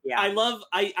die. Yeah,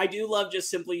 I do love just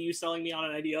simply you selling me on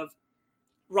an idea of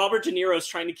Robert De Niro's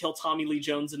trying to kill Tommy Lee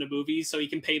Jones in a movie so he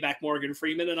can pay back Morgan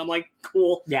Freeman, and I'm like,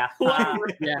 cool. yeah. Whatever.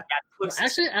 Yeah. looks-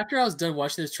 Actually, after I was done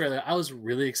watching this trailer, I was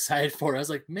really excited for it. I was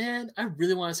like, "Man, I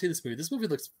really want to see this movie. This movie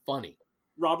looks funny."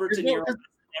 Robert De There's Niro no- has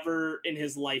never in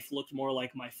his life looked more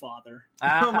like my father.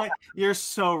 Oh my, you're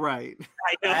so right.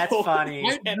 I know. That's funny.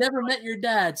 I've never met your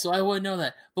dad, so I wouldn't know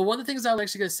that. But one of the things I was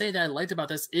actually going to say that I liked about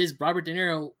this is Robert De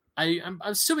Niro. I'm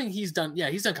assuming he's done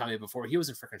comedy before. He was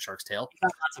in freaking Shark's Tale.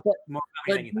 Lots of more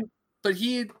But comedy than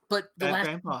anything. but the Bad last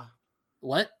Grandpa.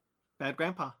 what? Bad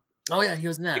Grandpa. Oh yeah, he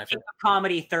was in that. I King forgot. of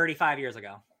comedy 35 years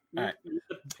ago. Alright. Meet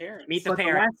the parents. Meet the But the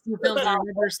parents. last two films I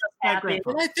remember. Bad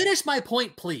Grandpa. Can I finish my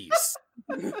point, please?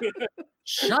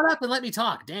 Shut up and let me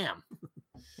talk. Damn.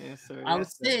 Yes, sir. I was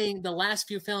yes, sir. saying the last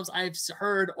few films I've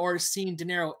heard or seen De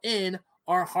Niro in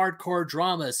are hardcore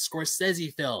dramas,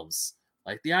 Scorsese films,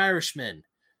 like The Irishman.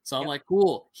 So I'm Yep. like,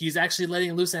 cool. He's actually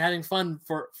letting loose and having fun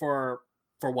for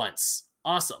once.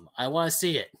 Awesome. I want to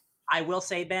see it. I will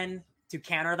say, Ben, to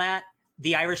counter that,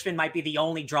 The Irishman might be the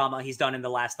only drama he's done in the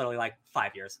last literally like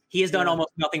 5 years. He has done Yeah. almost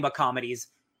nothing but comedies,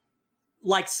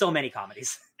 like so many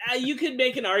comedies. You could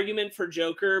make an argument for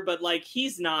Joker, but like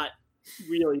he's not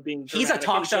really being. He's a dramatic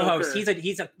talk in show host. Joker.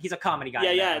 He's a comedy guy. Yeah,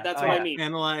 in yeah, that. that's Oh, what yeah. I mean.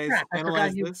 Analyze Crap, I forgot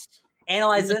analyze he- this.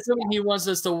 Analyze I'm this. assuming he wants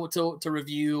us to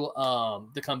review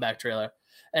the comeback trailer.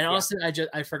 And Yeah. honestly,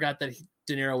 I forgot that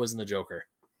De Niro was in the Joker.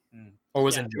 Mm. Or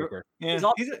was Yeah. in Joker. Yeah, He's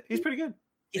all- he's pretty good.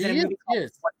 He's in a He movie is, called he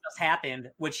is. What Just Happened,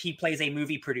 which he plays a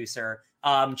movie producer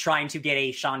trying to get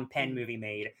a Sean Mm. Penn movie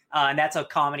made. And that's a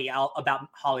comedy about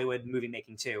Hollywood movie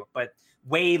making too, but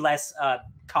way less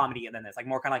comedy than this, like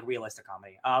more kind of like realistic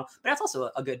comedy. But that's also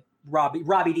a good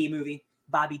Robbie D movie.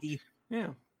 Bobby D. Yeah.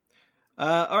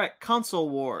 All right, console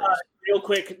wars. Real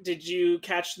quick, did you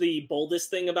catch the boldest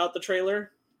thing about the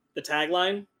trailer? The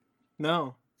tagline?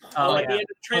 No. Oh, At the yeah. end of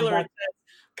the trailer, back- it says,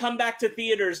 "Come back to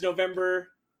theaters November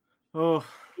Oh,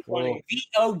 20."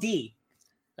 VOD.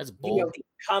 That's bold. VOD.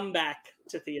 Come back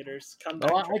to theaters. Come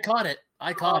back. Oh, I caught it.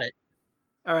 I caught it.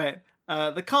 all right.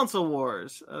 The console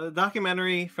wars, a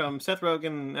documentary from Seth Rogen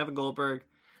and Evan Goldberg,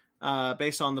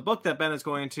 based on the book that Ben is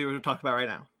going to talk about right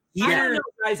now. I don't Years, know,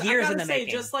 guys. years I in gotta the say,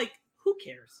 making. just like, who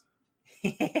cares?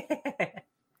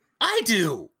 I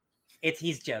do.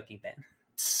 He's joking, Ben.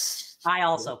 I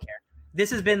also care. This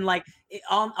has been like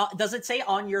on. Does it say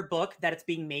on your book that it's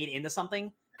being made into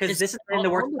something? Because this is in the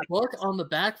work. on the book on the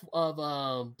back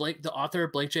of Blake, the author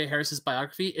Blake J. Harris's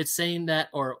biography. It's saying that,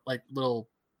 or like little,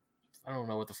 I don't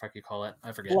know what the fuck you call it.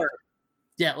 I forget. Blurb.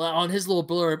 Yeah, well, on his little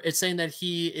blurb, it's saying that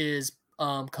he is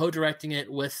co-directing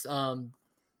it with Scott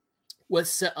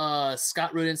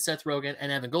Rudin, Seth Rogen,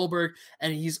 and Evan Goldberg,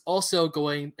 and he's also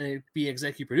going to be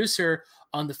executive producer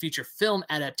on the feature film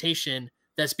adaptation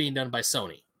that's being done by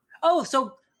Sony. Oh,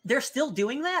 so they're still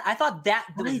doing that? I thought that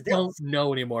was I this. don't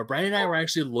know anymore. Brian and I were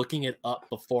actually looking it up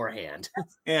beforehand.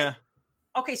 Yeah.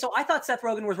 Okay, so I thought Seth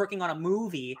Rogen was working on a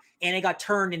movie and it got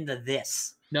turned into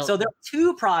this. No. So there are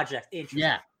 2 projects. Interesting.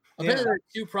 Yeah. Yeah. Apparently there are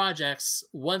 2 projects.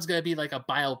 One's going to be like a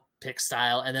biopic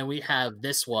style, and then we have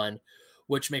this one,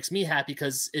 which makes me happy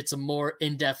because it's a more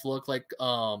in-depth look. Like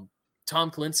Tom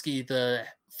Kalinske, the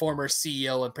former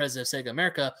CEO and president of Sega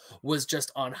America, was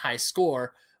just on High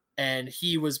Score, and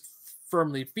he was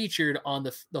firmly featured on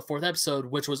the 4th episode,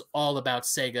 which was all about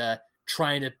Sega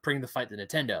trying to bring the fight to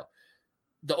Nintendo.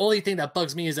 The only thing that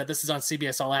bugs me is that this is on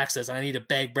CBS All Access, and I need to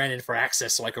beg Brandon for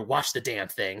access so I could watch the damn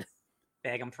thing.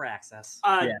 Beg them for access.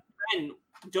 Yeah. Ben,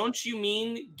 don't you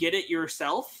mean get it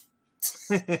yourself?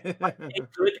 Yeah. A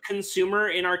good consumer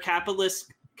in our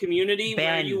capitalist community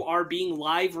where Ben. you are being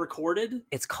live recorded?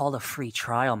 It's called a free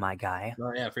trial, my guy.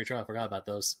 Oh yeah, free trial. I forgot about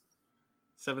those.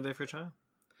 7-day free trial.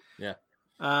 Yeah.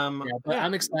 Yeah, But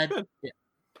I'm excited. good.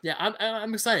 Yeah,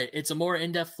 I'm excited. It's a more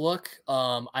in-depth look.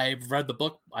 I've read the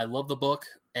book. I love the book,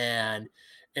 and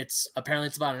it's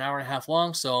about an hour and a half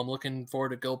long. So I'm looking forward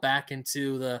to go back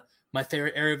into my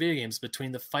favorite era of video games,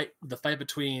 between the fight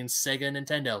between Sega and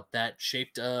Nintendo that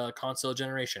shaped a console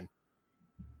generation.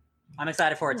 I'm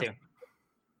excited for it too.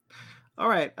 All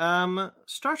right.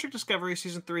 Star Trek Discovery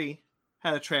Season 3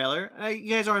 had a trailer. You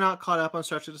guys are not caught up on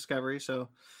Star Trek Discovery, so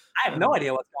I have no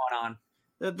idea what's going on.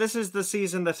 this is the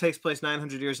season that takes place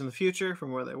 900 years in the future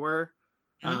from where they were,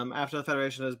 after the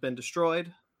Federation has been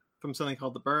destroyed from something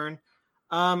called the Burn.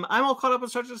 I'm all caught up on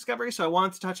Star Trek Discovery, so I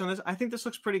wanted to touch on this. I think this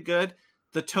looks pretty good.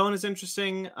 The tone is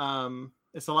interesting.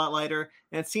 It's a lot lighter,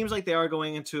 and it seems like they are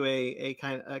going into a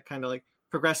kind of like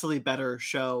progressively better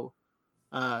show,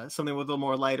 something with a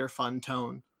more lighter, fun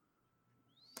tone.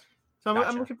 So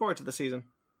I'm looking forward to the season.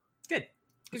 Good.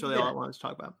 That's really all I wanted to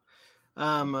talk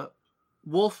about.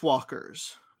 Wolf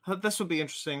Walkers. I thought this would be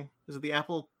interesting. This is the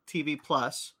Apple TV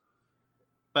Plus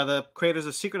by the creators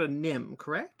of Secret of Nim,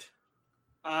 correct?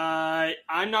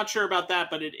 I'm not sure about that,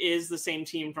 but it is the same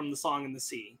team from The Song in the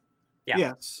Sea. Yeah.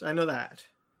 Yes, I know that.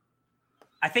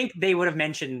 I think they would have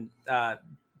mentioned I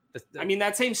mean,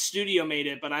 that same studio made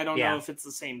it, but I don't Yeah. know if it's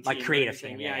the same team. Like or creative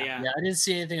anything. team, yeah. Yeah, I didn't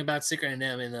see anything about Secret and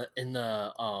them in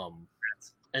the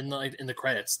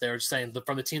credits. They were just saying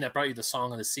from the team that brought you The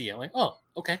Song of the Sea. I'm like, oh,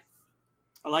 okay.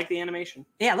 I like the animation.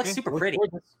 Yeah, it looks Yeah. super pretty.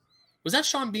 Was that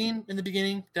Sean Bean in the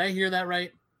beginning? Did I hear that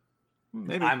right?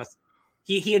 Maybe.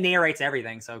 He narrates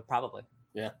everything, so probably.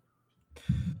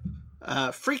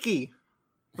 Freaky,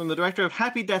 from the director of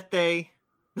Happy Death Day.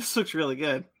 This looks really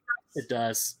good. It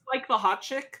does. Like the hot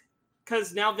chick,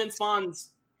 because now Vince Vaughn's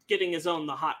getting his own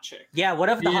The Hot Chick. Yeah, what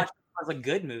if the Yeah. Hot Chick was a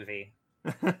good movie?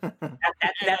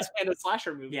 That's and a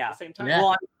slasher movie Yeah. at the same time. Yeah.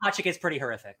 Well, Hot Chick is pretty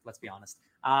horrific. Let's be honest.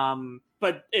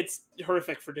 But it's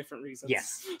horrific for different reasons.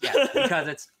 Yes, yeah, because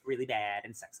it's really bad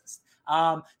and sexist.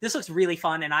 This looks really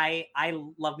fun, and I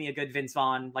love me a good Vince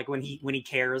Vaughn, like when he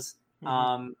cares.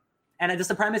 And just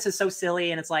the premise is so silly,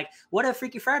 and it's like, what if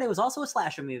Freaky Friday was also a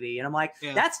slasher movie? And I'm like,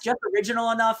 Yeah. that's just original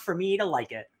enough for me to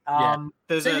like it.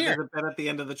 There's Same a here. bit at the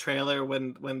end of the trailer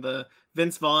when the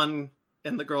Vince Vaughn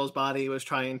in the girl's body was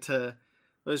trying to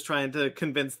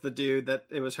convince the dude that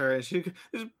it was her, and she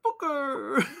is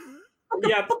Booker.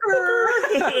 Yeah, Booker.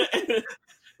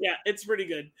 Yeah, it's pretty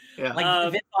good. Yeah.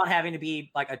 Like Vince Vaughn having to be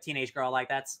like a teenage girl, like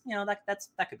that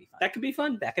could be fun. That could be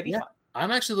fun. That could be Yeah. fun. I'm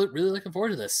actually really looking forward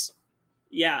to this.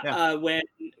 Yeah, Yeah.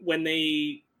 When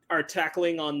they are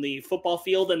tackling on the football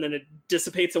field and then it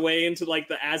dissipates away into like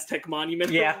the Aztec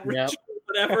monument. Yeah. ritual,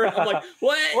 whatever. I'm like,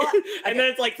 what? What? And then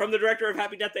it's like from the director of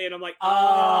Happy Death Day, and I'm like,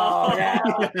 Oh, oh, yeah.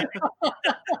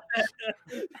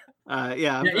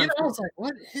 Yeah, even I was like,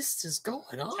 what is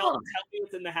going on? Tell me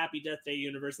it's in the Happy Death Day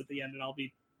universe at the end, and I'll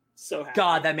be so happy.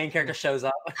 God, that main character shows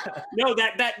up. No,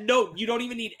 no, you don't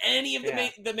even need any of the Yeah.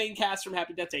 main cast from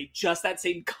Happy Death Day. Just that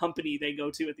same company they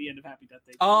go to at the end of Happy Death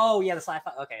Day. Oh yeah, the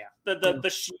sci-fi. Okay, yeah. The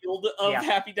shield of Yeah.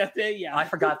 Happy Death Day. Yeah, I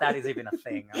forgot that is even a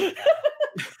thing. Oh my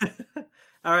God.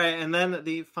 All right, and then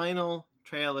the final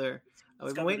trailer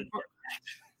we've been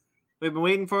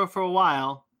waiting for a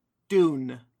while.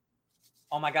 Dune.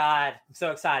 Oh my God, I'm so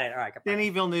excited. All right,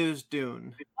 Denis Villeneuve's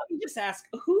Dune. Let me just ask,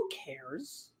 who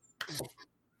cares?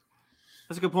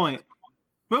 That's a good point.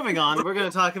 Moving on, we're going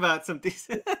to talk about some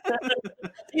decent.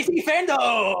 DC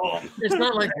fandom. It's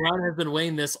not like Ron has been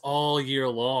weighing this all year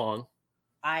long.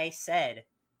 I said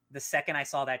the second I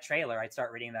saw that trailer, I'd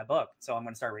start reading that book. So I'm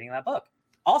going to start reading that book.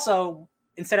 Also,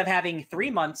 instead of having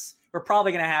 3 months, we're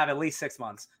probably going to have at least 6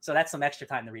 months. So that's some extra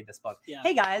time to read this book. Yeah.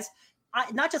 Hey guys,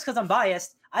 not just because I'm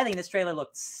biased, I think this trailer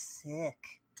looked sick.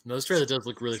 No, this trailer does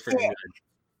look really freaking good.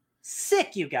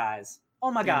 Sick, you guys.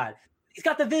 Oh my Yeah. God. It's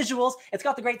got the visuals. It's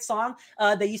got the great song.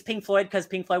 They used Pink Floyd because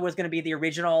Pink Floyd was going to be the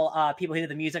original people who did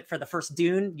the music for the first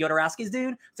Dune, Jodorowsky's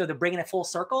Dune. So they're bringing it full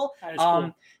circle. That is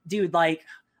cool. Dude, like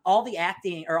all the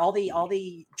acting or all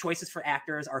the choices for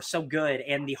actors are so good,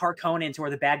 and the Harkonnens, who are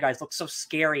the bad guys, look so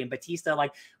scary. And Batista,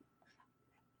 like,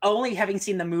 only having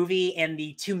seen the movie and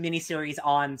the 2 miniseries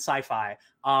on Sci-Fi,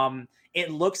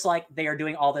 it looks like they are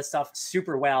doing all this stuff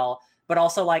super well, but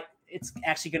also like it's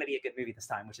actually going to be a good movie this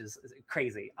time, which is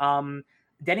crazy.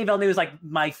 Denis Villeneuve is like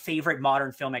my favorite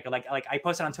modern filmmaker. Like I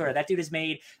posted on Twitter, that dude has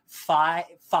made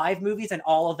five movies, and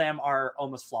all of them are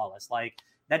almost flawless. Like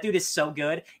that dude is so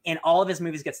good, and all of his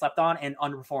movies get slept on and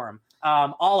underperform.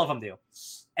 All of them do.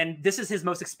 And this is his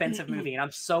most expensive movie, and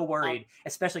I'm so worried,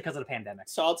 especially because of the pandemic.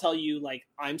 So I'll tell you, like,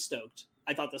 I'm stoked.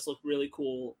 I thought this looked really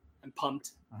cool. I'm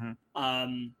pumped.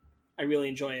 I really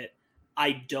enjoy it.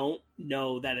 I don't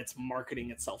know that it's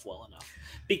marketing itself well enough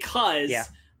because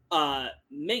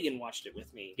Megan watched it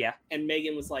with me. Yeah. And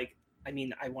Megan was like, I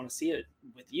mean, I want to see it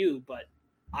with you, but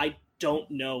I don't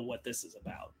know what this is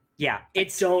about. Yeah. I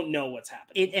don't know what's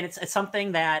happening. And it's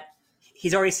something that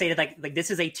he's already stated, like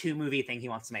this is a 2-movie thing he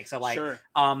wants to make. So like, sure.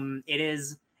 It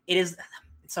is it's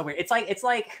so weird. It's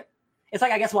like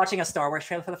I guess watching a Star Wars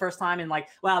trailer for the first time and like,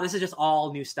 wow, this is just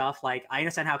all new stuff. Like I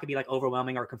understand how it could be like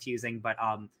overwhelming or confusing, but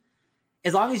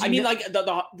as long as you like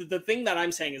the thing that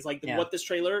I'm saying is like what this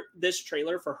trailer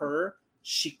for her,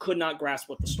 she could not grasp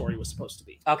what the story was supposed to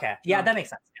be. Okay. Yeah, that makes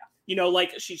sense. Yeah. You know,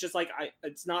 like she's just like,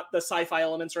 it's not the sci-fi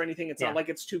elements or anything. It's not like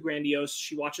it's too grandiose.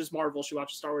 She watches Marvel, she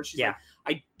watches Star Wars. She's like,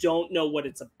 I don't know what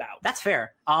it's about. That's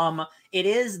fair.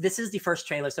 This is the first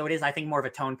trailer, so it is, I think, more of a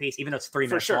tone piece, even though it's 3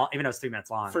 minutes long. Even though it's 3 minutes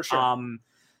long. For sure.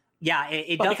 Yeah,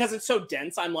 but because it's so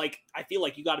dense, I'm like, I feel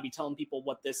like you got to be telling people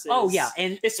what this is. Oh yeah,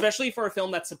 and especially for a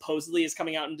film that supposedly is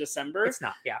coming out in December. It's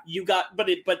not. Yeah, you got, but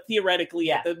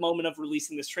theoretically, at the moment of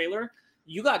releasing this trailer,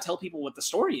 you got to tell people what the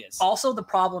story is. Also, the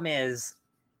problem is,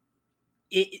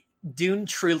 Dune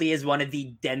truly is one of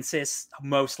the densest,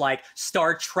 most like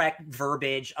Star Trek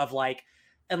verbiage of like,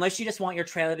 unless you just want your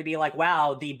trailer to be like,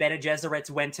 wow, the Bene Gesserits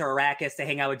went to Arrakis to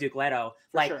hang out with Duke Leto.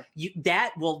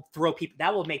 That will throw people,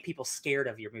 that will make people scared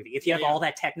of your movie. If you have all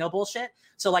that techno bullshit.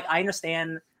 So like, I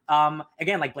understand,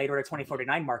 again, like Blade Runner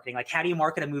 2049 marketing, like how do you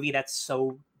market a movie that's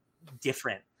so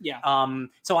different? Yeah.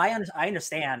 So I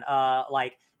understand,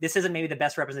 like, this isn't maybe the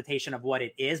best representation of what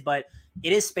it is, but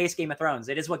it is space Game of Thrones.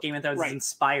 It is what Game of Thrones is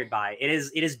inspired by. It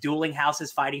is dueling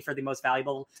houses fighting for the most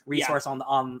valuable resource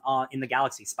on in the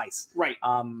galaxy, spice. Right.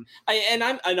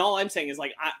 And all I'm saying is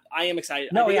like I am excited.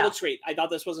 No, I think it looks great. I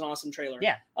thought this was an awesome trailer.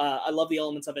 Yeah. I love the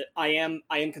elements of it. I am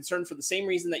concerned for the same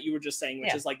reason that you were just saying,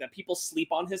 which is like that people sleep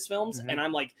on his films, and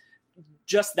I'm like,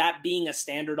 just that being a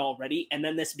standard already, and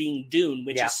then this being Dune,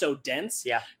 which is so dense.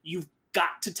 Yeah. You've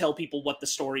got to tell people what the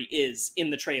story is in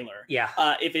the trailer. Yeah.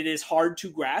 If it is hard to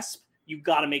grasp, you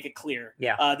got to make it clear.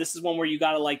 Yeah. This is one where you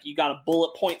got to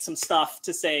bullet point some stuff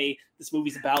to say this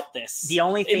movie's about this. The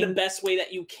only thing, in the best way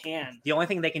that you can. The only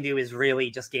thing they can do is really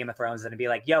just Game of Thrones and be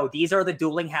like, yo, these are the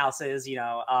dueling houses, you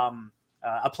know,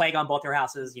 a plague on both your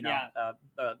houses, you know,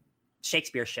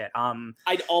 Shakespeare shit.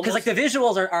 I'd almost, because like the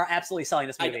visuals are absolutely selling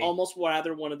this movie. I'd almost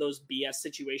rather one of those BS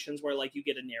situations where like you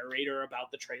get a narrator about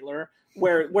the trailer,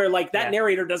 where like that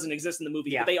narrator doesn't exist in the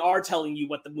movie, but they are telling you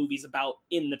what the movie's about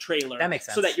in the trailer. That makes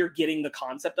sense. So that you're getting the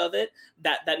concept of it.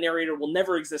 That narrator will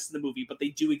never exist in the movie, but they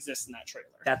do exist in that trailer.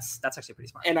 That's actually pretty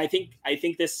smart. And I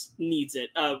think this needs it.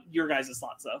 Your guys'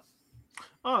 thoughts though?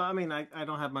 Oh, I mean, I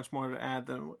don't have much more to add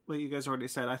than what you guys already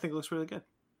said. I think it looks really good.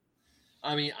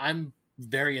 I mean, I'm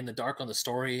very in the dark on the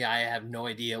story. I have no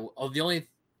idea. The only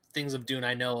things of Dune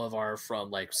I know of are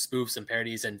from like spoofs and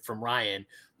parodies, and from Ryan,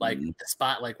 like the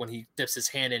spot, like when he dips his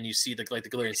hand in, you see the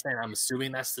glittering sand. I'm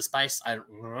assuming that's the spice. I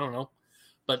don't know,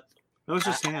 but that was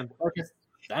just sand.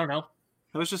 I don't know.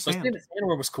 That was just sand. The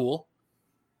sandworm was cool.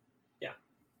 Yeah.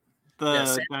 The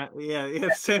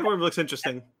sandworm looks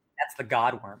interesting. That's the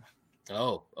godworm.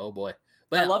 Oh boy.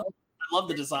 But I love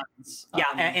the designs. Yeah,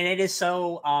 and it is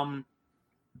so.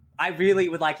 I really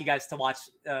would like you guys to watch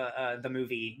the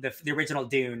movie, the original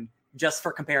Dune, just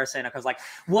for comparison.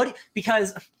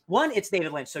 Because one, it's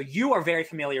David Lynch, so you are very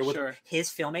familiar with his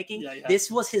filmmaking. Yeah. This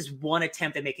was his one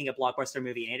attempt at making a blockbuster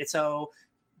movie, and it's so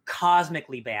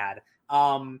cosmically bad.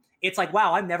 It's like,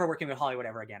 wow, I'm never working with Hollywood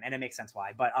ever again, and it makes sense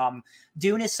why. But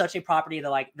Dune is such a property that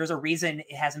like there's a reason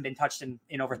it hasn't been touched in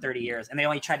over 30 years, and they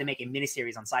only tried to make a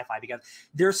miniseries on Sci-Fi because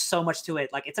there's so much to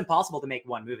it. Like it's impossible to make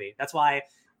one movie. That's why.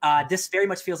 This very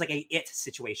much feels like a It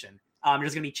situation.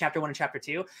 There's gonna be chapter 1 and chapter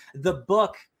 2. The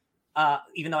book,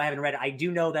 even though I haven't read it, I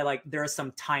do know that like there is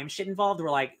some time shit involved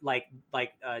where like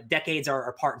decades are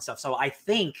apart and stuff. So I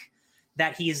think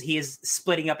that he is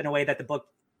splitting up in a way that the book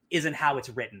isn't how it's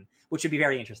written, which would be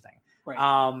very interesting. Right.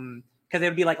 Because it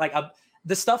would be like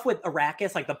the stuff with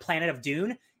Arrakis, like the planet of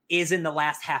Dune, is in the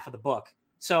last half of the book.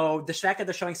 So the fact that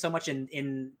they're showing so much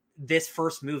in this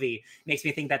first movie makes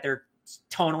me think that they're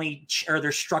tonally or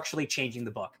they're structurally changing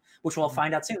the book, which we'll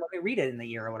find out soon when we read it in the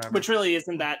year or whatever. Which really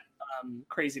isn't that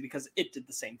crazy because it did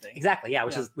the same thing. Exactly, yeah.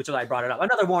 Which is why I brought it up.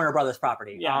 Another Warner Brothers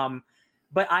property. Yeah.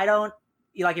 But I don't,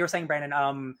 like you were saying,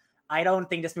 Brandon. I don't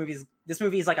think this movie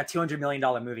is like a $200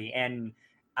 million movie, and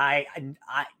I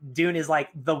Dune is like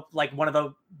one of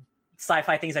the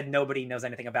sci-fi things that nobody knows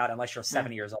anything about unless you're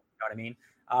 70 years old. You know what I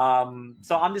mean?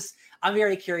 So I'm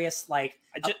very curious. Like,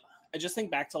 I just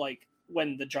think back to like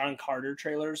when the John Carter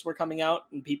trailers were coming out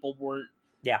and people weren't.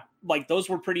 Yeah. Like those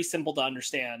were pretty simple to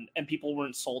understand and people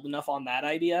weren't sold enough on that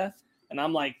idea. And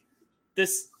I'm like,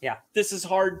 this is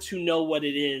hard to know what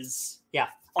it is. Yeah.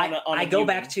 I go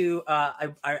back to I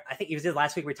think it was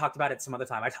last week we talked about it some other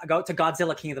time. I go to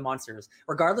Godzilla King of the Monsters.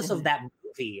 Regardless of that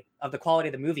movie, of the quality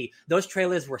of the movie, those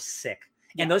trailers were sick.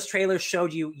 Yeah. And those trailers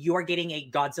showed you are getting a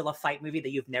Godzilla fight movie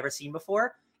that you've never seen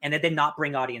before, and that did not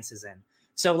bring audiences in.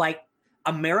 So like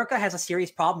America has a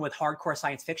serious problem with hardcore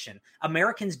science fiction.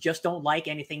 Americans just don't like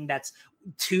anything that's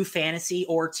too fantasy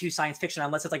or too science fiction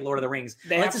unless it's like Lord of the Rings.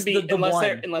 They have to be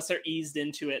unless they're eased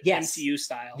into it, MCU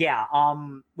style. Yeah,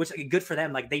 which good for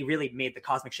them. Like they really made the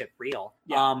cosmic ship real.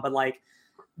 Yeah. But like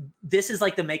this is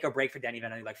like the make or break for Denny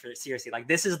Villeneuve. Like seriously, like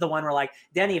this is the one where like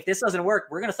Denny, if this doesn't work,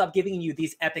 we're gonna stop giving you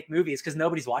these epic movies because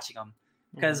nobody's watching them.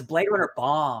 Because Blade Runner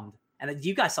bombed, and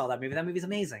you guys saw that movie. That movie's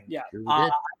amazing. Yeah.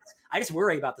 I just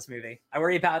worry about this movie. I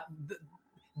worry about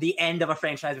the end of a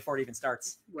franchise before it even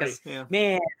starts. Because,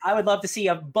 man, I would love to see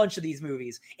a bunch of these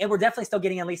movies. And we're definitely still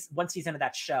getting at least one season of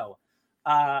that show.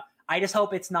 I just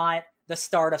hope it's not the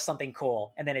start of something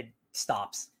cool and then it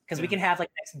stops. Because we can have like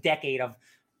the next decade of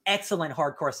excellent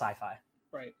hardcore sci-fi.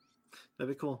 Right.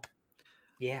 That'd be cool.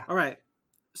 Yeah. All right.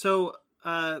 So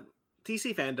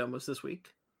DC Fandom was this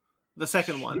week. The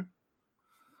second one.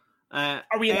 Are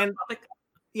we on topic?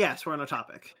 Yes, we're on a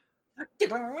topic.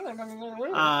 There's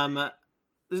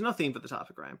no theme for the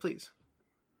topic, Ryan, please.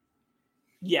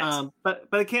 Yes. But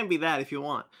it can't be that if you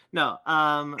want. No.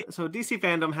 So DC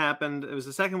Fandom happened. It was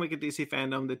the second week of DC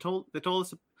Fandom. They told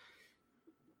us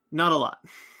not a lot.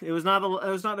 It was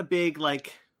not a big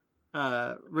like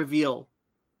reveal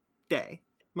day.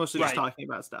 Mostly just talking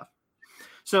about stuff.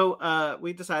 So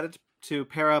we decided to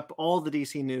pair up all the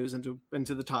DC news into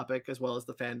the topic as well as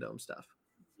the fandom stuff.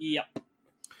 Yep.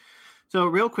 So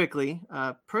real quickly,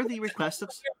 per the request of...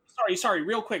 Sorry,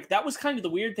 real quick. That was kind of the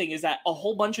weird thing is that a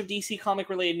whole bunch of DC comic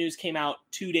related news came out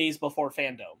 2 days before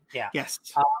Fandom. Yeah. Yes.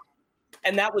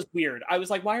 And that was weird. I was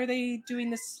like, why are they doing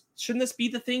this? Shouldn't this be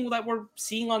the thing that we're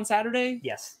seeing on Saturday?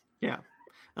 Yes. Yeah.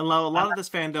 And a lot of this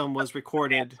fandom was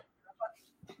recorded.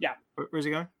 Yeah. Where's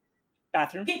he going?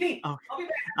 Bathroom. Oh.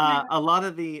 A lot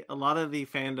of the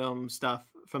fandom stuff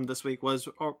from this week was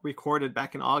recorded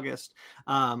back in August.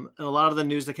 And a lot of the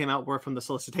news that came out were from the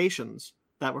solicitations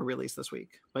that were released this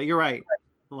week. But you're right.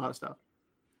 A lot of stuff.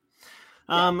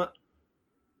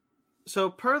 So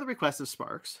per the request of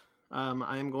Sparks,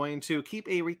 I am going to keep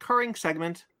a recurring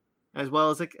segment as well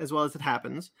as it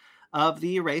happens of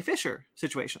the Ray Fisher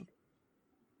situation.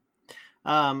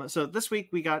 So this week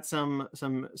we got some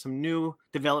new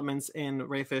developments in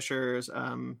Ray Fisher's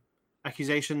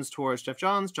accusations towards Jeff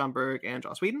Johns, John Berg, and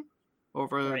Joss Whedon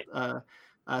over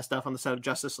stuff on the set of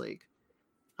Justice League.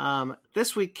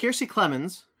 This week, Kiersey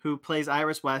Clemons, who plays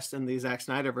Iris West in the Zack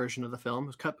Snyder version of the film,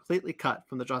 was completely cut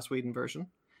from the Joss Whedon version,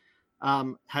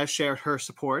 has shared her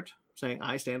support, saying,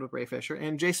 "I stand with Ray Fisher."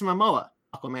 And Jason Momoa,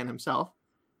 Aquaman himself,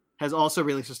 has also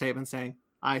released a statement saying,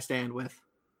 "I stand with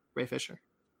Ray Fisher."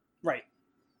 Right.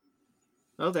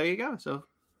 Oh, there you go. So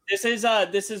this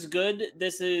is good.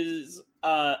 This is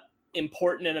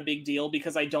important and a big deal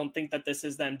because I don't think that this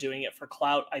is them doing it for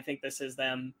clout. I think this is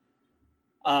them.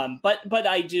 But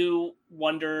I do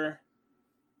wonder.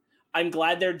 I'm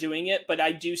glad they're doing it, but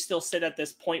I do still sit at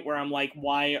this point where I'm like,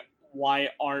 why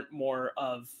aren't more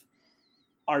of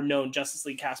our known Justice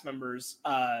League cast members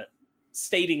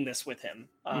stating this with him?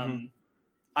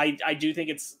 I do think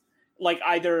it's like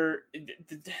either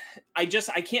I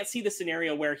can't see the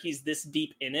scenario where he's this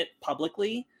deep in it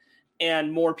publicly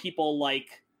and more people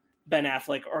like Ben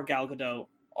Affleck or Gal Gadot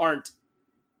aren't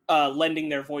lending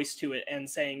their voice to it and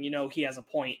saying, he has a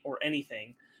point or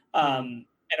anything, and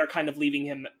are kind of leaving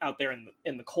him out there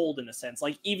in the cold in a sense.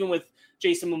 Like even with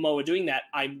Jason Momoa doing that,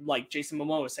 I'm like, Jason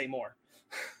Momoa, say more.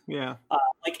 Yeah.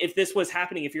 Like if this was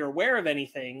happening, if you're aware of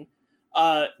anything,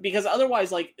 because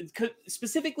otherwise, like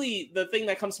specifically the thing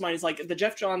that comes to mind is like the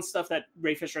Jeff Johns stuff that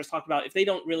Ray Fisher has talked about. If they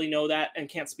don't really know that and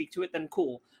can't speak to it, then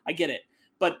cool, I get it.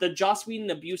 But the Joss Whedon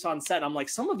abuse on set, I'm like,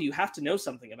 some of you have to know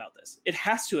something about this. It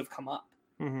has to have come up.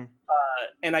 Mm-hmm.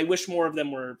 And I wish more of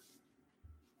them were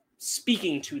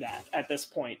speaking to that at this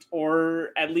point, or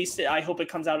at least I hope it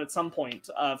comes out at some point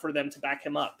for them to back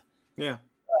him up. Yeah.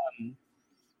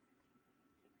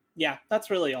 Yeah,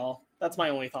 that's really all. That's my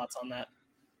only thoughts on that.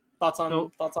 Thoughts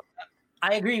on that?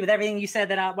 I agree with everything you said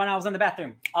that when I was in the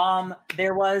bathroom.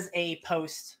 There was a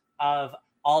post of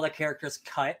all the characters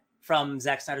cut from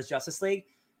Zack Snyder's Justice League.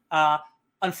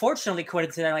 Unfortunately,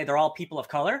 coincidentally, they're all people of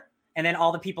color, and then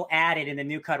all the people added in the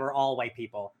new cut were all white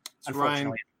people.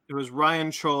 Unfortunately, it was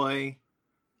Ryan Choi,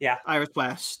 yeah, Iris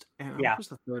West, and yeah. What was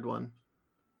the third one?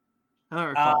 I don't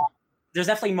recall. There's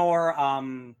definitely more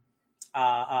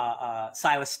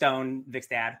Silas Stone, Vic's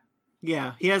dad.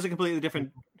 Yeah, he has a completely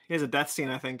different. He has a death scene,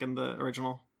 I think, in the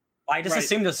original. I just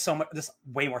assumed there's there's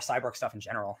way more cyborg stuff in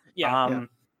general. Yeah.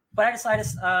 But I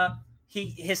just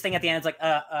his thing at the end is like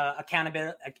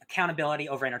accountability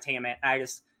over entertainment. I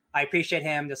appreciate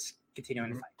him just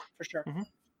continuing to fight for sure. Mm-hmm.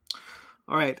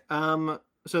 All right.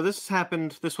 So this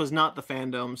happened. This was not the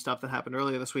fandom stuff that happened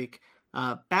earlier this week.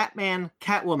 Batman,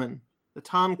 Catwoman, the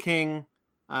Tom King,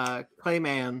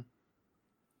 Clayman,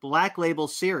 Black Label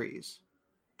series,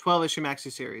 12-issue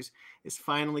maxi series is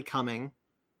finally coming.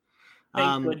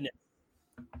 Thank goodness.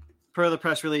 Per the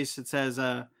press release, it says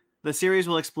the series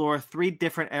will explore 3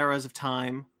 different eras of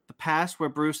time: the past, where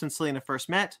Bruce and Selina first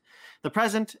met; the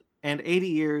present, and 80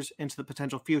 years into the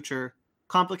potential future.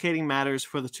 Complicating matters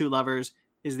for the two lovers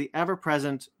is the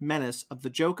ever-present menace of the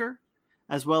Joker,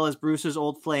 as well as Bruce's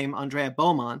old flame, Andrea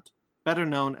Beaumont, better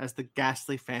known as the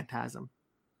Ghastly Phantasm.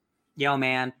 Yo,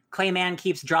 man, Clayman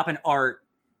keeps dropping art,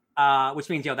 which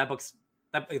means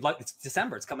it's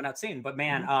December. It's coming out soon. But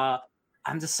man,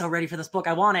 I'm just so ready for this book.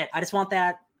 I want it. I just want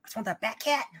that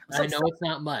Batcat. I know it's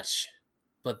not much,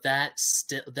 but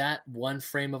that one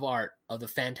frame of art of the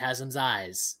Phantasm's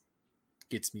eyes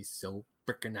gets me so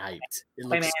freaking hyped. It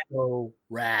looks so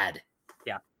rad.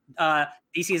 Yeah.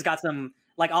 DC has got some,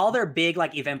 like, all their big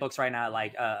like event books right now,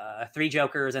 like 3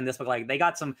 Jokers and this book, like they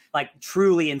got some like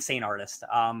truly insane artists.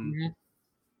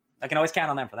 I can always count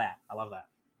on them for that. I love that.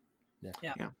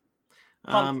 Yeah.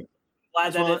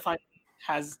 Glad that it finally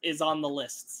is on the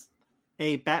lists.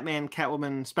 A Batman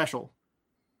Catwoman special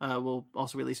will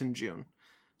also release in June,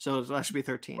 so that should be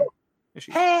 13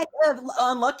 issues. Hey,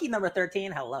 unlucky number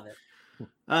 13. I love it.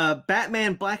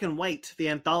 Batman Black and White, the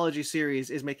anthology series,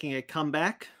 is making a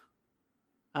comeback.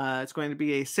 It's going to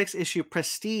be a 6-issue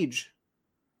prestige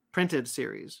printed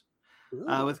series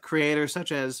with creators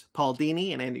such as Paul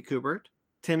Dini and Andy Kubert,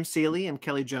 Tim Seeley and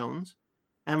Kelly Jones,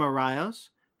 Emma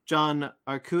Rios, John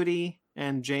Arcudi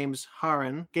and James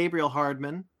Harren, Gabriel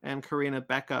Hardman and Karina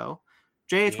Becco,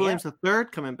 J.H. Williams III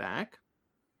coming back,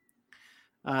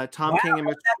 Tom King and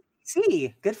Mitch.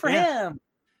 Good for him.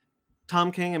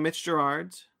 Tom King and Mitch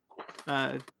Gerards,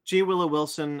 G. Willow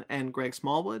Wilson and Greg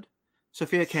Smallwood,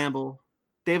 Sophia Campbell,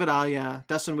 David Alia,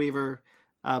 Dustin Weaver,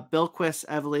 Bill Quist,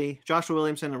 Evely, Joshua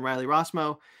Williamson and Riley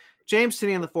Rossmo, James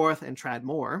Tinian IV and Trad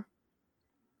Moore.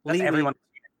 That's everyone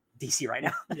in DC right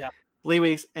now. Yeah. Lee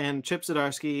Weeks and Chip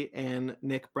Zdarsky and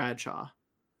Nick Bradshaw.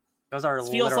 Those are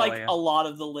feels like a lot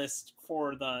of the list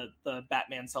for the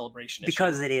Batman celebration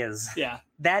because issue. It is. Yeah.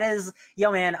 That is,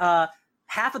 man,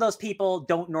 half of those people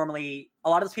don't normally, a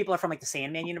lot of those people are from like the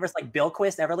Sandman universe. Like Bill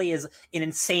Quist Everly is an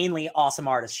insanely awesome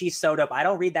artist. She's so dope. I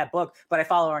don't read that book, but I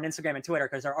follow her on Instagram and Twitter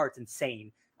because her art's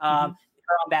insane. Her on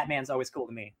Batman's always cool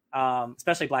to me,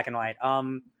 especially Black and White.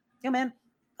 Man,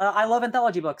 I love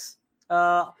anthology books.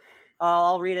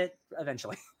 I'll read it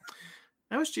eventually.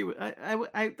 I wish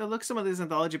I look at some of these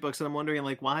anthology books and I'm wondering,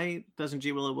 like, why doesn't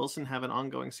G. Willow Wilson have an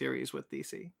ongoing series with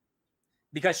DC?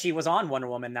 Because she was on Wonder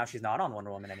Woman, now she's not on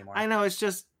Wonder Woman anymore. I know, it's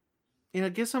just,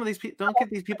 give some of these people, don't give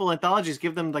these people anthologies,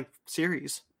 give them like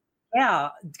series. Yeah,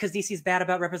 because DC's bad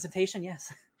about representation.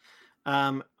 Yes.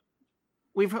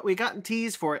 We've gotten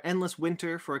teased for Endless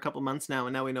Winter for a couple months now,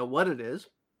 and now we know what it is.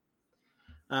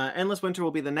 Endless Winter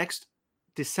will be the next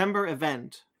December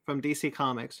event from DC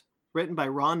Comics, written by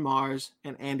Ron Mars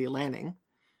and Andy Lanning,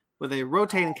 with a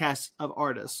rotating cast of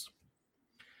artists.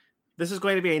 This is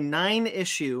going to be a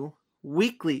 9-issue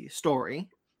weekly story,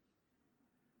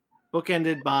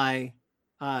 bookended by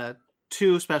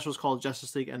 2 specials called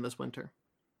Justice League Endless Winter.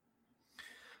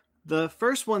 The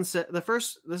first one this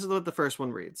is what the first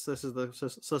one reads. This is the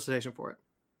solicitation for it.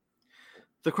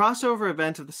 The crossover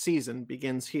event of the season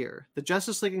begins here. The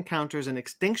Justice League encounters an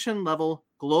extinction-level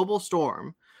global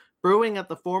storm brewing at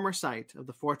the former site of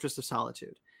the Fortress of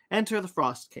Solitude. Enter the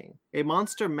Frost King, a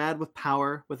monster mad with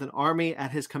power with an army at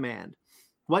his command.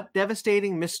 What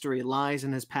devastating mystery lies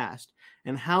in his past,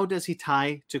 and how does he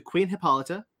tie to Queen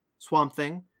Hippolyta, Swamp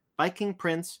Thing, Viking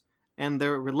Prince, and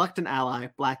their reluctant ally,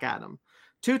 Black Adam.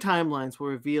 2 timelines will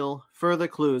reveal further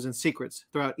clues and secrets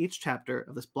throughout each chapter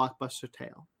of this blockbuster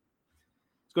tale.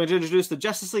 It's going to introduce the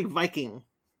Justice League Viking.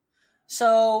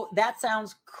 So that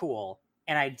sounds cool,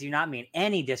 and I do not mean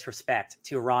any disrespect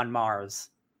to Ron Mars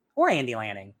or Andy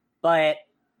Lanning, but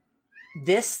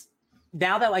this,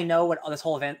 now that I know what this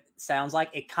whole event sounds like,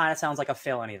 it kind of sounds like a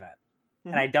fill-in event.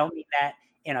 And I don't mean that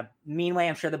in a mean way.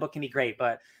 I'm sure the book can be great,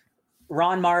 but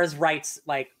Ron Mars writes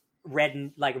like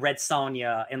Red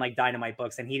Sonja and like Dynamite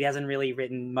books, and he hasn't really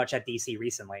written much at DC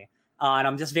recently. And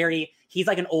I'm just he's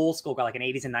like an old school guy, like an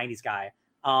 80s and 90s guy.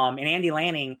 And Andy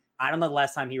Lanning, I don't know the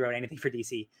last time he wrote anything for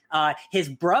DC. His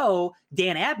bro,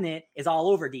 Dan Abnett, is all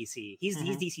over DC. He's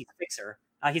DC's fixer.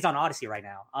 He's on Odyssey right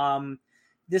now.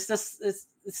 This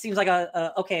seems like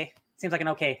an okay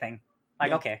thing.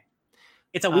 Like, okay.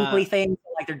 It's a weekly thing.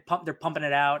 Like they're pumping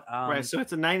it out. Right. So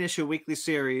it's a 9-issue weekly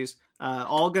series,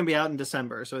 all going to be out in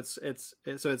December. So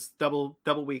it's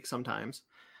double week sometimes.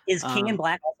 Is King in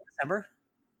Black also December?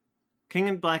 King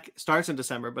in Black starts in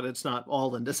December, but it's not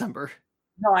all in December.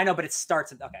 No, I know, but it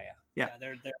starts. Okay, Yeah,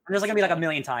 there's like gonna be like a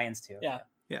million tie-ins too. Yeah.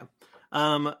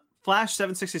 Flash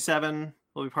 767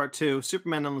 will be part 2.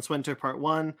 Superman Endless Winter part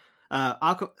 1.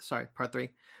 Part 3.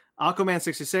 Aquaman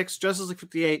 66. Justice League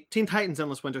 58. Teen Titans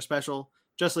Endless Winter special.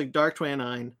 Justice League Dark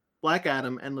 29. Black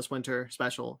Adam Endless Winter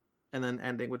special, and then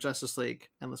ending with Justice League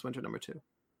Endless Winter number 2.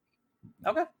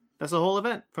 Okay. That's the whole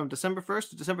event from December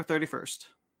 1st to December 31st.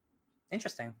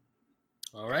 Interesting.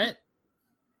 All right.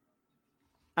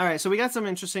 All right, so we got some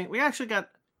interesting. We actually got.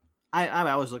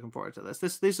 I was looking forward to this.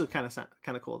 These look kind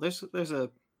of cool. There's a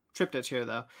triptych here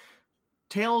though.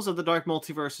 Tales of the Dark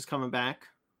Multiverse is coming back.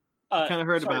 Kind of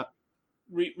heard about.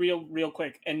 Real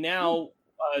quick, and now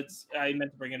I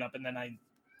meant to bring it up, and then I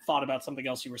thought about something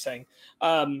else you were saying.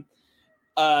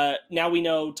 Now we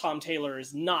know Tom Taylor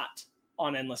is not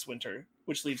on Endless Winter,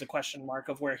 which leaves a question mark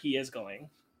of where he is going.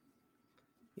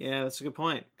 Yeah, that's a good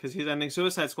point, because he's ending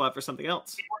Suicide Squad for something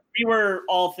else. We were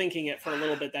all thinking it for a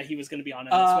little bit that he was going to be on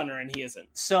Endless Winter, and he isn't.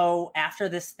 So after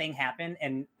this thing happened,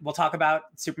 and we'll talk about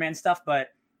Superman stuff, but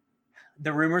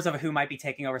the rumors of who might be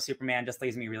taking over Superman just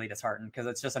leaves me really disheartened, because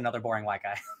it's just another boring white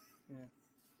guy.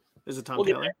 Is it Tom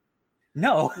Taylor?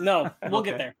 No, we'll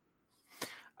get there.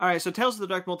 All right, so Tales of the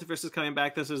Dark Multiverse is coming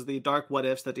back. This is the Dark What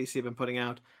Ifs that DC have been putting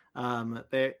out.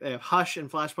 They have Hush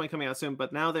and Flashpoint coming out soon,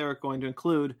 but now they are going to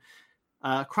include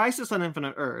Crisis on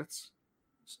Infinite Earths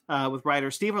with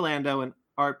writer Steve Orlando and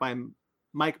art by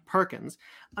Mike Perkins.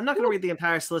 I'm not going to read the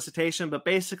entire solicitation, but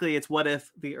basically it's what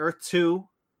if the Earth 2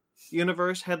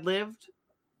 universe had lived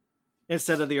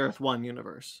instead of the Earth 1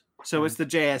 universe. So it's the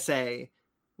JSA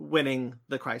winning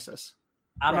the Crisis.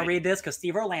 I'm going to read this because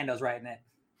Steve Orlando's writing it.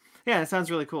 Yeah, it sounds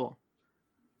really cool.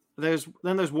 There's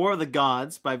War of the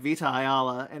Gods by Vita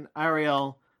Ayala and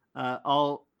Ariel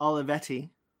Olivetti.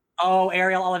 Oh,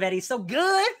 Ariel Olivetti, so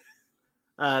good.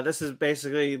 This is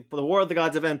basically the War of the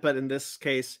Gods event, but in this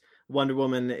case, Wonder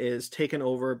Woman is taken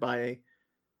over by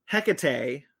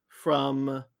Hecate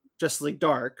from Justice League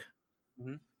Dark,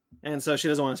 and so she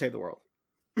doesn't want to save the world.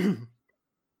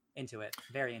 Into it,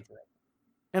 very into it.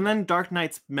 And then Dark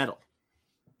Knight's Metal.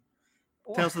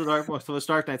 Tales of the Dark Most of us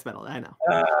Dark Knight's Metal. I know.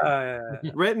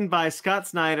 Written by Scott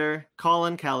Snyder,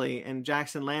 Colin Kelly, and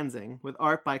Jackson Lansing, with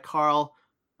art by Carl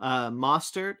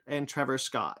Mostert and Trevor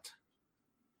Scott.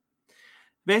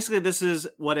 Basically, this is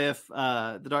what if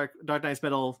the Dark Knight's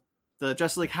Metal, the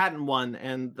Justice League hadn't won,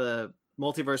 and the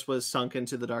multiverse was sunk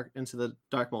into the dark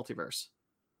multiverse.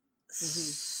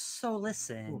 So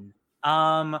listen,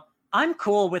 I'm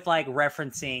cool with like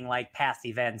referencing like past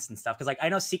events and stuff, because like I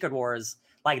know Secret Wars,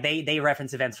 like they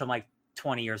reference events from like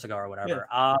 20 years ago or whatever.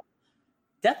 Yeah.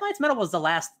 Death Knight's Metal was the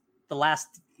last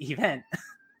event.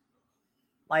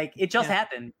 Like it just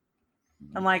happened.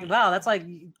 I'm like, wow, that's like,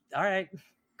 all right,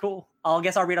 cool. I'll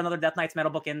read another Death Knight's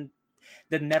Metal book in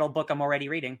the metal book I'm already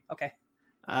reading. Okay.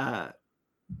 And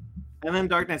then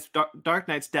Dark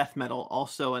Knight's Death Metal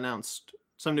also announced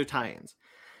some new tie-ins.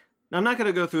 Now I'm not going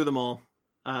to go through them all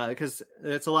because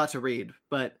it's a lot to read,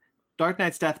 but Dark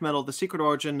Knight's Death Metal: The Secret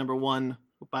Origin #1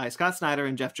 by Scott Snyder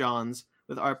and Jeff Johns,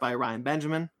 with art by Ryan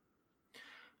Benjamin.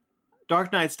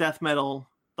 Dark Knight's Death Metal: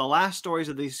 The Last Stories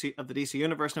of the DC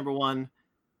Universe #1,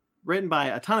 written by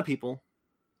a ton of people.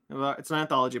 It's an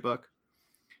anthology book.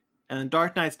 And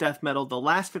Dark Knight's Death Metal: The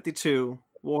Last 52,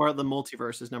 War of the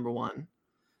Multiverse is #1.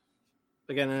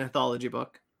 Again, an anthology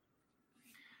book.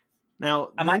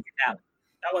 Now, I might get that.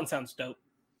 That one sounds dope.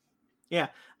 Yeah.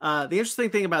 The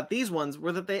interesting thing about these ones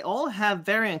were that they all have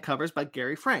variant covers by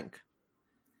Gary Frank.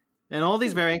 And all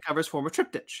these variant covers form a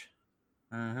triptych.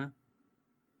 Uh-huh.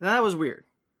 That was weird.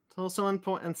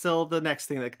 until the next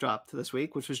thing that dropped this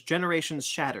week, which was Generations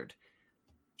Shattered.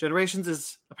 Generations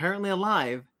is apparently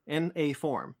alive in a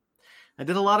form. I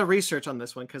did a lot of research on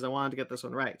this one because I wanted to get this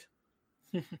one right.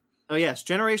 Oh yes,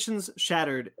 Generations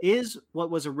Shattered is what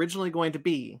was originally going to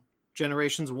be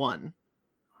Generations 1,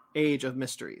 Age of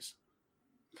Mysteries.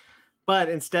 But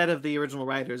instead of the original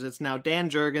writers, it's now Dan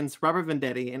Jurgens, Robert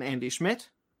Venditti, and Andy Schmidt,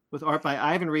 with art by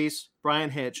Ivan Reis, Brian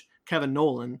Hitch, Kevin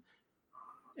Nolan,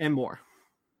 and more.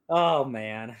 Oh,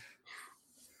 man.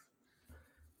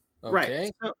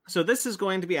 Okay. Right. So this is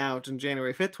going to be out on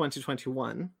January 5th,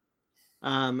 2021.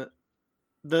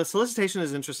 The solicitation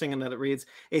is interesting in that it reads,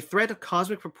 a threat of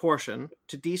cosmic proportion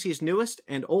to DC's newest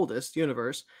and oldest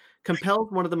universe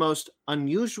compelled one of the most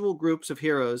unusual groups of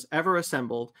heroes ever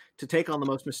assembled to take on the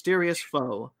most mysterious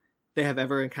foe they have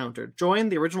ever encountered. Join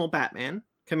the original Batman,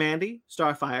 Kamandi,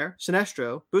 Starfire,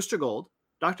 Sinestro, Booster Gold,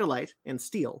 Dr. Light, and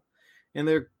Steel in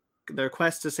their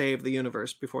quest to save the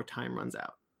universe before time runs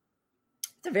out.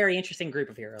 It's a very interesting group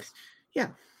of heroes. Yeah.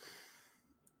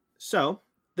 So,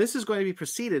 this is going to be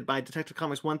preceded by Detective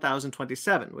Comics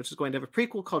 1027, which is going to have a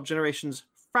prequel called Generations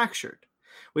Fractured,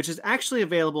 which is actually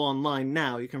available online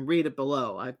now. You can read it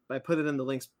below. I put it in the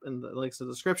links in the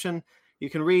description. You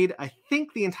can read, I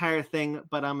think, the entire thing,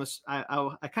 but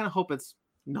I kind of hope it's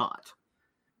not.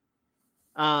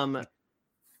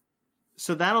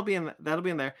 So that'll be in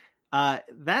there.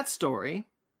 That story,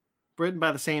 written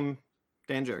by the same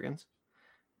Dan Jurgens.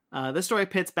 This story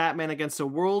pits Batman against a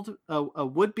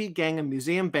would-be gang of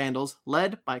museum vandals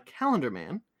led by Calendar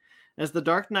Man, as the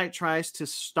Dark Knight tries to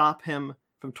stop him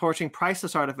from torching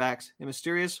priceless artifacts. A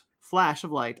mysterious flash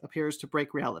of light appears to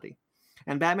break reality,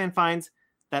 and Batman finds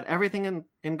that everything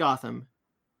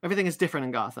is different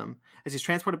in Gotham, as he's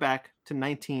transported back to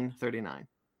 1939.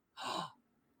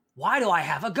 Why do I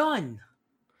have a gun?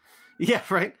 Yeah,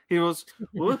 right. He goes,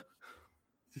 "What?"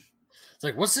 It's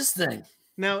like, what's this thing?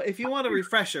 Now, if you want a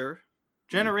refresher,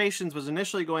 Generations was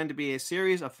initially going to be a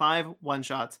series of 5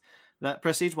 one-shots,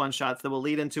 prestige one-shots that will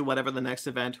lead into whatever the next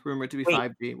event, rumored to be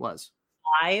 5G, was.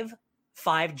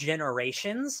 Five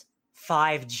generations?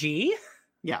 5G?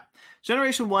 Yeah.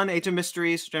 Generation 1, Age of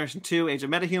Mysteries. Generation 2, Age of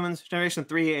Metahumans. Generation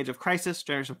 3, Age of Crisis.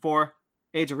 Generation 4,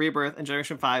 Age of Rebirth. And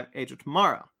Generation 5, Age of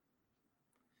Tomorrow.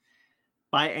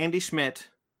 By Andy Schmidt,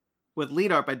 with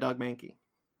lead art by Doug Mankey.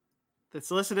 They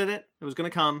solicited it. It was going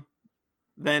to come.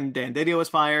 Then Dan Didio was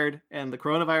fired, and the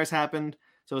coronavirus happened,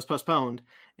 so it was postponed.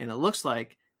 And it looks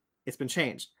like it's been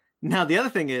changed. Now, the other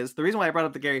thing is, the reason why I brought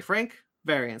up the Gary Frank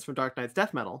variants from Dark Knight's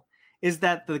Death Metal is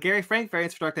that the Gary Frank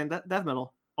variants for Dark Knight's Death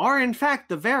Metal are, in fact,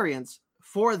 the variants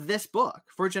for this book,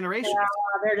 for Generations. Yeah,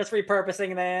 they're just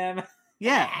repurposing them.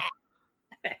 Yeah.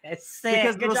 It's sick.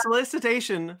 Because Good the job.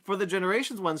 solicitation for the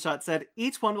Generations one-shot said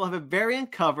each one will have a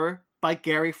variant cover by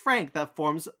Gary Frank that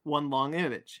forms one long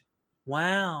image.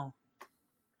 Wow.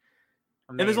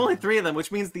 And there's only 3 of them,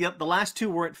 which means the last 2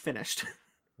 weren't finished.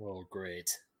 Oh,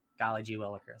 great. Golly gee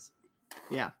willikers.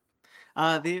 Yeah.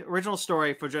 The original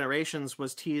story for Generations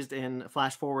was teased in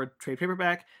Flash Forward trade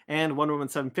paperback and Wonder Woman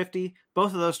 750.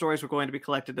 Both of those stories were going to be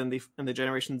collected in the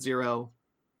Generation Zero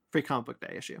Free Comic Book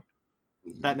Day issue.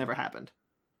 That never happened.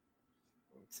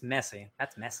 It's messy.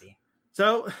 That's messy.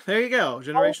 So there you go.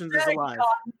 Generations is alive.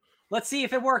 Let's see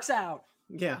if it works out.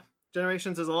 Yeah,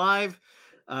 Generations is alive.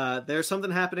 There's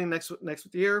something happening next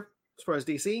year as far as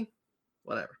DC.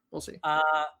 Whatever, we'll see.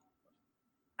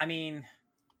 I mean,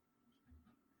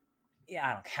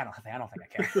 yeah, I don't think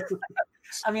I care.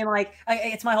 I mean, like,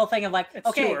 it's my whole thing of like, It's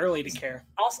okay, too early to care.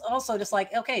 Also, just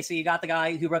like, okay, so you got the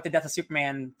guy who wrote the Death of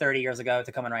Superman 30 years ago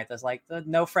to come and write this. Like,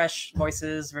 no fresh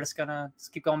voices. We're just gonna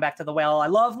keep going back to the well. I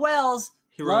love Wells.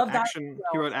 He wrote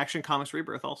Action Comics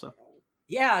Rebirth also.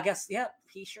 Yeah, I guess. Yeah,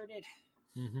 he sure did.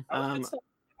 Mm-hmm. It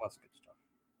was good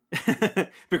stuff.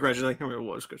 Begrudgingly, it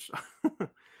was good stuff.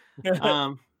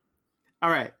 All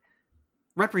right,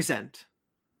 represent.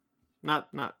 Not.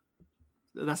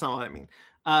 That's not what I mean.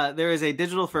 There is a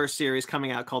digital first series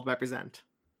coming out called Represent.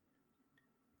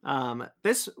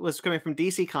 This was coming from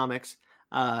DC Comics.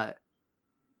 The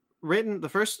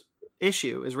first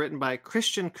issue is written by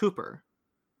Christian Cooper,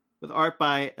 with art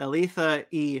by Elitha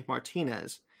E.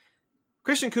 Martinez.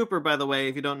 Christian Cooper, by the way,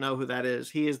 if you don't know who that is,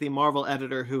 he is the Marvel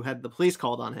editor who had the police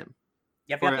called on him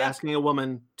for asking a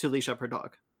woman to leash up her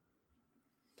dog.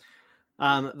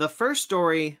 The first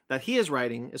story that he is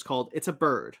writing is called It's a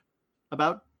Bird,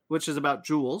 which is about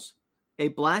Jules, a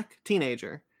black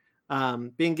teenager,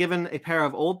 being given a pair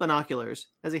of old binoculars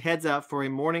as he heads out for a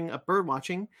morning of bird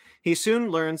watching. He soon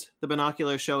learns the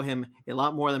binoculars show him a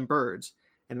lot more than birds,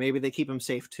 and maybe they keep him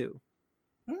safe too.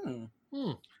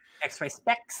 X-ray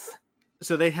specs.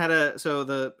 So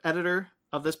the editor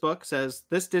of this book says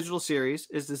this digital series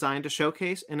is designed to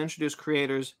showcase and introduce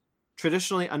creators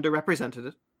traditionally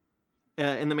underrepresented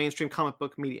in the mainstream comic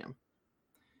book medium.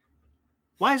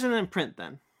 Why isn't it in print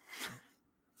then?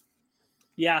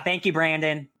 Yeah. Thank you,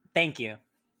 Brandon. Thank you.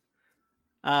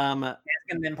 Asking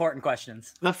the important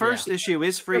questions. The first issue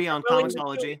is free on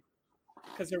Comixology.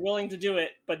 Because they're willing to do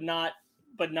it, but not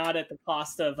at the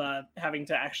cost of having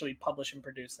to actually publish and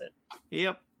produce it.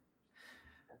 Yep.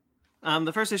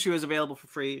 The first issue is available for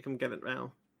free. You can get it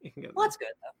now. You can get it. Well, that's good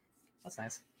though. That's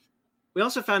nice. We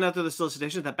also found out through the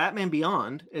solicitation that Batman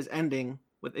Beyond is ending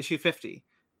with issue 50.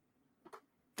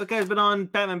 The guy's been on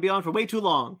Batman Beyond for way too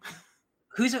long.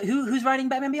 Who's writing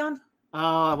Batman Beyond?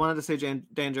 I wanted to say Dan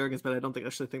Jurgens, but I don't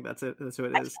actually think that's it. That's who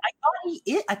it is.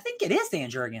 I think it is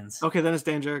Dan Jurgens. Okay, then it's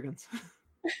Dan Jurgens.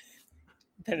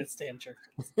 Then it's Dan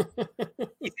Jurgens.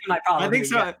 You see my problem. I think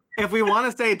so. Yeah. If we want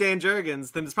to say Dan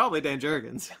Jurgens, then it's probably Dan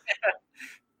Jurgens.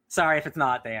 Sorry if it's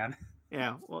not Dan.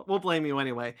 Yeah, we'll blame you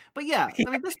anyway. But yeah,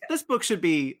 I mean, this book should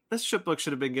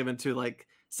have been given to like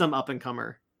some up and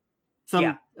comer,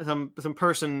 some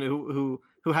person who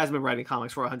hasn't been writing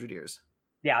comics for 100 years.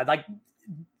 Yeah,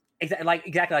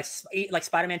 exactly like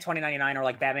Spider-Man 2099 or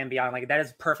like Batman Beyond. Like that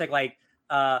is perfect. Like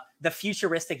the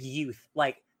futuristic youth.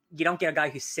 Like you don't get a guy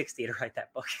who's 60 to write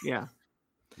that book. Yeah.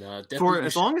 No, for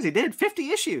as long as he did, 50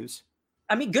 issues.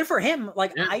 I mean, good for him.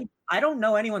 Like Yeah. I don't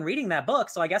know anyone reading that book,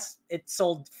 so I guess it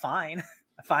sold fine,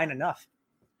 fine enough.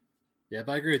 Yeah,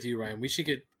 but I agree with you, Ryan. We should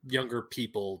get younger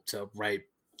people to write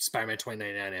Spider-Man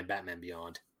 2099 and Batman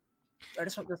Beyond. I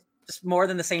just more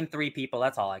than the same 3 people.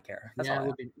 That's all I care. That's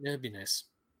all. That'd be nice.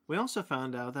 We also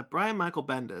found out that Brian Michael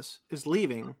Bendis is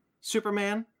leaving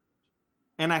Superman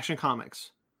and Action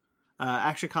Comics.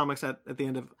 Action Comics at the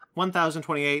end of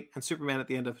 1028 and Superman at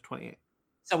the end of 28.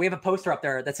 So we have a poster up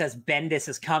there that says Bendis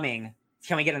is coming.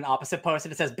 Can we get an opposite poster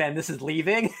that says Bendis is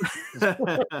leaving?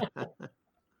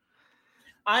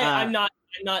 I'm not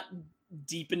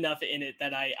deep enough in it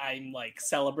that I'm like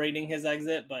celebrating his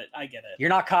exit, but I get it. You're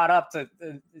not caught up to.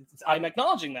 I'm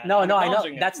acknowledging that. No, I'm I know.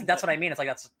 acknowledging it, That's what I mean. It's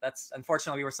like that's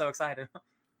unfortunately we were so excited.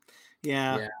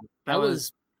 Yeah, that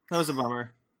was a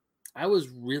bummer. I was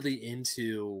really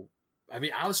into. I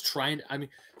mean,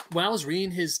 when I was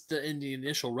reading in the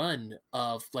initial run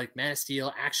of like Man of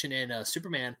Steel, Action, and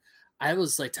Superman, I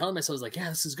was like telling myself, I was like, yeah,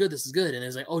 this is good. And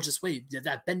it's like, oh, just wait,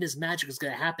 that Bendis magic is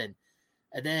gonna happen.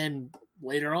 And then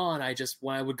later on,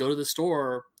 when I would go to the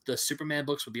store, the Superman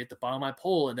books would be at the bottom of my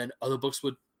pole, and then other books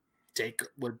would take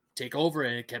over,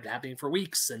 and it kept happening for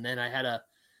weeks. And then I had a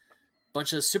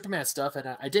bunch of Superman stuff,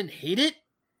 and I didn't hate it.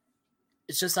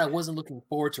 It's just I wasn't looking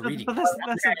forward to reading. But that's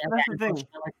the thing.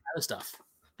 Stuff.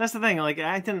 That's the thing. Like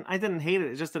I didn't hate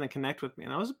it. It just didn't connect with me,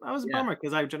 and I was a bummer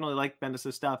because I generally like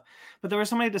Bendis' stuff. But there were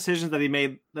so many decisions that he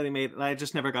made that I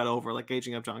just never got over, like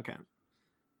aging up John Kent.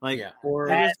 Like, or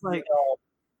that's like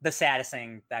the saddest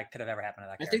thing that could have ever happened to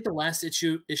that character. I think the last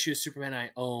issue of Superman I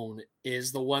own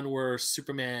is the one where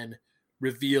Superman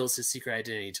reveals his secret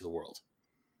identity to the world.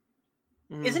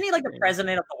 Isn't he like the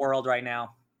president of the world right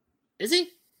now? Is he?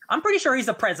 I'm pretty sure he's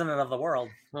the president of the world.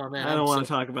 Oh man, I don't want to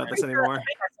talk about this anymore. I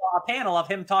saw a panel of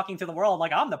him talking to the world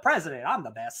like, I'm the president, I'm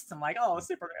the best. I'm like, oh,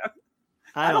 Superman.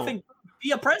 I don't think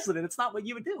be a president. It's not what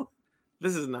you would do.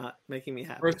 This is not making me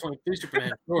happy. First one through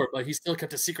Superman, sure, but he still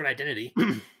kept a secret identity.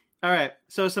 All right,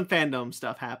 so some fandom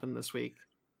stuff happened this week.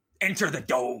 Enter the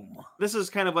dome. This is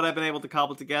kind of what I've been able to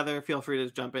cobble together. Feel free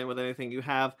to jump in with anything you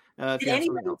have. Did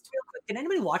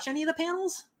anybody watch any of the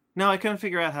panels? No, I couldn't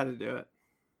figure out how to do it.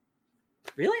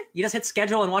 Really? You just hit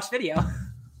schedule and watch video.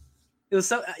 It was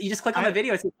so you just click on the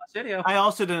video and see watch video. I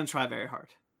also didn't try very hard.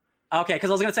 Okay,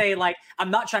 because I was gonna say, like, I'm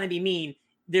not trying to be mean.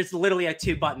 There's literally a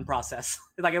 2-button process.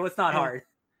 Like, it was not hard.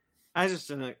 I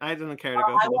didn't care to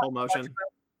go through the whole motion.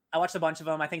 I watched a bunch of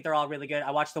them. I think they're all really good.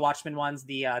 I watched the Watchmen ones.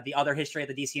 The other history of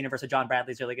the DC universe of John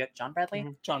Bradley is really good. John Bradley?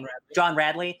 Mm-hmm. John Radley. John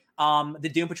Radley. The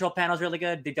Doom Patrol panel is really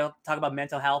good. They don't talk about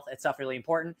mental health. It's stuff really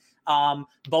important.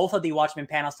 Both of the Watchmen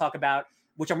panels talk about,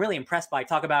 which I'm really impressed by,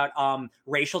 talk about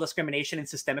racial discrimination and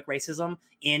systemic racism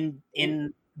in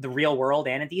the real world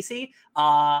and in DC.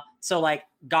 So like,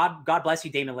 God bless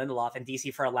you, Damon Lindelof and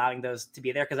DC for allowing those to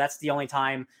be there, because that's the only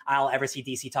time I'll ever see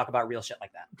DC talk about real shit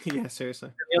like that. Yeah,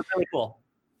 seriously. It was really cool.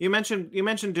 You mentioned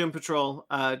Doom Patrol.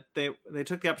 They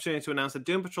took the opportunity to announce that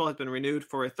Doom Patrol has been renewed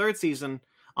for a 3rd season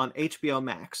on HBO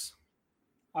Max.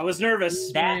 I was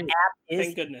nervous. That app is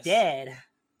Thank goodness. dead.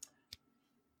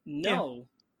 No. Yeah.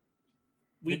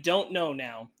 We don't know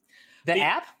now. The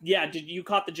app? Yeah, you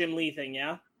caught the Jim Lee thing,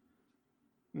 yeah?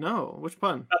 No, which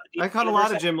one? I caught a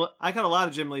lot of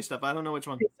Jim Lee stuff. I don't know which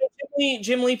one.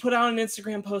 Jim Lee put out an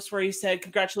Instagram post where he said,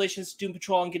 "Congratulations to Doom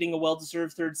Patrol on getting a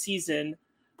well-deserved 3rd season.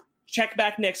 check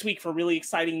back next week for really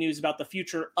exciting news about the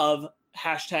future of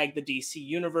hashtag the DC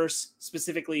Universe,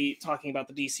 specifically talking about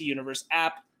the DC Universe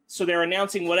app. So they're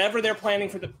announcing whatever they're planning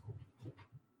for the...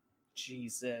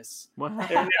 Jesus. What?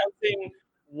 They're announcing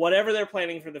whatever they're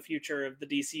planning for the future of the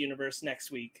DC Universe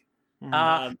next week.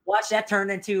 Watch that turn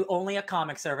into only a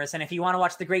comic service. And if you want to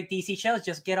watch the great DC shows,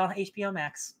 just get on HBO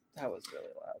Max. That was really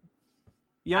loud.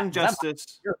 Young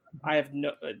Justice. I have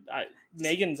no...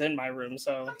 Megan's in my room,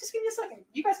 so... Just give me a second.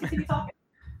 You guys continue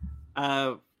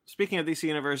talking. Speaking of DC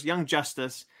Universe, Young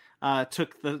Justice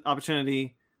took the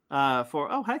opportunity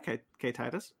for... Oh, hi, K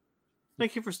Titus.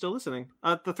 Thank you for still listening.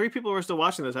 The 3 people who are still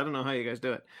watching this, I don't know how you guys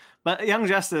do it. But Young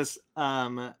Justice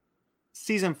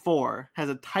Season 4 has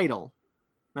a title.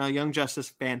 Now, Young Justice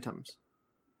Phantoms.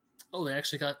 Oh, they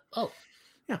actually got... Oh.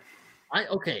 Yeah.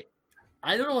 Okay.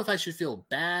 I don't know if I should feel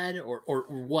bad or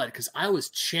what, because I was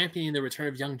championing the return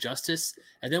of Young Justice,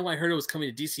 and then when I heard it was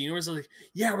coming to DC Universe, I was like,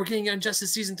 yeah, we're getting Young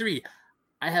Justice Season 3.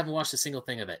 I haven't watched a single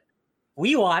thing of it.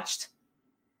 We watched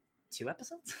 2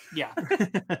 episodes? Yeah.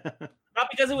 Not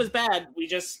because it was bad. We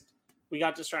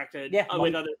got distracted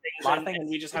with other things, and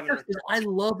we just haven't... I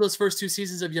love those first 2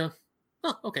 seasons of Young...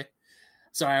 Oh, okay.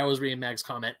 Sorry, I was reading Mag's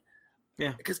comment.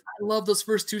 Yeah. Because I love those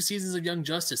first 2 seasons of Young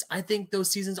Justice. I think those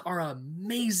seasons are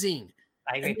amazing.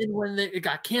 I agree. And then when it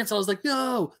got canceled, I was like,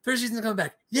 no, 3rd season's coming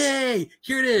back. Yay,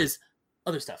 here it is.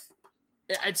 Other stuff.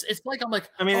 It's like, I'm like,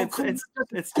 I mean, oh, it's cool.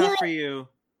 it's tough for you.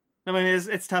 I mean,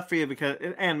 it's tough for you because,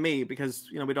 and me, because,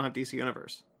 you know, we don't have DC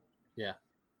Universe. Yeah.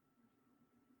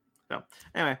 So,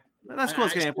 anyway, that's cool.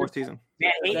 It's getting a 4th season.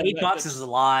 Yeah, $8 is a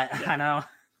lot. Yeah. I know.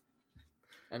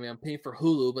 I mean, I'm paying for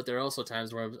Hulu, but there are also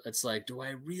times where it's like, do I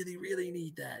really, really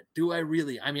need that? Do I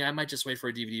really? I mean, I might just wait for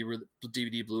a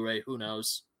DVD, Blu-ray. Who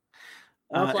knows?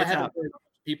 Also, I It's haven't out. heard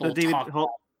people The DVD, talk.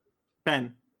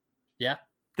 Ben. Yeah.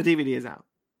 The DVD is out.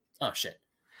 Oh shit.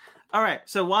 All right.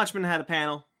 So Watchmen had a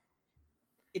panel.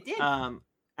 It did. And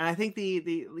I think the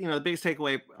you know, the biggest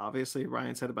takeaway, obviously,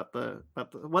 Ryan said about the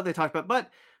what they talked about, but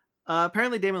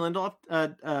apparently Damon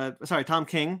Lindelof, Tom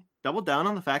King doubled down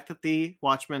on the fact that the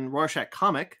Watchmen Rorschach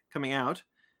comic coming out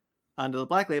under the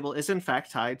Black Label is in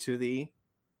fact tied to the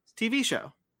TV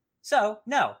show. So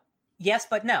no, yes,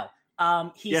 but no.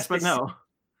 Yes, but no.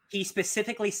 He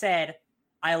specifically said,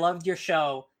 "I loved your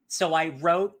show, so I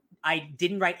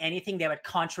didn't write anything that would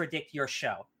contradict your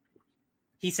show."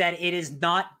 He said it is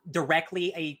not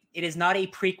a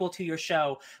prequel to your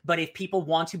show, but if people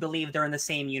want to believe they're in the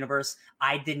same universe,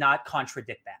 I did not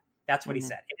contradict that. That's what he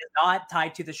said. It is not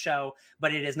tied to the show,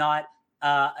 but it is not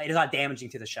damaging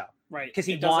to the show. Right. Because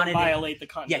he doesn't wanted violate the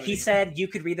continuity. Yeah, he said you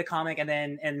could read the comic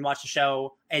and watch the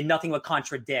show, and nothing would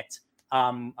contradict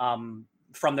from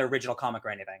the original comic or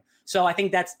anything. So I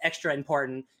think that's extra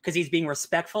important because he's being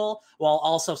respectful while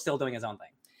also still doing his own thing.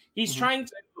 He's trying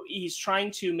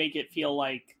to make it feel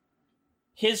like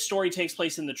his story takes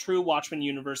place in the true Watchmen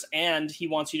universe, and he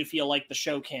wants you to feel like the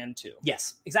show can too.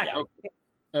 Yes, exactly.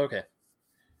 Yeah. Okay.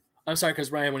 I'm sorry,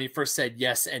 because Ryan, when he first said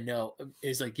yes and no,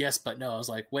 he's like yes but no. I was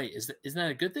like, wait, isn't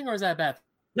that a good thing or is that a bad thing?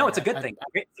 No, it's a good thing.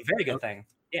 It's a very good thing.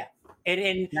 Yeah.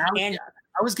 And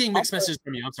I was getting mixed messages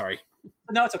from you. I'm sorry.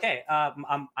 No, it's okay.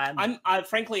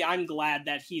 Frankly, I'm glad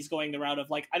that he's going the route of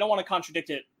like, I don't want to contradict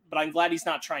it, but I'm glad he's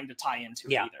not trying to tie into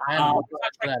it either.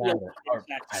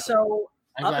 So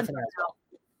I'm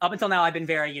up until now, I've been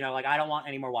very, like, I don't want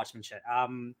any more Watchmen shit.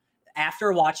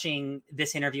 After watching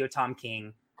this interview with Tom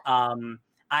King,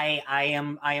 I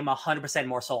am 100%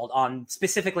 more sold on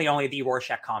specifically only the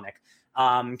Rorschach comic.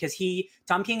 Because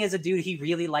Tom King is a dude, he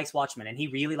really likes Watchmen and he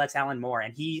really likes Alan Moore,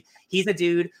 and he's a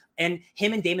dude, and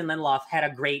him and Damon Lindelof had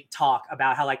a great talk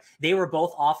about how like they were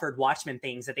both offered Watchmen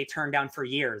things that they turned down for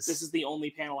years. This is the only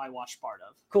panel I watched part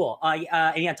of. Cool.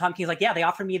 And yeah, Tom King's like, yeah, they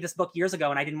offered me this book years ago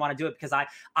and I didn't want to do it because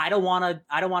I don't want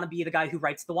to be the guy who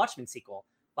writes the Watchmen sequel.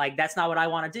 Like, that's not what I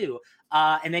want to do.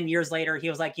 And then years later, he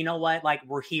was like, you know what? Like,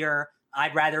 we're here.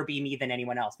 I'd rather be me than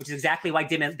anyone else, which is exactly why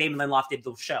Damon Lindelof did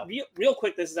the show. Real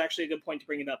quick, this is actually a good point to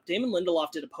bring it up. Damon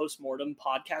Lindelof did a post-mortem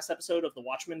podcast episode of the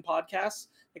Watchmen podcast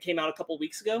that came out a couple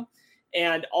weeks ago.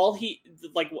 And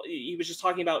he was just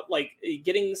talking about like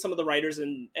getting some of the writers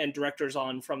and directors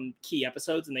on from key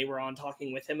episodes, and they were on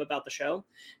talking with him about the show.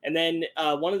 And then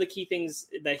one of the key things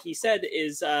that he said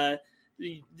is the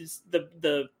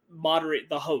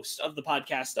host of the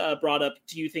podcast brought up,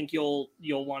 do you think you'll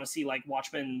want to see like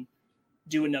Watchmen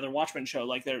do another Watchmen show?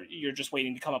 Like you're just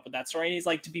waiting to come up with that story. And he's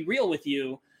like, to be real with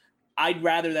you, I'd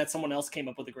rather that someone else came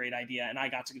up with a great idea and I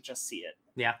got to just see it.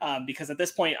 Yeah. Because at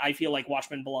this point, I feel like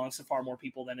Watchmen belongs to far more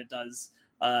people than it does.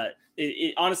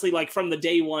 It honestly, like from the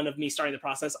day one of me starting the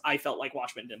process, I felt like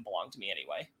Watchmen didn't belong to me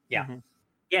anyway. Yeah. Mm-hmm.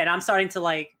 Yeah. And I'm starting to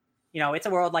like, you know, it's a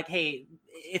world like, hey,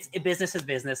 it's business is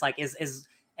business. Like, is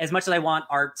as much as I want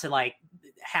art to like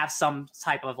have some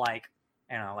type of like,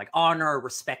 you know, like honor or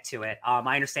respect to it. I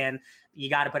understand you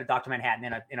got to put a Dr.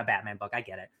 Manhattan in a Batman book. I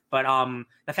get it, but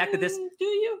the fact that this, do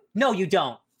you? no, you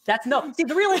don't. That's no. See,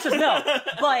 the real answer is no.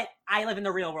 But I live in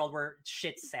the real world where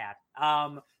shit's sad.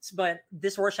 But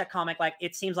this Rorschach comic, like,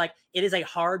 it seems like it is a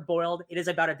hard-boiled. It is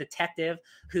about a detective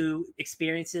who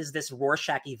experiences this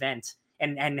Rorschach event,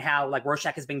 and how like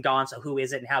Rorschach has been gone, so who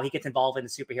is it, and how he gets involved in the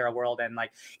superhero world, and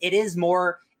like it is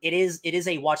more. It is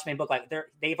a Watchmen book. Like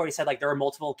they've already said like there are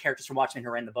multiple characters from Watchmen who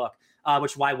are in the book.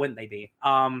 Which why wouldn't they be?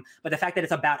 But the fact that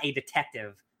it's about a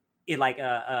detective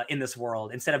in this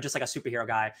world instead of just like a superhero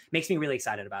guy makes me really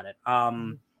excited about it.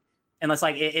 And it's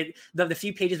like the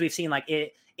few pages we've seen, like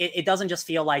it doesn't just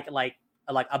feel like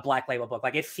a Black Label book.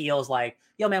 Like it feels like,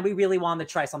 yo man, we really wanted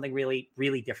to try something really,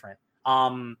 really different.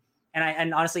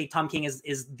 And honestly, Tom King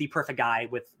is the perfect guy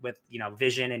with you know,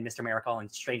 Vision and Mr. Miracle and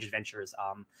Strange Adventures.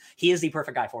 He is the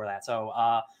perfect guy for that. So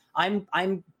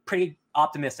I'm pretty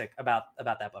optimistic about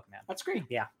that book, man. That's great.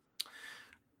 Yeah.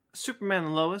 Superman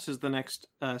and Lois is the next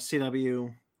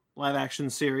CW live action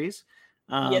series.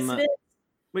 Yes, it is.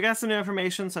 We got some new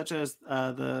information, such as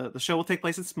the show will take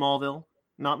place in Smallville,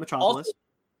 not Metropolis.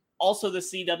 Also, the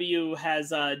CW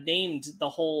has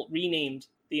renamed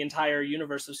the entire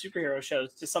universe of superhero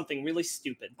shows to something really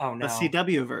stupid. Oh no. The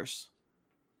CW verse.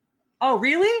 Oh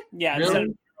really? Yeah, Really? instead of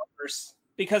Arrowverse,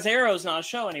 because Arrow's not a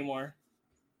show anymore.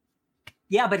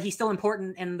 Yeah, but he's still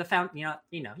important in the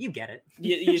you get it.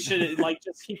 You should like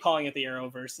just keep calling it the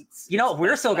Arrowverse. You know,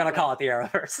 we're still gonna call it the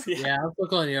Arrowverse. Yeah, I'm still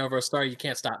calling you over a star. You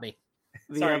can't stop me.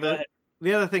 Sorry, go ahead.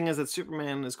 The other thing is that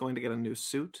Superman is going to get a new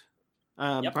suit,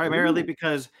 Yep. primarily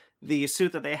because the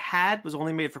suit that they had was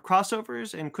only made for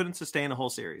crossovers and couldn't sustain a whole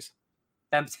series.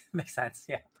 That makes sense.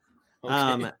 Yeah,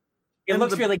 Okay. it And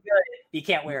looks the- really good. You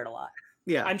can't wear it a lot,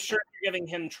 Yeah, I'm sure you're giving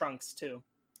him trunks too.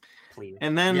 please.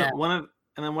 and then Yeah. one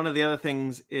of the other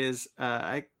things is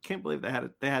I can't believe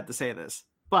they had to say this,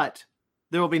 but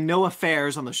there will be no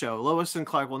affairs on the show. Lois and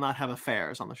Clark will not have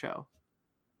affairs on the show.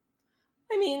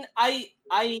 I mean,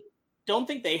 I don't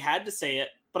think they had to say it,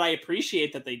 but I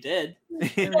appreciate that they did.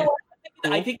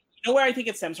 I think you know where I think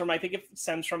it stems from. I think it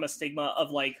stems from a stigma of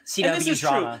like and this CW is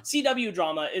drama. True. CW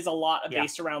drama is a lot Yeah.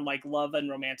 based around like love and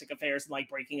romantic affairs and like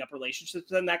breaking up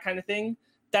relationships and that kind of thing.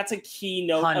 That's a key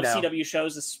note of Hundo. CW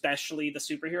shows, especially the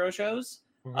superhero shows.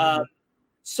 Mhm.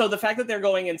 So the fact that they're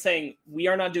going and saying we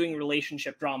are not doing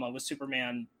relationship drama with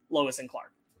Superman, Lois, and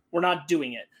Clark, we're not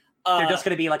doing it. They're just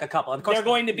going to be like a couple. Of course, They're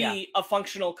going to be yeah. a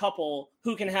functional couple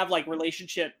who can have like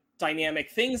relationship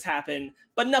dynamic things happen,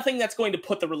 but nothing that's going to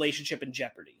put the relationship in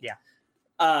jeopardy. Yeah.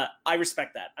 I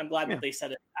respect that. I'm glad Yeah. that they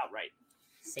said it outright.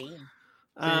 Same.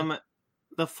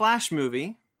 The Flash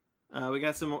movie. We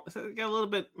got a little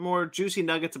bit more juicy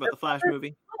nuggets about the Flash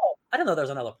movie. Oh, I didn't know there was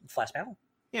another Flash panel.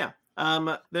 Yeah.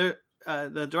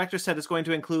 The director said it's going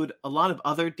to include a lot of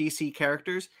other DC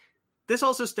characters. This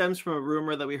also stems from a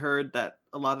rumor that we heard that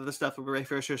a lot of the stuff with Ray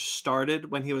Fisher started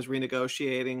when he was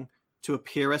renegotiating to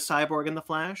appear as Cyborg in the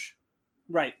Flash.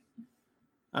 Right.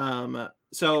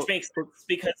 So Which makes sense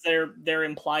because they're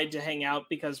implied to hang out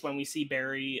because when we see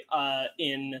Barry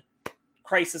in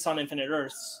Crisis on Infinite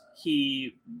Earths,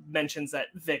 he mentions that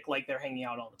Vic like they're hanging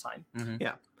out all the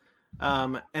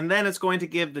time. and then it's going to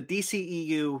give the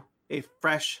DCEU a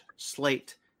fresh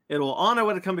slate. It will honor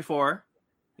what had come before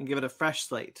and give it a fresh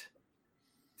slate.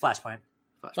 Flashpoint.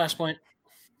 Flashpoint.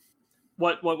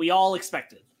 What we all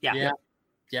expected. Yeah.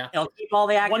 Yeah. It'll keep all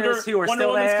the actors who are Wonder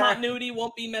still Woman's there. continuity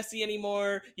won't be messy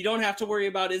anymore. You don't have to worry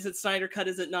about is it Snyder cut,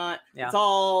 is it not? Yeah. It's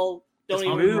all don't It's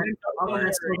even moved. don't worry.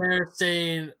 It's still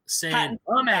there saying, Pat-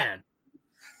 oh man.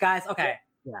 Guys, okay.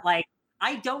 Yeah. Like,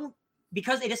 I don't,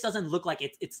 because it just doesn't look like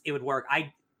it would work.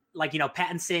 I, like, you know,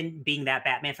 Pattinson being that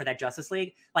Batman for that Justice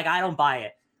League, like, I don't buy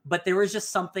it. But there was just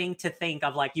something to think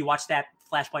of, like, you watch that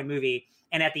Flashpoint movie,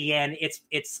 and at the end, it's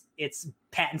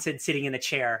Pattinson sitting in the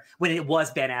chair when it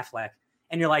was Ben Affleck.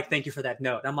 And you're like, thank you for that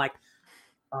note. And I'm like,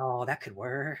 oh, that could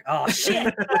work. Oh,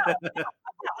 shit.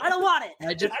 I don't want it.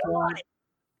 I just I don't want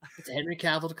want Henry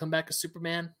Cavill to come back as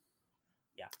Superman.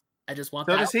 Yeah. I just want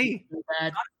So that. does he. So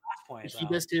bad. Flashpoint, If he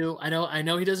though. does too. I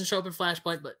know he doesn't show up in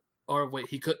Flashpoint, but or wait,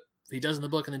 he does in the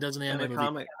book and then does in the In anime the movie.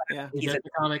 comic, yeah. He's in the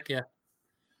comic, yeah.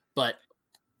 But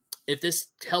if this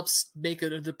helps make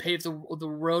it to pave the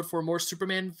road for more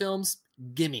Superman films,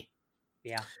 gimme.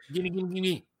 Yeah.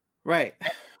 Gimme. Right.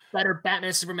 Better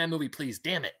Batman Superman movie, please.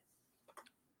 Damn it.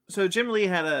 So Jim Lee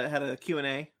had a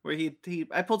Q&A where he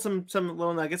I pulled some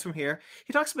little nuggets from here.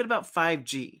 He talks a bit about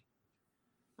 5G.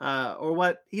 Or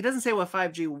what he doesn't say what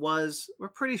 5G was. We're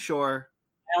pretty sure.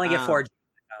 I only get Um, 4G.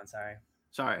 Oh, sorry.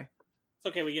 Sorry.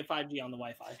 It's okay. We get 5G on the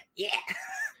Wi-Fi. Yeah.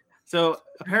 So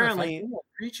apparently,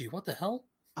 3G. What the hell?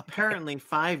 apparently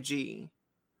 5G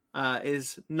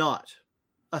is not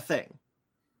a thing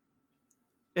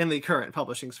in the current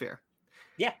publishing sphere.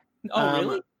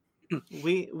 Oh,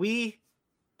 really?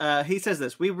 He says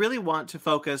this, we really want to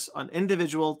focus on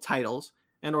individual titles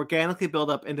and organically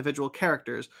build up individual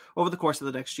characters over the course of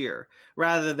the next year,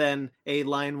 rather than a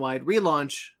line-wide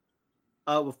relaunch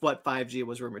of what 5G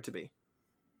was rumored to be.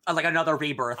 Like another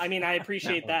rebirth. I mean, I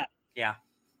appreciate that. Yeah.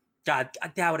 God,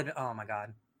 that would have been. Oh my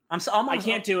God. I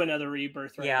can't do another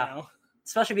rebirth right now.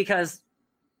 Especially because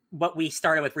what we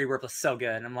started with rebirth was so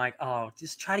good. And I'm like, oh,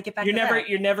 just try to get back.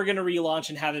 You're never gonna relaunch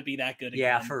and have it be that good again.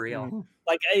 Yeah, for real. Mm-hmm.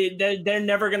 Like they're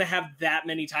never gonna have that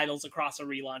many titles across a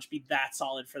relaunch be that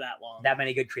solid for that long. That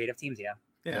many good creative teams. Yeah.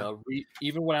 Yeah.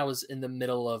 Even when I was in the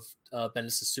middle of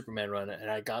Bendis' Superman run, and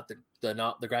I got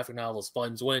the graphic novels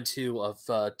volumes 1 and 2 of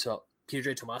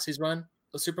Peter J. Tomasi's run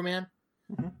of Superman,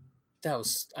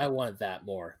 I wanted that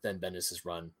more than Bendis'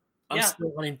 run. I'm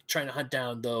still trying to hunt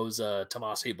down those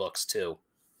Tomasi books too.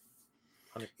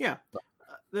 Yeah.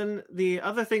 Then the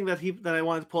other thing that I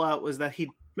wanted to pull out was that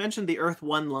he mentioned the Earth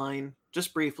 1 line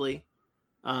just briefly.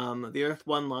 The Earth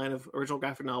 1 line of original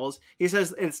graphic novels. He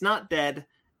says it's not dead,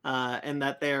 and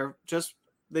that they just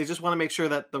want to make sure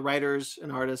that the writers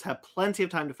and artists have plenty of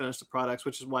time to finish the products,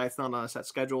 which is why it's not on a set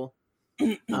schedule.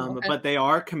 But they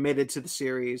are committed to the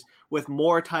series with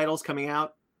more titles coming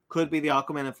out. Could be the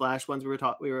Aquaman and Flash ones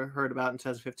we heard about in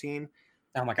 2015.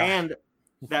 Oh my God. And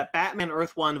that Batman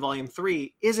Earth 1 Volume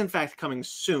 3 is in fact coming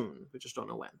soon. We just don't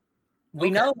know when. We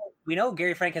know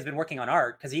Gary Frank has been working on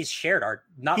art because he's shared art.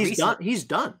 He's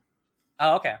done.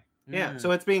 Oh, okay. Yeah,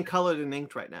 so it's being colored and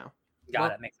inked right now.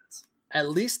 Got it. Makes sense. At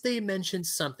least they mentioned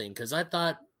something, because I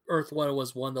thought Earth 1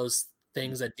 was one of those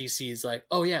things that DC is like,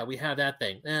 oh yeah, we have that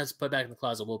thing. Let's put it back in the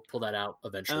closet. We'll pull that out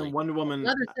eventually. And Wonder Woman.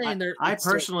 Another thing,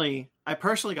 I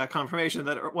personally got confirmation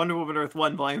that Wonder Woman Earth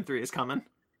 1 Volume 3 is coming.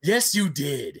 Yes, you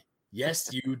did. Yes,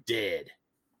 you did.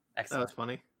 Excellent. That was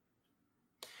funny.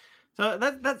 So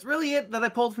that's really it that I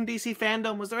pulled from DC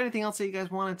Fandom. Was there anything else that you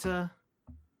guys wanted to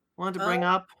bring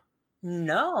up?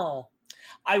 No.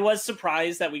 I was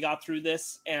surprised that we got through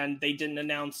this and they didn't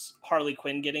announce Harley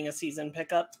Quinn getting a season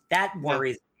pickup. That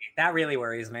worries me. That really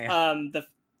worries me.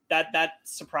 That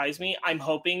surprised me. I'm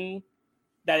hoping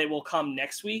that it will come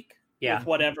next week. Yeah. With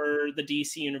whatever the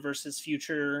DC Universe's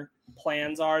future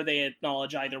plans are. They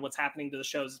acknowledge either what's happening to the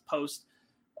show's post.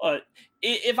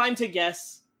 If I'm to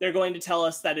guess, they're going to tell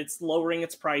us that it's lowering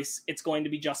its price. It's going to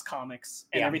be just comics,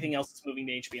 and everything else is moving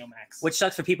to HBO Max. Which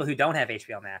sucks for people who don't have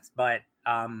HBO Max, but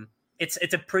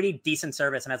it's a pretty decent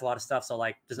service and has a lot of stuff. So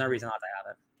like, there's no reason not to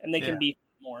have it. And they can be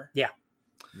more. Yeah.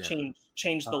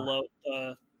 Change the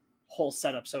whole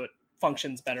setup so it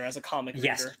functions better as a comic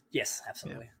reader. Yes,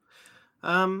 absolutely.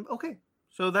 Yeah. Okay.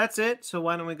 So that's it. So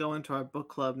why don't we go into our book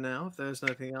club now, if there's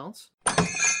nothing else?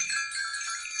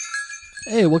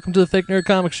 Hey, welcome to the Fake Nerd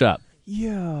Comic Shop.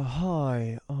 Yeah,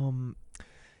 hi. Do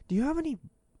you have any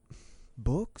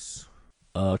books?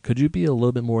 Could you be a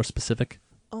little bit more specific?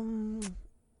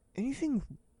 Anything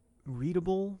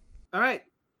readable? All right.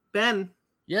 Ben,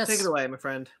 Yes. take it away, my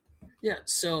friend. Yeah,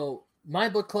 so my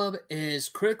book club is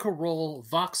Critical Role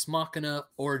Vox Machina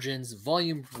Origins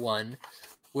Volume 1,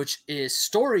 which is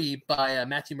story by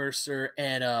Matthew Mercer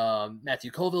and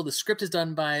Matthew Colville. The script is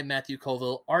done by Matthew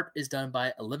Colville. Art is done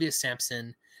by Olivia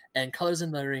Sampson. And colors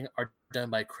and lettering are done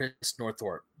by Chris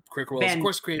Northorpe. Critical Role is, of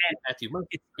course, created by Matthew Mercer.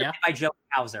 It's written by Jody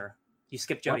Hauser. You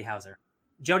skipped Jody Hauser.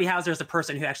 Jody Hauser is the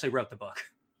person who actually wrote the book.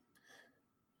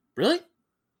 Really?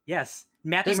 Yes.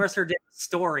 Matthew Mercer did the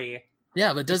story.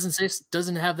 Yeah, but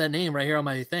doesn't have that name right here on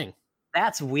my thing.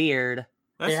 That's weird.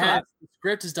 The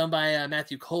script is done by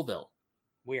Matthew Colville.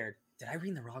 Weird. Did I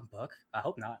read the wrong book? I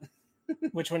hope not.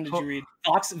 Which one did you read?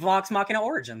 Vox Machina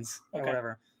Origins or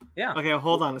whatever. Yeah. Okay,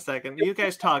 hold on a second. You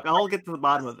guys talk. I'll get to the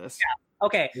bottom of this. Yeah.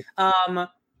 Okay.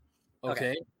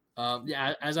 Okay.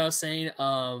 Yeah, as I was saying,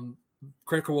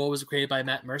 Critical Role was created by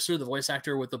Matt Mercer, the voice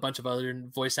actor, with a bunch of other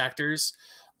voice actors.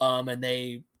 And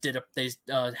they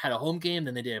had a home game,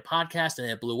 then they did a podcast, and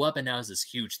it blew up, and now it's this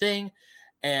huge thing.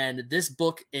 And this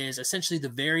book is essentially the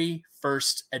very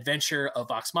first adventure of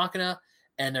Vox Machina.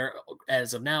 And they're,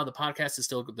 as of now,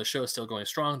 the show is still going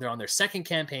strong. They're on their second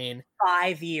campaign.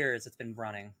 5 years it's been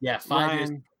running. Yeah, 5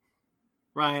 years.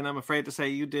 Ryan, I'm afraid to say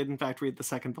you did in fact read the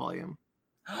second volume.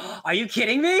 Are you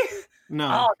kidding me? No.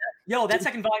 Oh, yo, that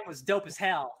second volume was dope as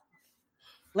hell.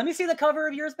 Let me see the cover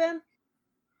of yours, Ben.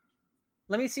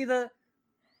 Let me see the.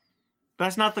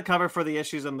 That's not the cover for the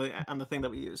issues on the thing that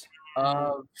we use.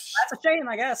 That's a shame,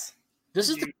 I guess. This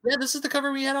is the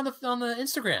cover we had on the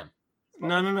Instagram.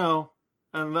 No.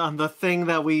 on the thing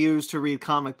that we use to read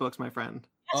comic books, my friend.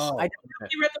 Oh, I- okay.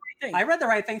 You read the right thing. I read the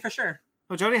right thing for sure.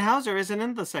 Oh, Jodie Hauser isn't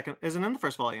in the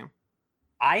first volume.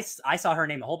 I saw her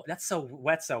name a whole. That's so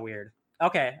weird.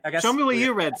 Okay, I guess. Show me what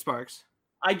you read, Sparks.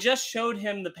 I just showed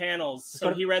him the panels, so go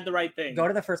to- he read the right thing. Go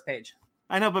to the first page.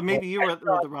 I know, but maybe you read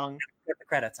the wrong. Get the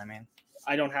credits. I mean,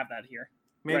 I don't have that here.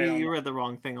 Maybe Right on. you read the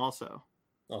wrong thing also.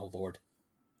 Oh Lord.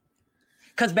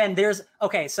 because Ben, there's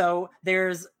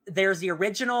the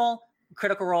original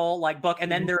Critical Role like book,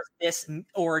 and then there's this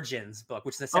Origins book,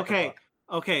 which is the separate book.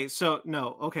 Okay,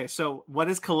 so what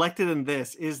is collected in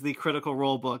this is the Critical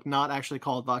Role book, not actually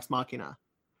called Vox Machina.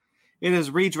 It is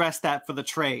redressed that for the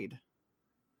trade.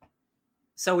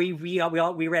 So we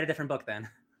read a different book then.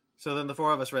 So then the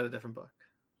four of us read a different book.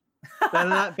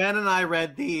 Ben and I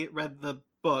read the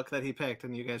book that he picked,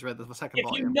 and you guys read the second If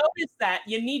volume. you notice that,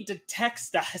 you need to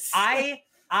text us. I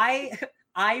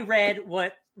read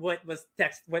what was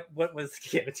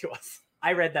given to us.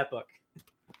 I read that book.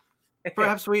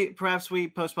 Perhaps we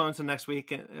postpone to next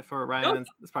week for Ryan and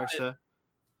Sparks to.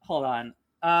 Hold on.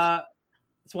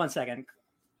 Just 1 second.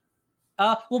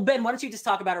 Well, Ben, why don't you just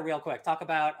talk about it real quick? Talk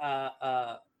about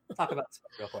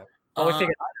real quick.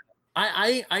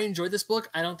 I enjoyed this book.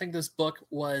 I don't think this book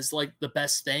was like the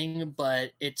best thing,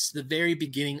 but it's the very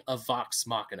beginning of Vox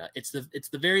Machina. It's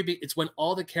when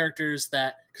all the characters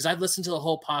because I've listened to the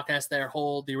whole podcast,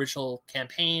 the original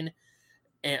campaign,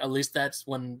 and at least that's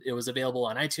when it was available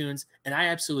on iTunes. And I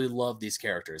absolutely love these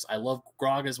characters. I love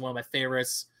Grog as one of my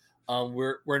favorites.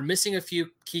 We're missing a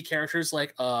few key characters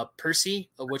like Percy,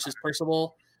 which is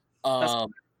Percival.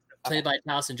 Played by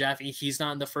Taliesin Jaffe. He's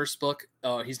not in the first book.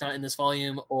 He's not in this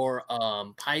volume. Or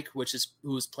Pike,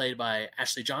 who's played by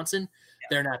Ashley Johnson. Yeah.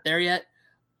 They're not there yet.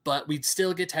 But we'd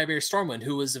still get Tiberius Stormwind,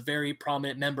 who was a very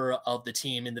prominent member of the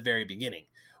team in the very beginning.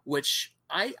 Which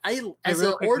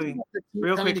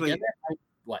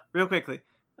Real quickly,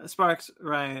 Sparks,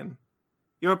 Ryan,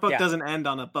 your book doesn't end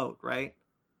on a boat, right?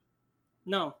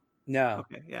 No.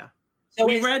 Okay, yeah. So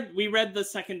we read the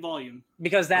second volume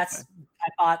because that's I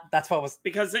thought that's what was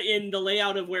because in the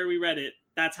layout of where we read it,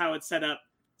 that's how it's set up.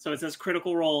 So it says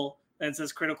Critical Role, then it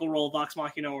says Critical Role Vox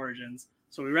Machina Origins.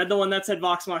 So we read the one that said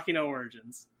Vox Machina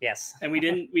Origins. Yes, and we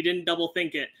didn't double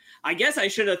think it. I guess I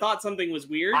should have thought something was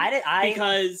weird.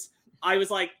 Because I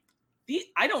was like,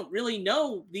 I don't really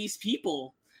know these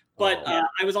people. But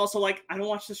I was also like, I don't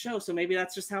watch the show, so maybe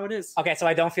that's just how it is. Okay, so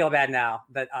I don't feel bad now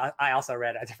that I also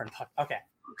read a different book. Okay.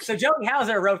 So Jodie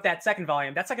Hauser wrote that second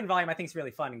volume. That second volume I think is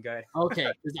really fun and good. Okay,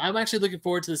 I'm actually looking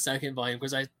forward to the second volume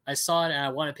because I saw it and I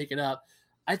want to pick it up.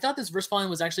 I thought this first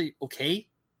volume was actually okay.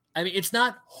 I mean, it's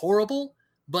not horrible,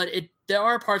 but there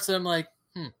are parts that I'm like,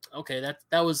 okay,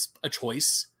 that was a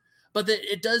choice. But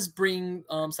it does bring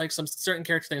like some certain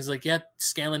character things. Like, yeah,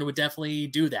 Scanlan would definitely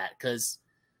do that because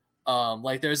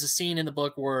like there's a scene in the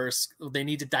book where they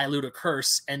need to dilute a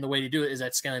curse, and the way to do it is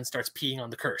that Scanlan starts peeing on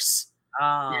the curse.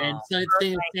 And so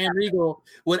Sam Riegel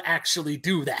would actually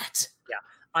do that.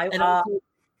 Yeah,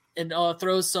 and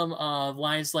throws some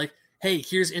lines like, "Hey,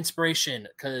 here's inspiration,"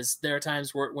 because there are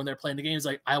times when they're playing the games,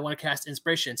 like, "I want to cast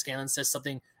inspiration." Scanlan says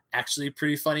something actually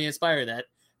pretty funny and inspired that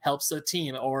helps the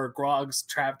team. Or Grog's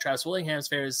Travis Willingham's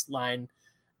favorite line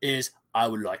is, "I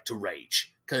would like to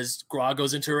rage," because Grog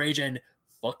goes into a rage and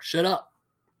shut up.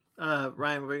 Ryan,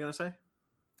 what were you gonna say?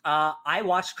 I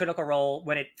watched Critical Role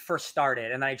when it first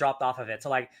started, and then I dropped off of it. So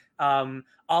like,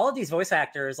 all of these voice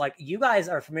actors, like you guys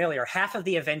are familiar. Half of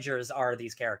the Avengers are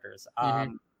these characters.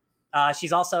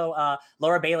 She's also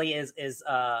Laura Bailey is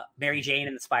Mary Jane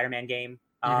in the Spider-Man game.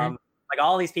 Like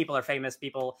all these people are famous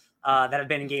people that have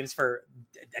been in games for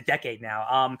a decade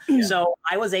now. So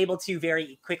I was able to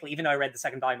very quickly, even though I read the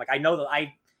second volume, like I know that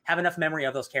I have enough memory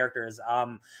of those characters.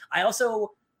 I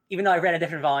also, even though I read a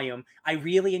different volume, I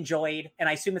really enjoyed, and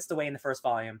I assume it's the way in the first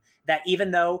volume, that even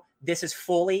though this is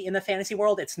fully in the fantasy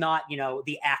world, it's not,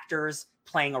 the actors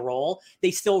playing a role.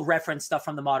 They still reference stuff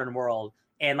from the modern world.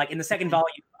 And like in the second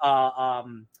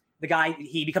volume, the guy,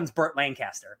 he becomes Burt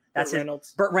Lancaster. That's Burt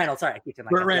Reynolds. Burt Reynolds. Sorry, I keep saying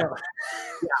Burt Reynolds.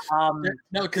 Yeah.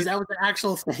 No, because that was an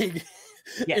actual thing.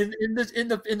 Yeah. In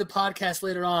the podcast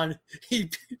later on,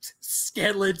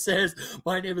 Scanlan says,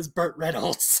 "My name is Burt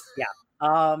Reynolds." Yeah.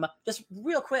 Just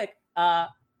real quick, I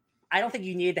don't think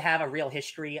you need to have a real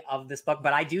history of this book,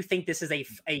 but I do think this is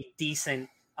a decent,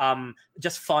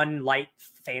 just fun, light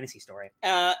fantasy story.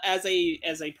 As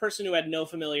a person who had no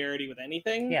familiarity with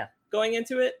anything going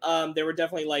into it, there were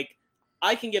definitely like,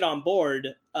 I can get on board,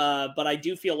 but I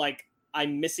do feel like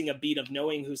I'm missing a beat of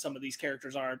knowing who some of these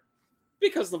characters are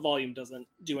because the volume doesn't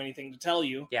do anything to tell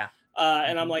you. Yeah.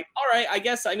 And I'm like, all right, I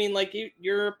guess, I mean, like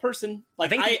you're a person.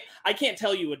 Like I can't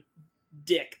tell you a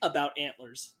dick about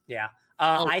antlers. Yeah.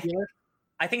 Oh, I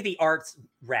think the art's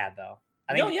rad though.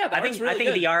 I think, No, yeah, the I art's think really I think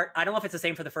good. the art. I don't know if it's the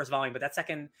same for the first volume, but that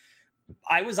second,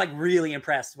 I was like really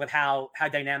impressed with how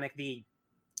dynamic the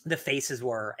faces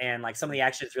were, and like some of the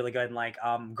action is really good. And like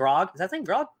Grog, is that his name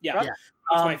Grog? Yeah, Grog? yeah.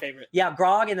 That's my favorite. Yeah,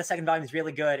 Grog in the second volume is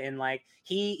really good, and like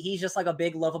he's just like a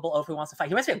big lovable oaf who wants to fight.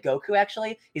 He reminds me of Goku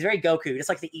actually. He's very Goku, just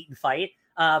like to eat and fight.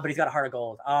 But he's got a heart of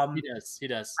gold. He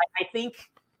does. I think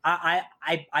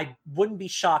I wouldn't be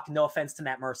shocked, no offense to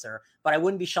Matt Mercer, but I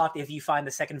wouldn't be shocked if you find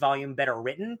the second volume better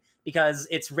written because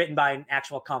it's written by an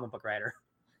actual comic book writer.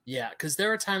 Yeah, because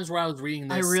there are times where I was reading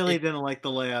this. I really didn't like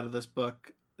the layout of this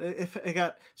book. If it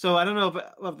got so, I don't know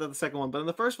about the second one, but in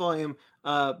the first volume,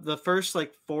 the first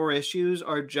like 4 issues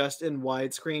are just in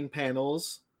widescreen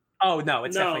panels, Oh no,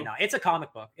 it's No. definitely not. It's a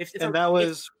comic book. and that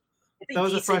was it's that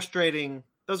was a decent-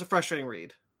 frustrating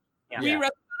read. Yeah. We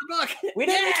read the book. We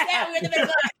did it. Yeah, we did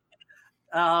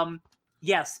it.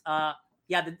 Yes.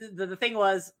 Yeah. The thing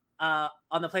was,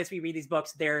 on the place we read these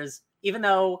books, there's, even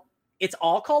though it's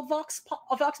all called Vox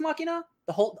Machina,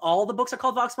 all the books are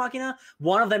called Vox Machina.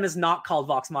 One of them is not called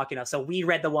Vox Machina, so we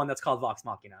read the one that's called Vox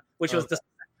Machina, which was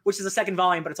which is the second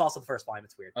volume, but it's also the first volume.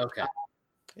 It's weird. Okay.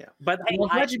 But hey, Well,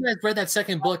 I'm glad you guys read that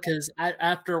second book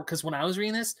because when I was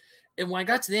reading this, and when I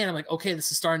got to the end, I'm like, okay,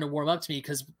 this is starting to warm up to me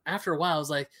because after a while, I was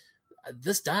like,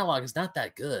 this dialogue is not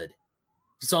that good.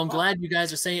 So I'm glad you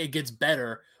guys are saying it gets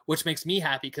better, which makes me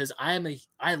happy because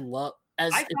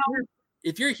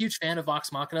if you're a huge fan of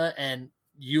Vox Machina and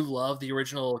you love the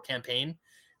original campaign,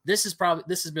 this is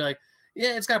be like,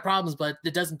 yeah, it's got problems, but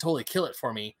it doesn't totally kill it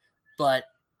for me. But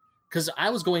because I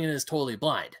was going in as totally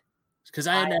blind because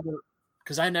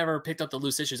I never picked up the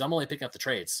loose issues. I'm only picking up the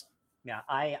trades. yeah,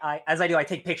 I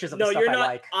take pictures of the No, stuff you're I not.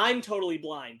 like. I'm totally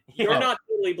blind. You're Oh. not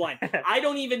totally blind. I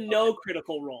don't even know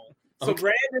Critical Role. So Okay.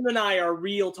 Brandon and I are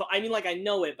real. I mean, like I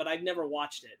know it, but I've never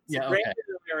watched it. So Yeah, okay. Brandon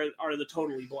and I are the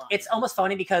totally blind. It's almost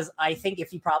funny because I think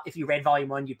if you read volume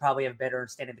 1, you'd probably have a better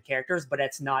understanding of the characters, but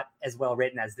it's not as well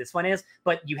written as this one is.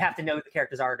 But you have to know who the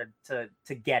characters are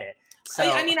to get it. So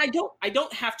I mean, I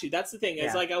don't have to. That's the thing. Is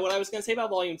Yeah. like what I was going to say about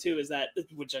Volume 2 is that,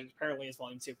 which apparently is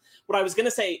Volume 2. What I was going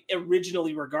to say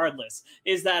originally, regardless,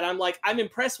 is that I'm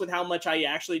impressed with how much I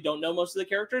actually don't know most of the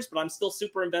characters, but I'm still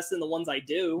super invested in the ones I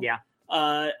do. Yeah.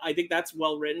 I think that's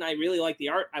well written. I really like the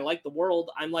art. I like the world.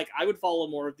 I would follow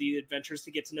more of the adventures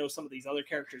to get to know some of these other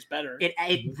characters better.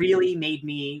 it really made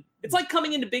me. It's like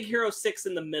coming into Big Hero 6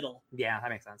 in the middle. Yeah, that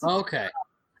makes sense. Okay.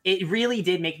 It really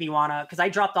did make me wanna, because I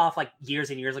dropped off like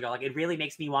years and years ago. Like it really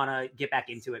makes me wanna get back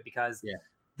into it because Yeah.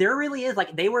 there really is,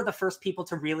 like, they were the first people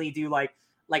to really do like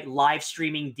live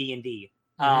streaming D&D.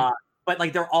 Mhm. But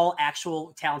like they're all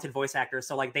actual talented voice actors,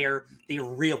 so like they're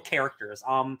real characters.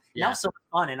 That Yeah. was so much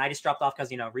fun, and I just dropped off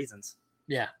because reasons.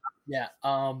 Yeah.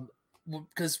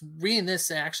 Because reading this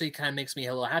actually kind of makes me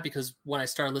a little happy because when I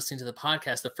started listening to the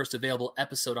podcast, the first available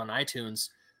episode on iTunes,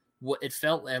 what it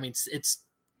felt, I mean, it's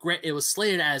great. It was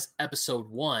slated as episode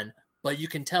 1, but you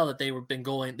can tell that they've been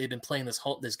playing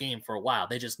this game for a while.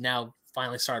 They just now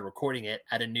finally started recording it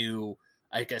at a new,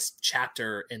 I guess,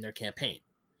 chapter in their campaign.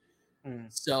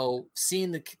 So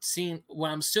what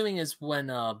I'm assuming is when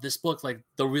this book, like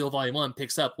the real volume 1,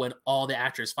 picks up when all the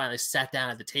actors finally sat down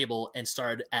at the table and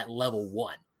started at level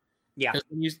 1. Yeah.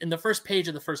 In the first page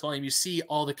of the first volume, you see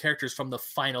all the characters from the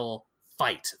final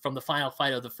fight of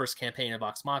the first campaign of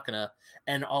Vox Machina,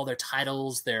 and all their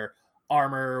titles, their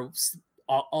armor,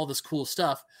 all this cool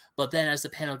stuff. But then as the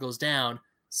panel goes down,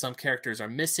 some characters are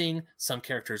missing, some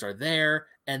characters are there,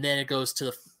 and then it goes to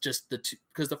the two,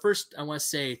 because the first, I want to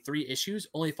say 3 issues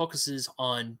only focuses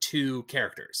on 2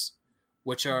 characters,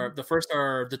 which are the first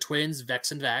are the twins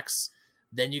Vex and Vax,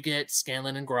 then you get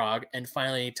Scanlan and Grog, and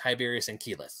finally Tiberius and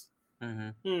Keyleth.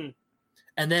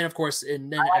 And then of course, after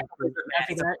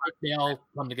that, they all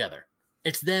come together.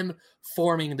 It's them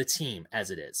forming the team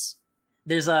as it is.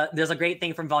 There's a great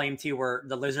thing from volume 2 where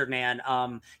the lizard man,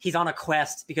 he's on a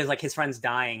quest because like his friend's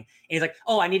dying, and he's like,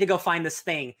 oh, I need to go find this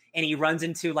thing, and he runs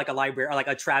into like a library, or like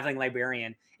a traveling librarian,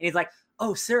 and he's like,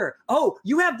 oh sir, oh,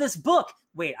 you have this book,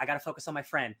 wait, I gotta focus on my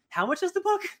friend, how much is the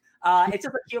book? It's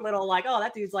just a cute little like, oh,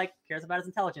 that dude's like cares about his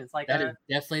intelligence, like that is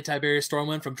definitely Tiberius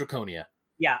Stormwind from Draconia.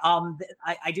 Yeah,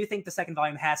 I do think the second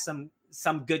volume has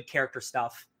some good character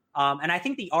stuff, and I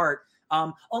think the art,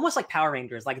 almost like Power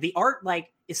Rangers, like the art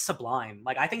like is sublime.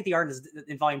 Like I think the art is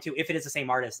in volume 2, if it is the same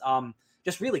artist,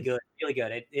 just really good, really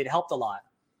good. It helped a lot.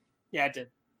 Yeah, it did.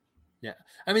 Yeah,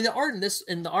 I mean the art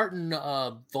in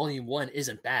volume 1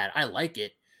 isn't bad. I like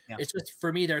it. Yeah. It's just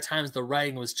for me, there are times the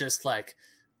writing was just like,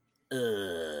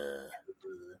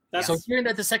 So hearing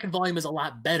that the second volume is a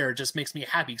lot better just makes me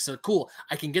happy. So cool,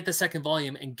 I can get the second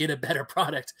volume and get a better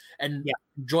product and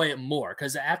enjoy it more.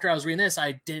 Because after I was reading this,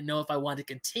 I didn't know if I wanted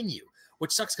to continue,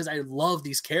 which sucks because I love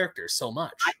these characters so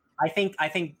much. I think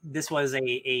this was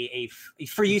a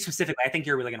for you specifically. I think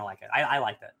you're really gonna like it. I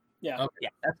liked it. Yeah. Okay. Yeah,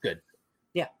 that's good.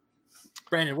 Yeah.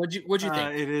 Brandon, what'd you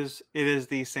think? It is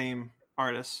the same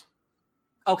artist.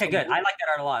 Okay, good. I like that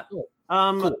art a lot. Cool.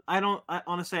 I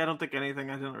honestly don't think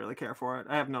anything. I didn't really care for it.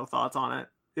 I have no thoughts on it.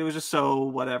 It was just so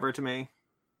whatever to me.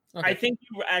 Okay. I think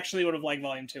you actually would have liked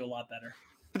Volume 2 a lot better.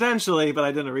 Potentially, but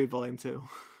I didn't read Volume 2.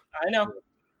 I know.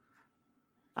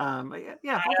 But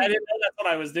yeah. I didn't know that's what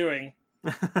I was doing.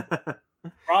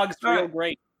 Frog's real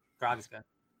great. Frog is good.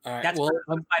 All right. That's Well,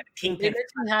 Team it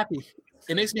makes me happy.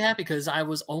 It makes me happy because I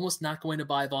was almost not going to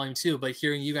buy Volume 2, but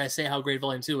hearing you guys say how great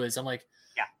Volume 2 is, I'm like,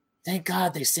 thank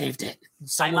God they saved it.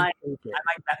 I might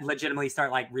legitimately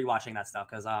start like rewatching that stuff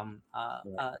because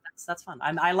that's fun.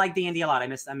 I like D&D a lot. I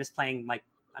miss playing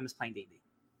D&D.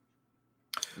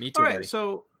 Me too. All right. Buddy.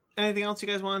 So, anything else you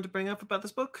guys wanted to bring up about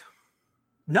this book?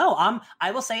 No,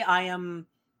 I will say I am,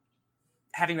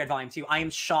 having read Volume 2, I am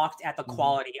shocked at the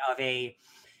quality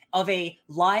of a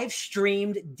live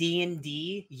streamed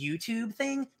D&D YouTube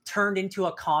thing turned into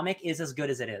a comic is as good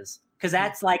as it is. Because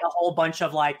that's like a whole bunch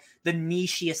of like the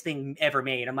nichiest thing ever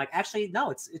made. I'm like, actually,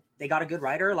 no, they got a good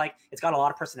writer. Like, it's got a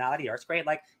lot of personality. Art's great.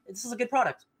 Like, this is a good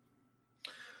product.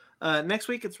 Next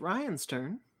week, it's Ryan's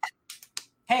turn.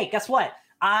 Hey, guess what?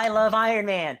 I love Iron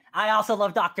Man. I also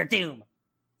love Doctor Doom.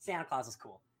 Santa Claus is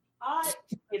cool.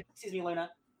 Excuse me, Luna.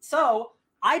 So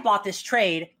I bought this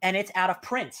trade and it's out of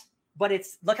print. But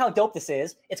look how dope this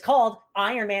is. It's called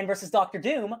Iron Man versus Doctor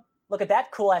Doom. Look at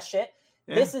that cool ass shit.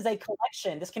 Yeah. This is a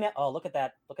collection. This came out. Oh, look at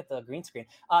that. Look at the green screen.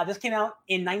 This came out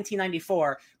in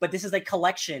 1994, but this is a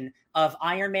collection of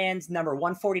Iron Man's number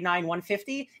 149,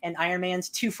 150, and Iron Man's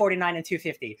 249 and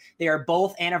 250. They are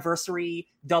both anniversary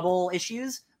double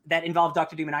issues that involve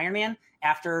Doctor Doom and Iron Man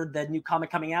after the new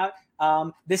comic coming out.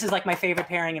 This is like my favorite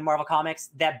pairing in Marvel Comics.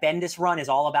 That Bendis run is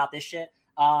all about this shit.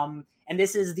 And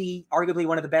this is arguably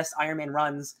one of the best Iron Man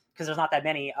runs, because there's not that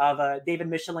many, of David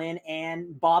Michelin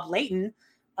and Bob Layton.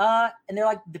 And they're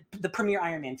like the premier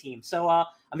Iron Man team. So I'm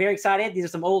very excited. These are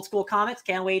some old school comics.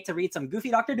 Can't wait to read some goofy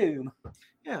Doctor Doom.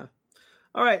 Yeah.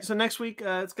 All right. So next week,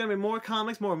 it's going to be more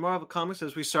comics, more Marvel comics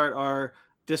as we start our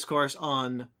discourse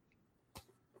on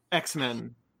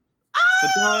X-Men. The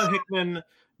Don Hickman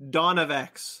Dawn of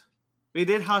X. We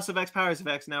did House of X, Powers of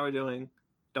X. Now we're doing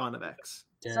Dawn of X.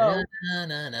 So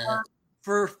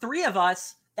for three of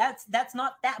us, that's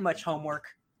not that much homework.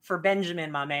 For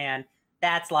Benjamin, my man,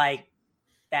 that's like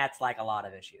a lot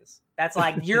of issues. That's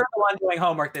like you're the one doing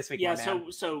homework this week. Yeah,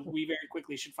 so we very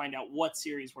quickly should find out what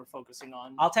series we're focusing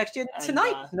on. I'll text you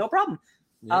tonight. No problem.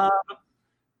 Yeah.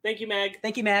 Thank you, Mag.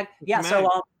 Yeah, so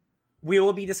we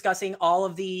will be discussing all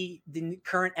of the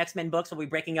current X-Men books. We'll be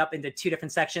breaking up into two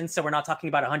different sections, so we're not talking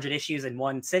about 100 issues in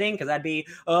one sitting, because that'd be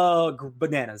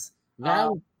bananas.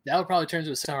 That would probably turn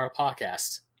into a 6-hour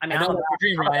podcast. I mean, I know what we're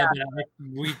doing, Ryan, but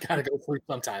we gotta go sleep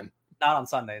sometime. Not on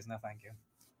Sundays, no thank you.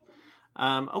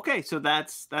 Okay, so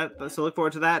that's that. So look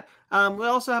forward to that. We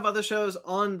also have other shows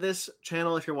on this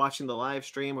channel. If you're watching the live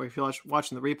stream or if you're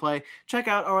watching the replay, check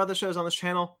out our other shows on this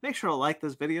channel. Make sure to like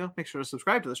this video. Make sure to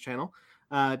subscribe to this channel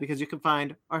because you can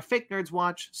find our Fake Nerds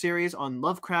Watch series on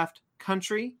Lovecraft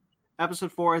Country.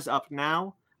 Episode 4 is up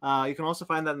now. You can also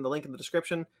find that in the link in the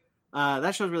description.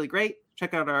 That show's really great.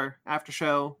 Check out our after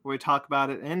show where we talk about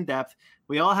it in depth.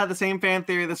 We all had the same fan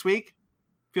theory this week.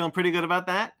 Feeling pretty good about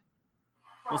that.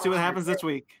 We'll see what happens this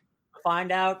week.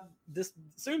 Find out this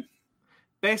soon.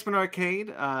 Basement Arcade.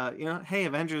 Hey,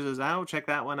 Avengers is out. Check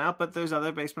that one out. But there's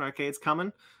other Basement Arcades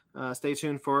coming. Stay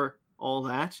tuned for all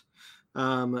that.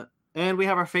 And we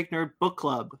have our Fake Nerd Book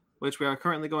Club, which we are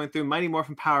currently going through Mighty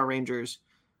Morphin Power Rangers.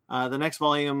 The next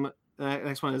one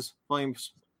is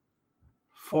volumes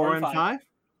 4 and 5.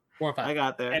 4 and 5. I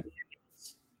got there.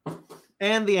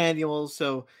 And the annuals.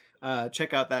 So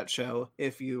check out that show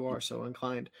if you are so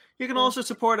inclined. You can also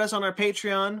support us on our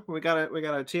Patreon, where we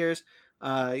got our tiers.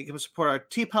 You can support our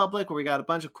TeePublic, where we got a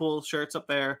bunch of cool shirts up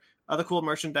there, other cool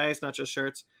merchandise, not just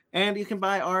shirts. And you can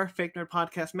buy our Fake Nerd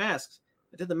Podcast masks.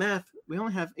 I did the math. We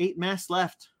only have 8 masks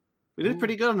left. We did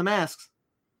pretty good on the masks.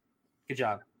 Good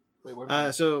job.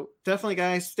 So definitely,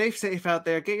 guys, stay safe out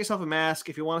there. Get yourself a mask.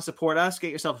 If you want to support us,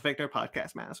 get yourself a Fake Nerd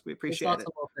Podcast mask. We appreciate it.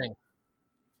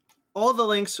 All the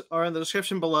links are in the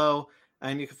description below,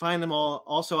 and you can find them all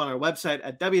also on our website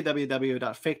at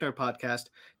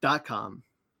www.fakenerdpodcast.com.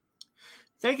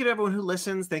 Thank you to everyone who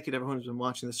listens. Thank you to everyone who's been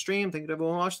watching the stream. Thank you to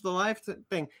everyone who watched the live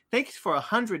thing. Thank you for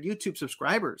 100 YouTube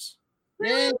subscribers.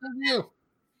 Yay, thank you.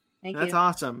 That's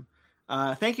awesome.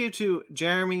 Thank you to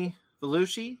Jeremy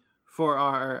Vellucci for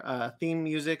our theme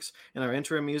musics and our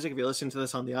interim music. If you're listening to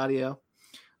this on the audio,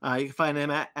 you can find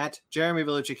him at Jeremy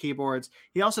Vellucci Keyboards.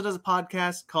 He also does a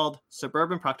podcast called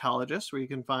Suburban Proctologist, where you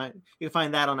can find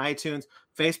that on iTunes,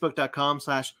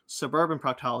 Facebook.com/Suburban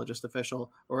Proctologist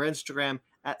Official, or Instagram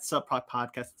at Subproc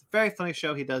Podcast. It's a very funny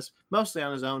show he does mostly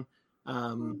on his own.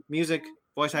 Music,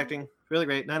 voice acting, really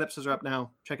great. 9 episodes are up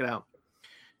now. Check it out.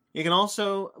 We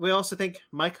also thank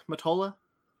Mike Matola.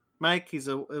 Mike, he's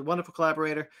a wonderful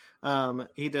collaborator.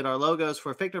 He did our logos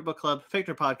for Fake Nerd Book Club, Fake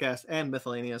Nerd Podcast, and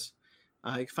Miscellaneous.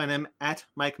 You can find him at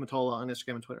Mike Matola on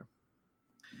Instagram and Twitter.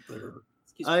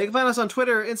 You can find us on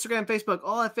Twitter, Instagram, Facebook,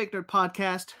 all at Fake Nerd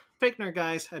Podcast,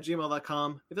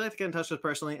 fakenerdguys@gmail.com. If you'd like to get in touch with us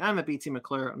personally, I'm at BT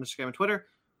McClure on Instagram and Twitter.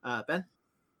 Ben?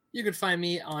 You can find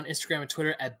me on Instagram and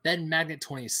Twitter at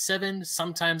BenMagnet27.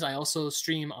 Sometimes I also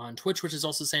stream on Twitch, which is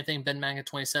also the same thing,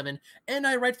 BenMagnet27. And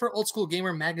I write for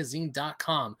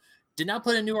OldSchoolGamerMagazine.com. Did not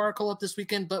put a new article up this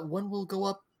weekend, but one will go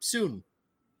up soon.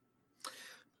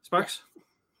 Sparks?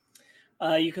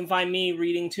 You can find me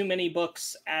reading too many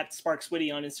books at Sparks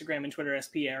Witty on Instagram and Twitter,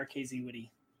 SPARKZ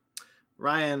Witty.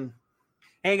 Ryan?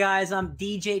 Hey guys, I'm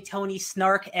DJ Tony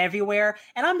Snark everywhere,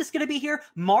 and I'm just gonna be here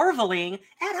marveling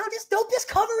at how just dope this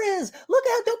cover is. Look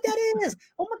how dope that is!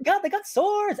 Oh my god, they got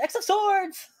swords! X of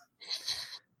Swords!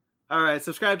 All right,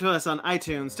 subscribe to us on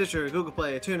iTunes, Stitcher, Google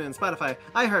Play, TuneIn, Spotify,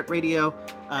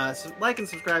 iHeartRadio. So like and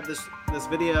subscribe this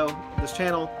video, this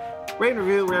channel. Rate and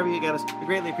review wherever you get us. We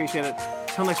greatly appreciate it.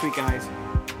 Till next week, guys.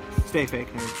 Stay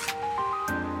fake nerds.